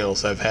anything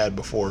else I've had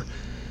before.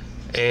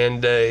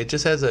 And it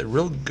just has a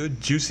real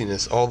good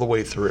juiciness all the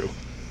way through.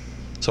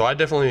 So I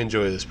definitely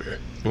enjoy this beer.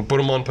 We'll put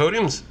them on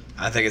podiums.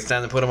 I think it's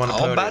time to put them on the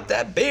All podium. about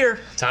that beer.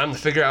 Time to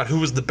figure out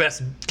who was the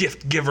best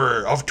gift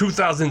giver of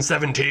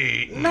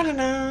 2017. Well,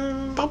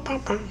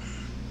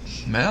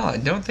 I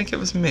don't think it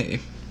was me.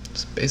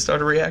 Just based on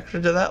a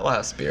reaction to that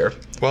last beer.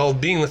 Well,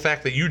 being the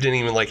fact that you didn't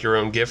even like your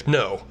own gift,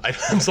 no.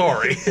 I'm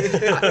sorry. Look,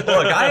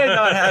 I had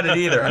not had it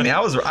either. I mean,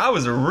 I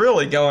was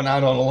really going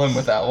out on a limb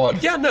with that one.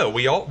 Yeah, no,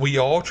 we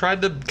all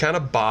tried to kind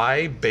of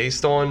buy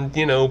based on,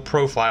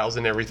 profiles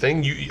and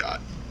everything.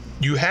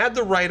 You had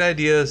the right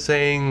idea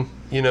saying,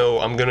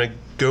 I'm going to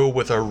go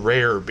with a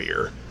rare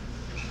beer.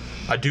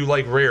 I do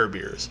like rare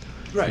beers.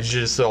 Right. You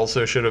just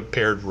also should have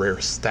paired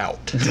rare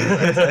stout.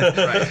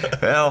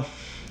 Right. Well,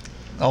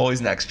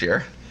 always next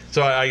year.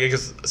 So I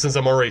guess since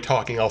I'm already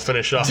talking, I'll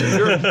finish up.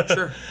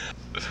 Sure.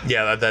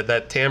 Yeah,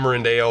 that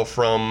tamarind ale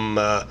from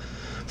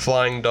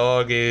Flying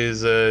Dog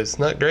is it's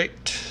not great.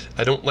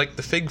 I don't like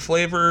the fig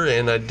flavor,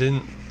 and I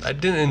didn't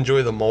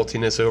enjoy the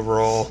maltiness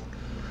overall.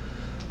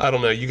 I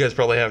don't know. You guys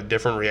probably have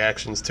different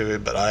reactions to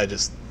it, but I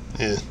just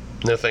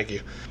no, thank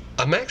you.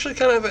 I'm actually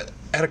kind of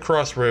at a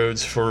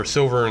crossroads for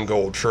silver and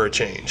gold for a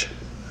change.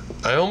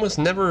 I almost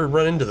never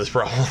run into this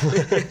problem.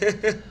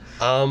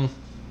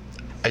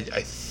 I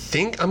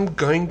think I'm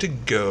going to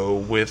go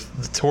with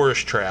the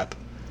Tourist Trap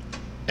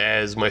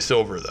as my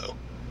silver, though.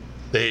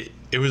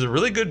 It was a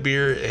really good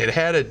beer. It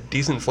had a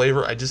decent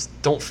flavor. I just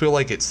don't feel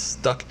like it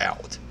stuck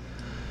out.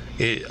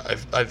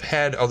 I've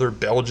had other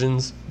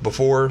Belgians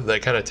before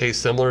that kind of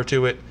taste similar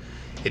to it.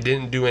 It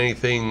didn't do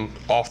anything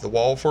off the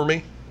wall for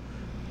me.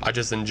 I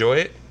just enjoy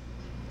it.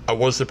 I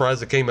was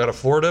surprised it came out of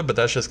Florida, but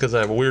that's just because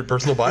I have a weird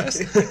personal bias.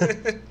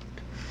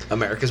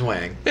 America's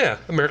Wang. Yeah,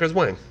 America's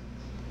Wang.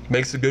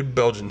 Makes a good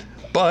Belgian.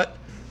 But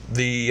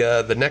the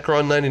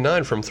Necron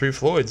 99 from Three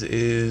Floyds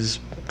is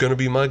going to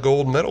be my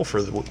gold medal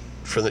for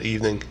the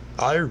evening.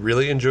 I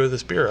really enjoy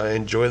this beer. I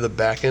enjoy the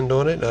back end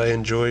on it. I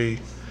enjoy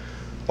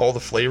all the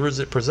flavors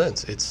it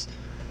presents. It's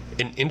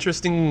an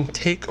interesting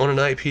take on an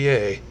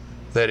IPA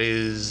that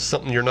is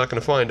something you're not going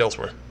to find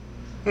elsewhere.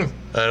 And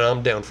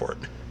I'm down for it.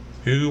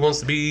 Who wants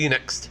to be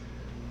next?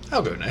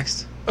 I'll go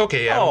next.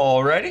 Okay, Adam.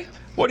 Alrighty.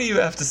 What do you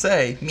have to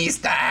say,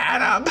 Mr.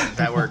 Adam?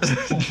 That works.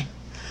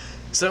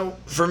 So,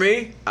 for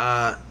me,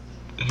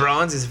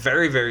 bronze is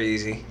very, very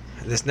easy.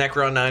 This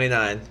Necron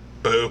 99.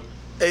 Boo.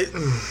 It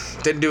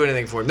didn't do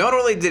anything for me. Not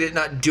only did it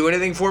not do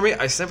anything for me,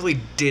 I simply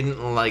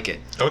didn't like it.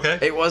 Okay.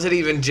 It wasn't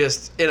even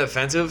just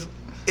inoffensive.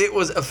 It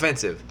was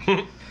offensive.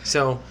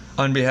 So,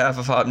 On behalf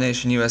of Hop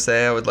Nation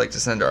USA, I would like to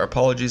send our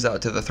apologies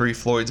out to the Three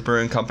Floyds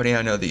Brewing Company.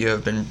 I know that you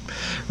have been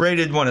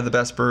rated one of the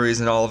best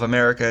breweries in all of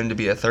America, and to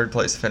be a third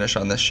place finish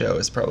on this show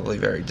is probably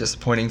very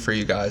disappointing for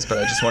you guys, but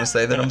I just want to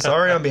say that I'm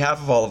sorry on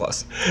behalf of all of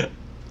us.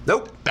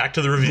 nope. Back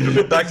to the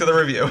review. Back to the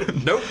review.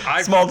 Nope.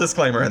 Small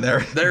disclaimer in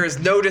there. There is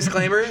no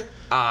disclaimer.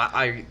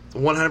 I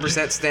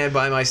 100% stand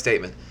by my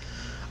statement.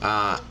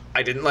 I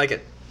didn't like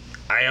it.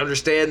 I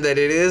understand that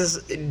it is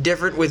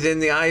different within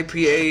the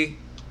IPA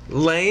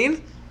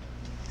lane.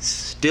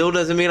 Still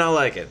doesn't mean I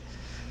like it.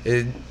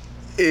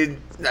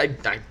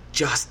 I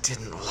just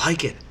didn't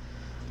like it.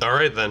 All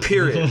right, then.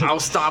 Period. I'll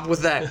stop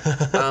with that.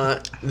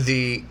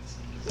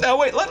 No,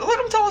 wait, let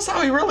him tell us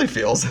how he really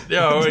feels.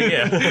 Yeah.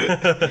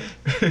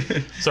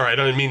 Sorry, I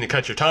don't mean to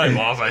cut your time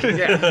off.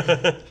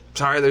 Yeah.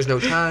 Sorry, there's no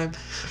time.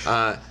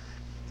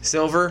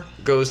 Silver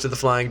goes to the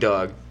Flying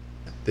Dog.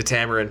 The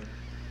Tamarind,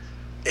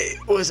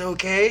 it was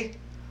okay.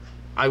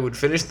 I would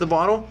finish the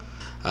bottle.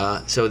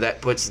 So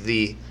that puts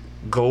the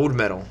gold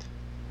medal,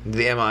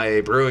 the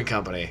MIA Brewing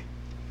Company,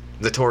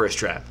 the Tourist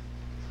Trap.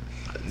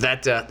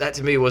 That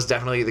to me was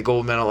definitely the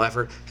gold medal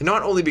effort. And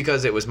not only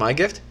because it was my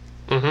gift,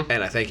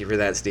 and I thank you for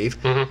that, Steve.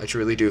 I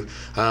truly do.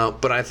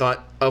 But I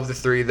thought of the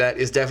three, that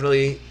is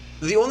definitely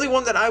the only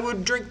one that I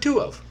would drink two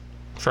of.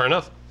 Fair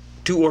enough.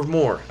 Two or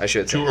more, I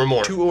should say. Two or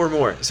more. Two or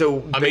more.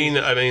 So I mean,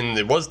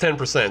 it was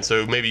 10%,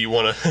 so maybe you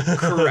want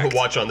to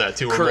watch on that,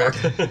 2 or more.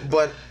 correct.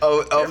 But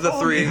of the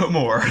three, No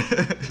more.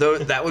 though,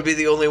 that would be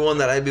the only one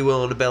that I'd be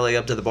willing to belly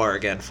up to the bar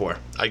again for.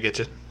 I get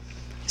you.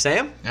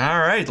 Sam? All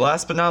right,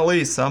 last but not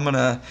least, I'm going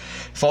to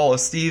follow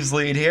Steve's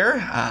lead here.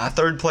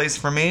 Third place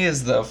for me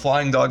is the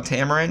Flying Dog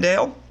Tamarind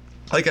Ale.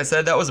 Like I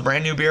said, that was a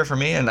brand new beer for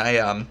me,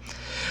 and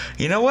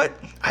you know what?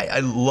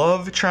 I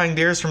love trying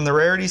beers from the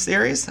Rarity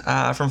series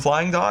from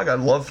Flying Dog. I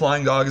love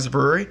Flying Dog as a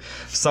brewery.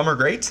 Some are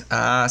great.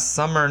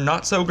 Some are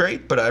not so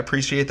great, but I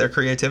appreciate their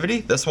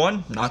creativity. This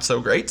one, not so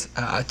great.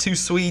 Too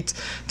sweet.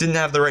 Didn't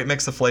have the right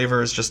mix of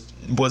flavors. Just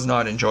was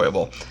not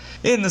enjoyable.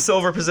 In the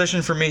silver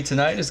position for me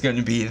tonight is going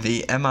to be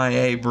the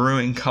MIA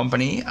Brewing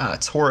Company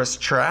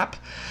Tourist Trap.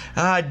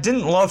 I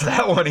didn't love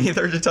that one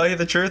either, to tell you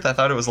the truth. I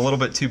thought it was a little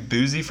bit too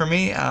boozy for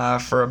me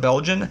for a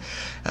Belgian.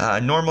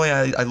 Normally,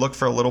 I look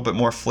for a little bit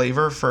more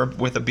flavor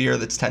with a beer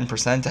that's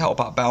 10% to help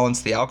out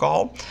balance the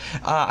alcohol.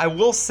 I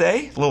will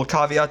say, a little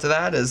caveat to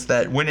that is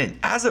that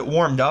as it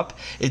warmed up,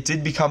 it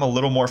did become a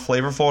little more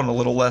flavorful and a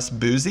little less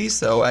boozy.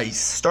 So I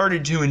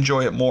started to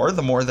enjoy it more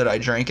the more that I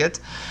drank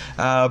it.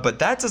 But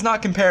that does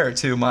not compare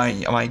to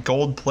my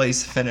gold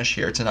place finish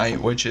here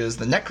tonight, which is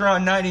the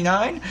Necron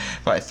 99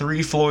 by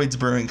Three Floyds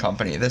Brewing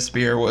Company. This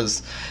beer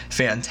was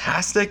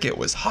fantastic. It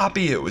was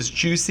hoppy. It was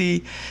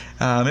juicy.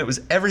 It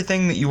was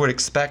everything that you would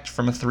expect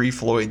from a Three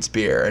Floyds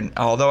beer. And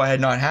although I had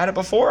not had it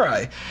before,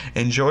 I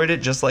enjoyed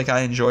it just like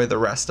I enjoy the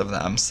rest of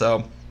them.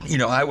 So,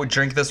 I would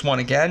drink this one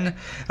again.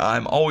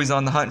 I'm always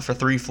on the hunt for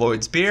Three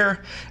Floyds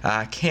beer.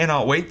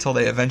 Cannot wait till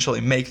they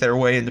eventually make their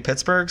way into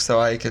Pittsburgh so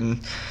I can,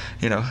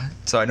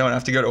 so I don't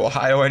have to go to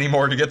Ohio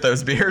anymore to get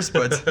those beers.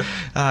 But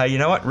you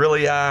know what?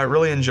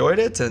 Really enjoyed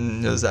it,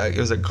 and it was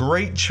a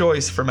great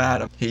choice from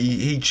Adam.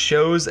 He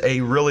chose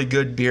a really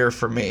good beer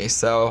for me,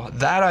 so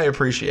that I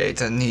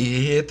appreciate, and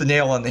he hit the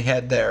nail on the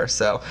head there.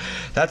 So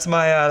that's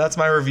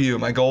my review,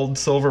 my gold,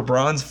 silver,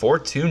 bronze for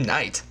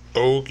tonight.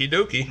 Okie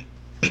dokie.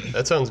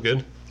 That sounds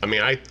good. I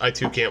mean, I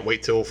too can't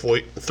wait till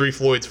Three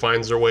Floyds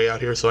finds their way out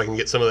here so I can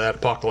get some of that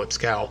Apocalypse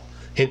Cow.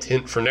 Hint,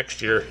 hint for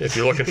next year if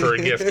you're looking for a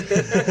gift.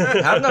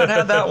 I've not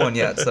had that one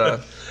yet, so.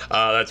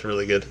 That's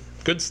really good.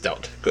 Good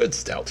stout.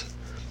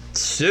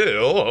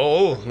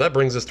 So, that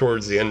brings us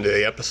towards the end of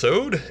the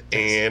episode,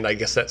 and I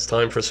guess that's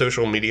time for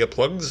social media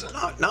plugs.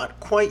 Not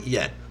quite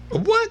yet.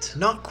 What?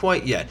 Not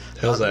quite yet.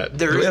 How's that?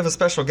 Do we have a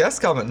special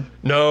guest coming?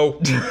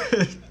 No.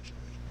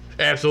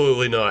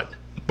 Absolutely not.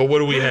 But what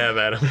do we have,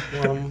 Adam?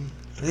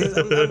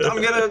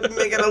 I'm gonna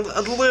make it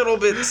a little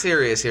bit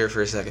serious here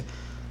for a second.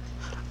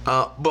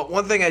 But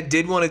one thing I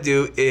did want to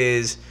do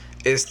is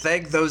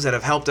thank those that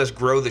have helped us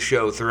grow the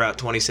show throughout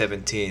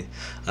 2017.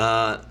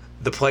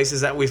 The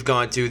places that we've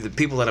gone to, the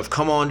people that have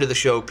come on to the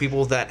show,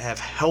 people that have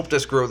helped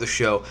us grow the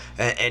show,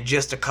 and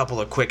just a couple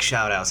of quick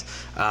shout outs.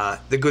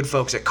 The good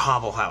folks at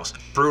Cobble House,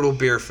 Brutal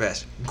Beer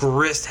Fest,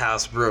 Grist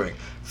House Brewing,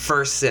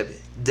 First Sip,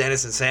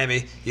 Dennis and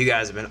Sammy, you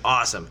guys have been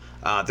awesome.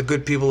 The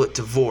good people at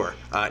Tavor,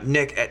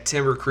 Nick at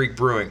Timber Creek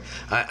Brewing,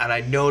 and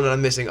I know that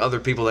I'm missing other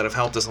people that have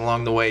helped us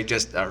along the way,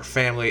 just our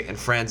family and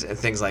friends and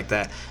things like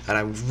that. And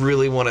I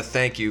really want to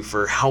thank you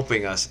for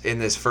helping us in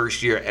this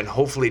first year, and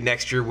hopefully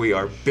next year we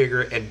are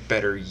bigger and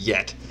better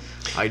yet.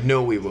 I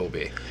know we will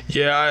be.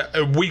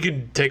 Yeah, we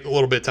could take a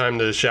little bit of time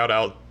to shout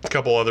out a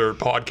couple other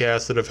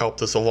podcasts that have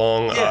helped us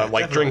along,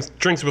 like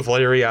Drinks with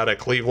Larry out of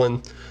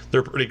Cleveland.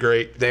 They're pretty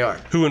great. They are.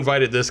 Who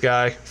Invited This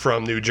Guy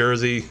from New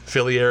Jersey,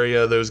 Philly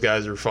area. Those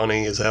guys are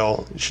funny as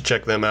hell. You should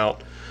check them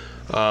out.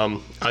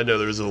 I know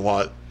there's a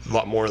lot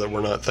more that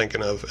we're not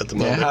thinking of at the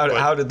moment. Yeah,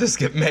 how did this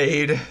get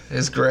made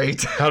is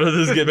great. How did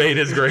this get made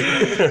is great.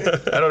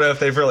 I don't know if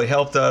they've really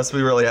helped us.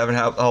 We really haven't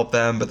helped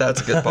them, but that's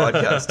a good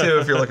podcast too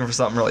if you're looking for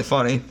something really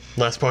funny.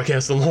 Last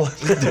podcast on the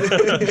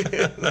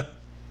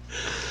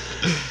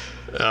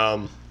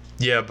list.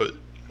 Yeah, but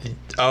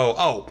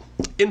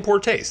In Poor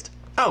Taste.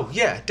 Oh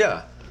yeah,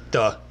 dumb.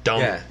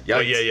 Yeah. Oh,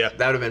 yeah.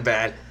 That would have been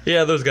bad.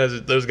 Yeah, those guys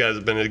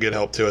have been a good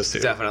help to us too.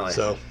 Definitely.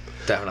 So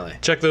definitely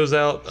check those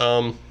out.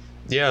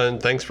 Yeah,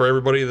 and thanks for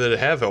everybody that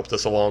have helped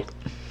us along.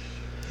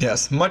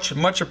 Yes, much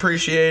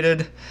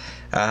appreciated.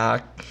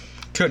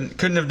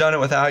 Couldn't have done it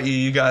without you.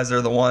 You guys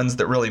are the ones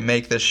that really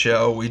make this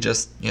show. We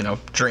just,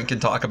 drink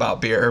and talk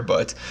about beer,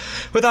 but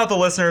without the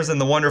listeners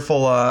and the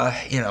wonderful,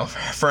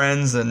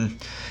 friends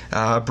and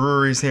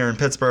breweries here in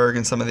Pittsburgh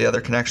and some of the other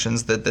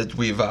connections that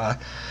we've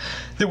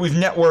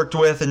networked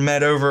with and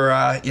met over,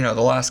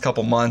 the last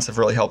couple months have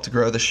really helped to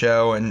grow the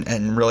show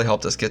and really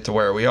helped us get to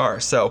where we are.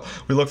 So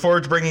we look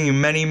forward to bringing you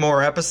many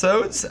more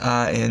episodes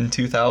in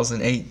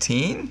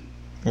 2018.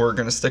 we're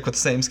going to stick with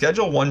the same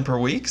schedule, one per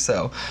week.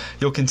 So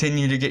you'll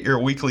continue to get your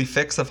weekly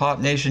fix of Hop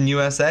Nation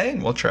USA,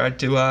 and we'll try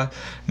to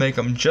make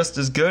them just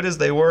as good as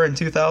they were in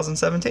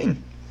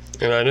 2017.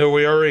 And I know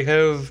we already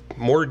have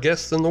more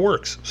guests in the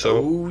works. So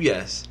Oh,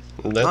 yes.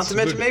 Not to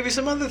mention maybe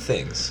some other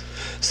things.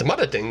 some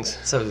other things.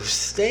 So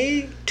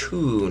stay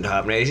tuned,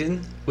 Hop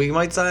Nation. We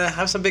might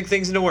have some big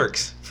things in the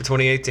works for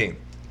 2018.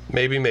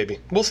 Maybe.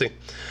 We'll see.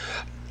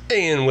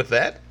 And with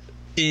that,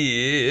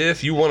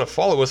 if you want to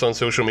follow us on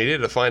social media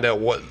to find out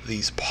what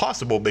these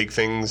possible big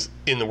things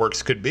in the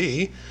works could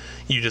be,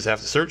 you just have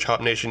to search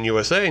Hop Nation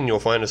USA and you'll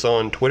find us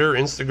on Twitter,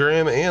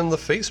 Instagram, and the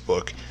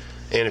Facebook.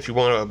 And if you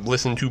want to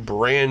listen to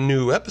brand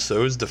new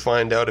episodes to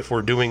find out if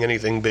we're doing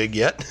anything big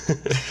yet,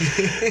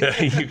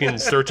 you can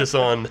search us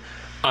on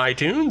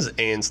iTunes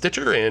and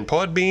Stitcher and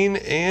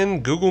Podbean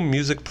and Google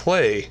Music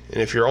Play.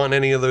 And if you're on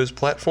any of those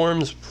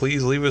platforms,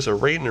 please leave us a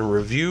rate and a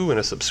review and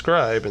a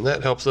subscribe, and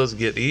that helps us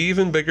get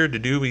even bigger to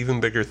do even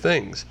bigger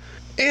things.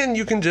 And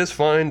you can just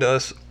find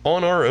us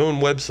on our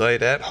own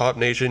website at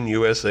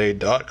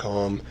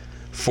hopnationusa.com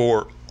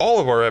for all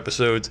of our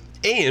episodes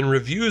and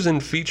reviews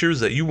and features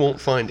that you won't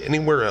find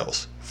anywhere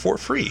else for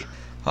free.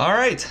 All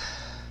right,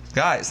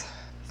 guys,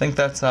 I think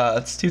that's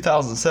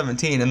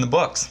 2017 in the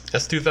books.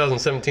 That's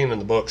 2017 in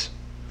the books.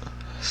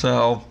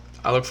 So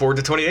I look forward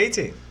to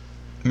 2018.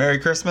 Merry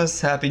Christmas,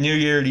 Happy New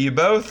Year to you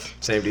both.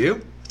 Same to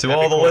you. To Happy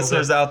all the Kwanzaa.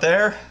 listeners out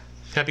there.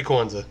 Happy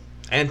Kwanzaa.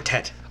 And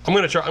Tet. I'm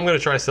gonna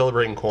try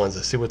celebrating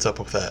Kwanzaa. See what's up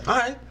with that. All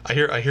right. I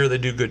hear they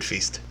do good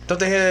feast. Don't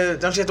you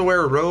have to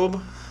wear a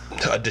robe?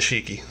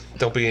 Dashiki.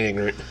 Don't be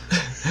ignorant.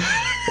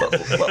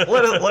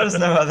 let us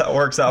know how that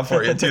works out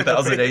for you in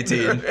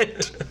 2018.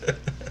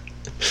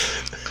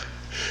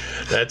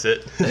 That's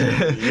it.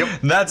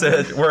 That's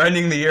it. We're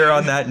ending the year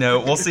on that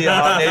note. We'll see you,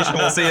 Hop Nation.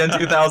 We'll see you in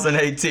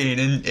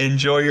 2018.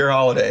 Enjoy your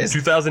holidays.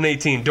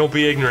 2018. Don't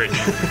be ignorant.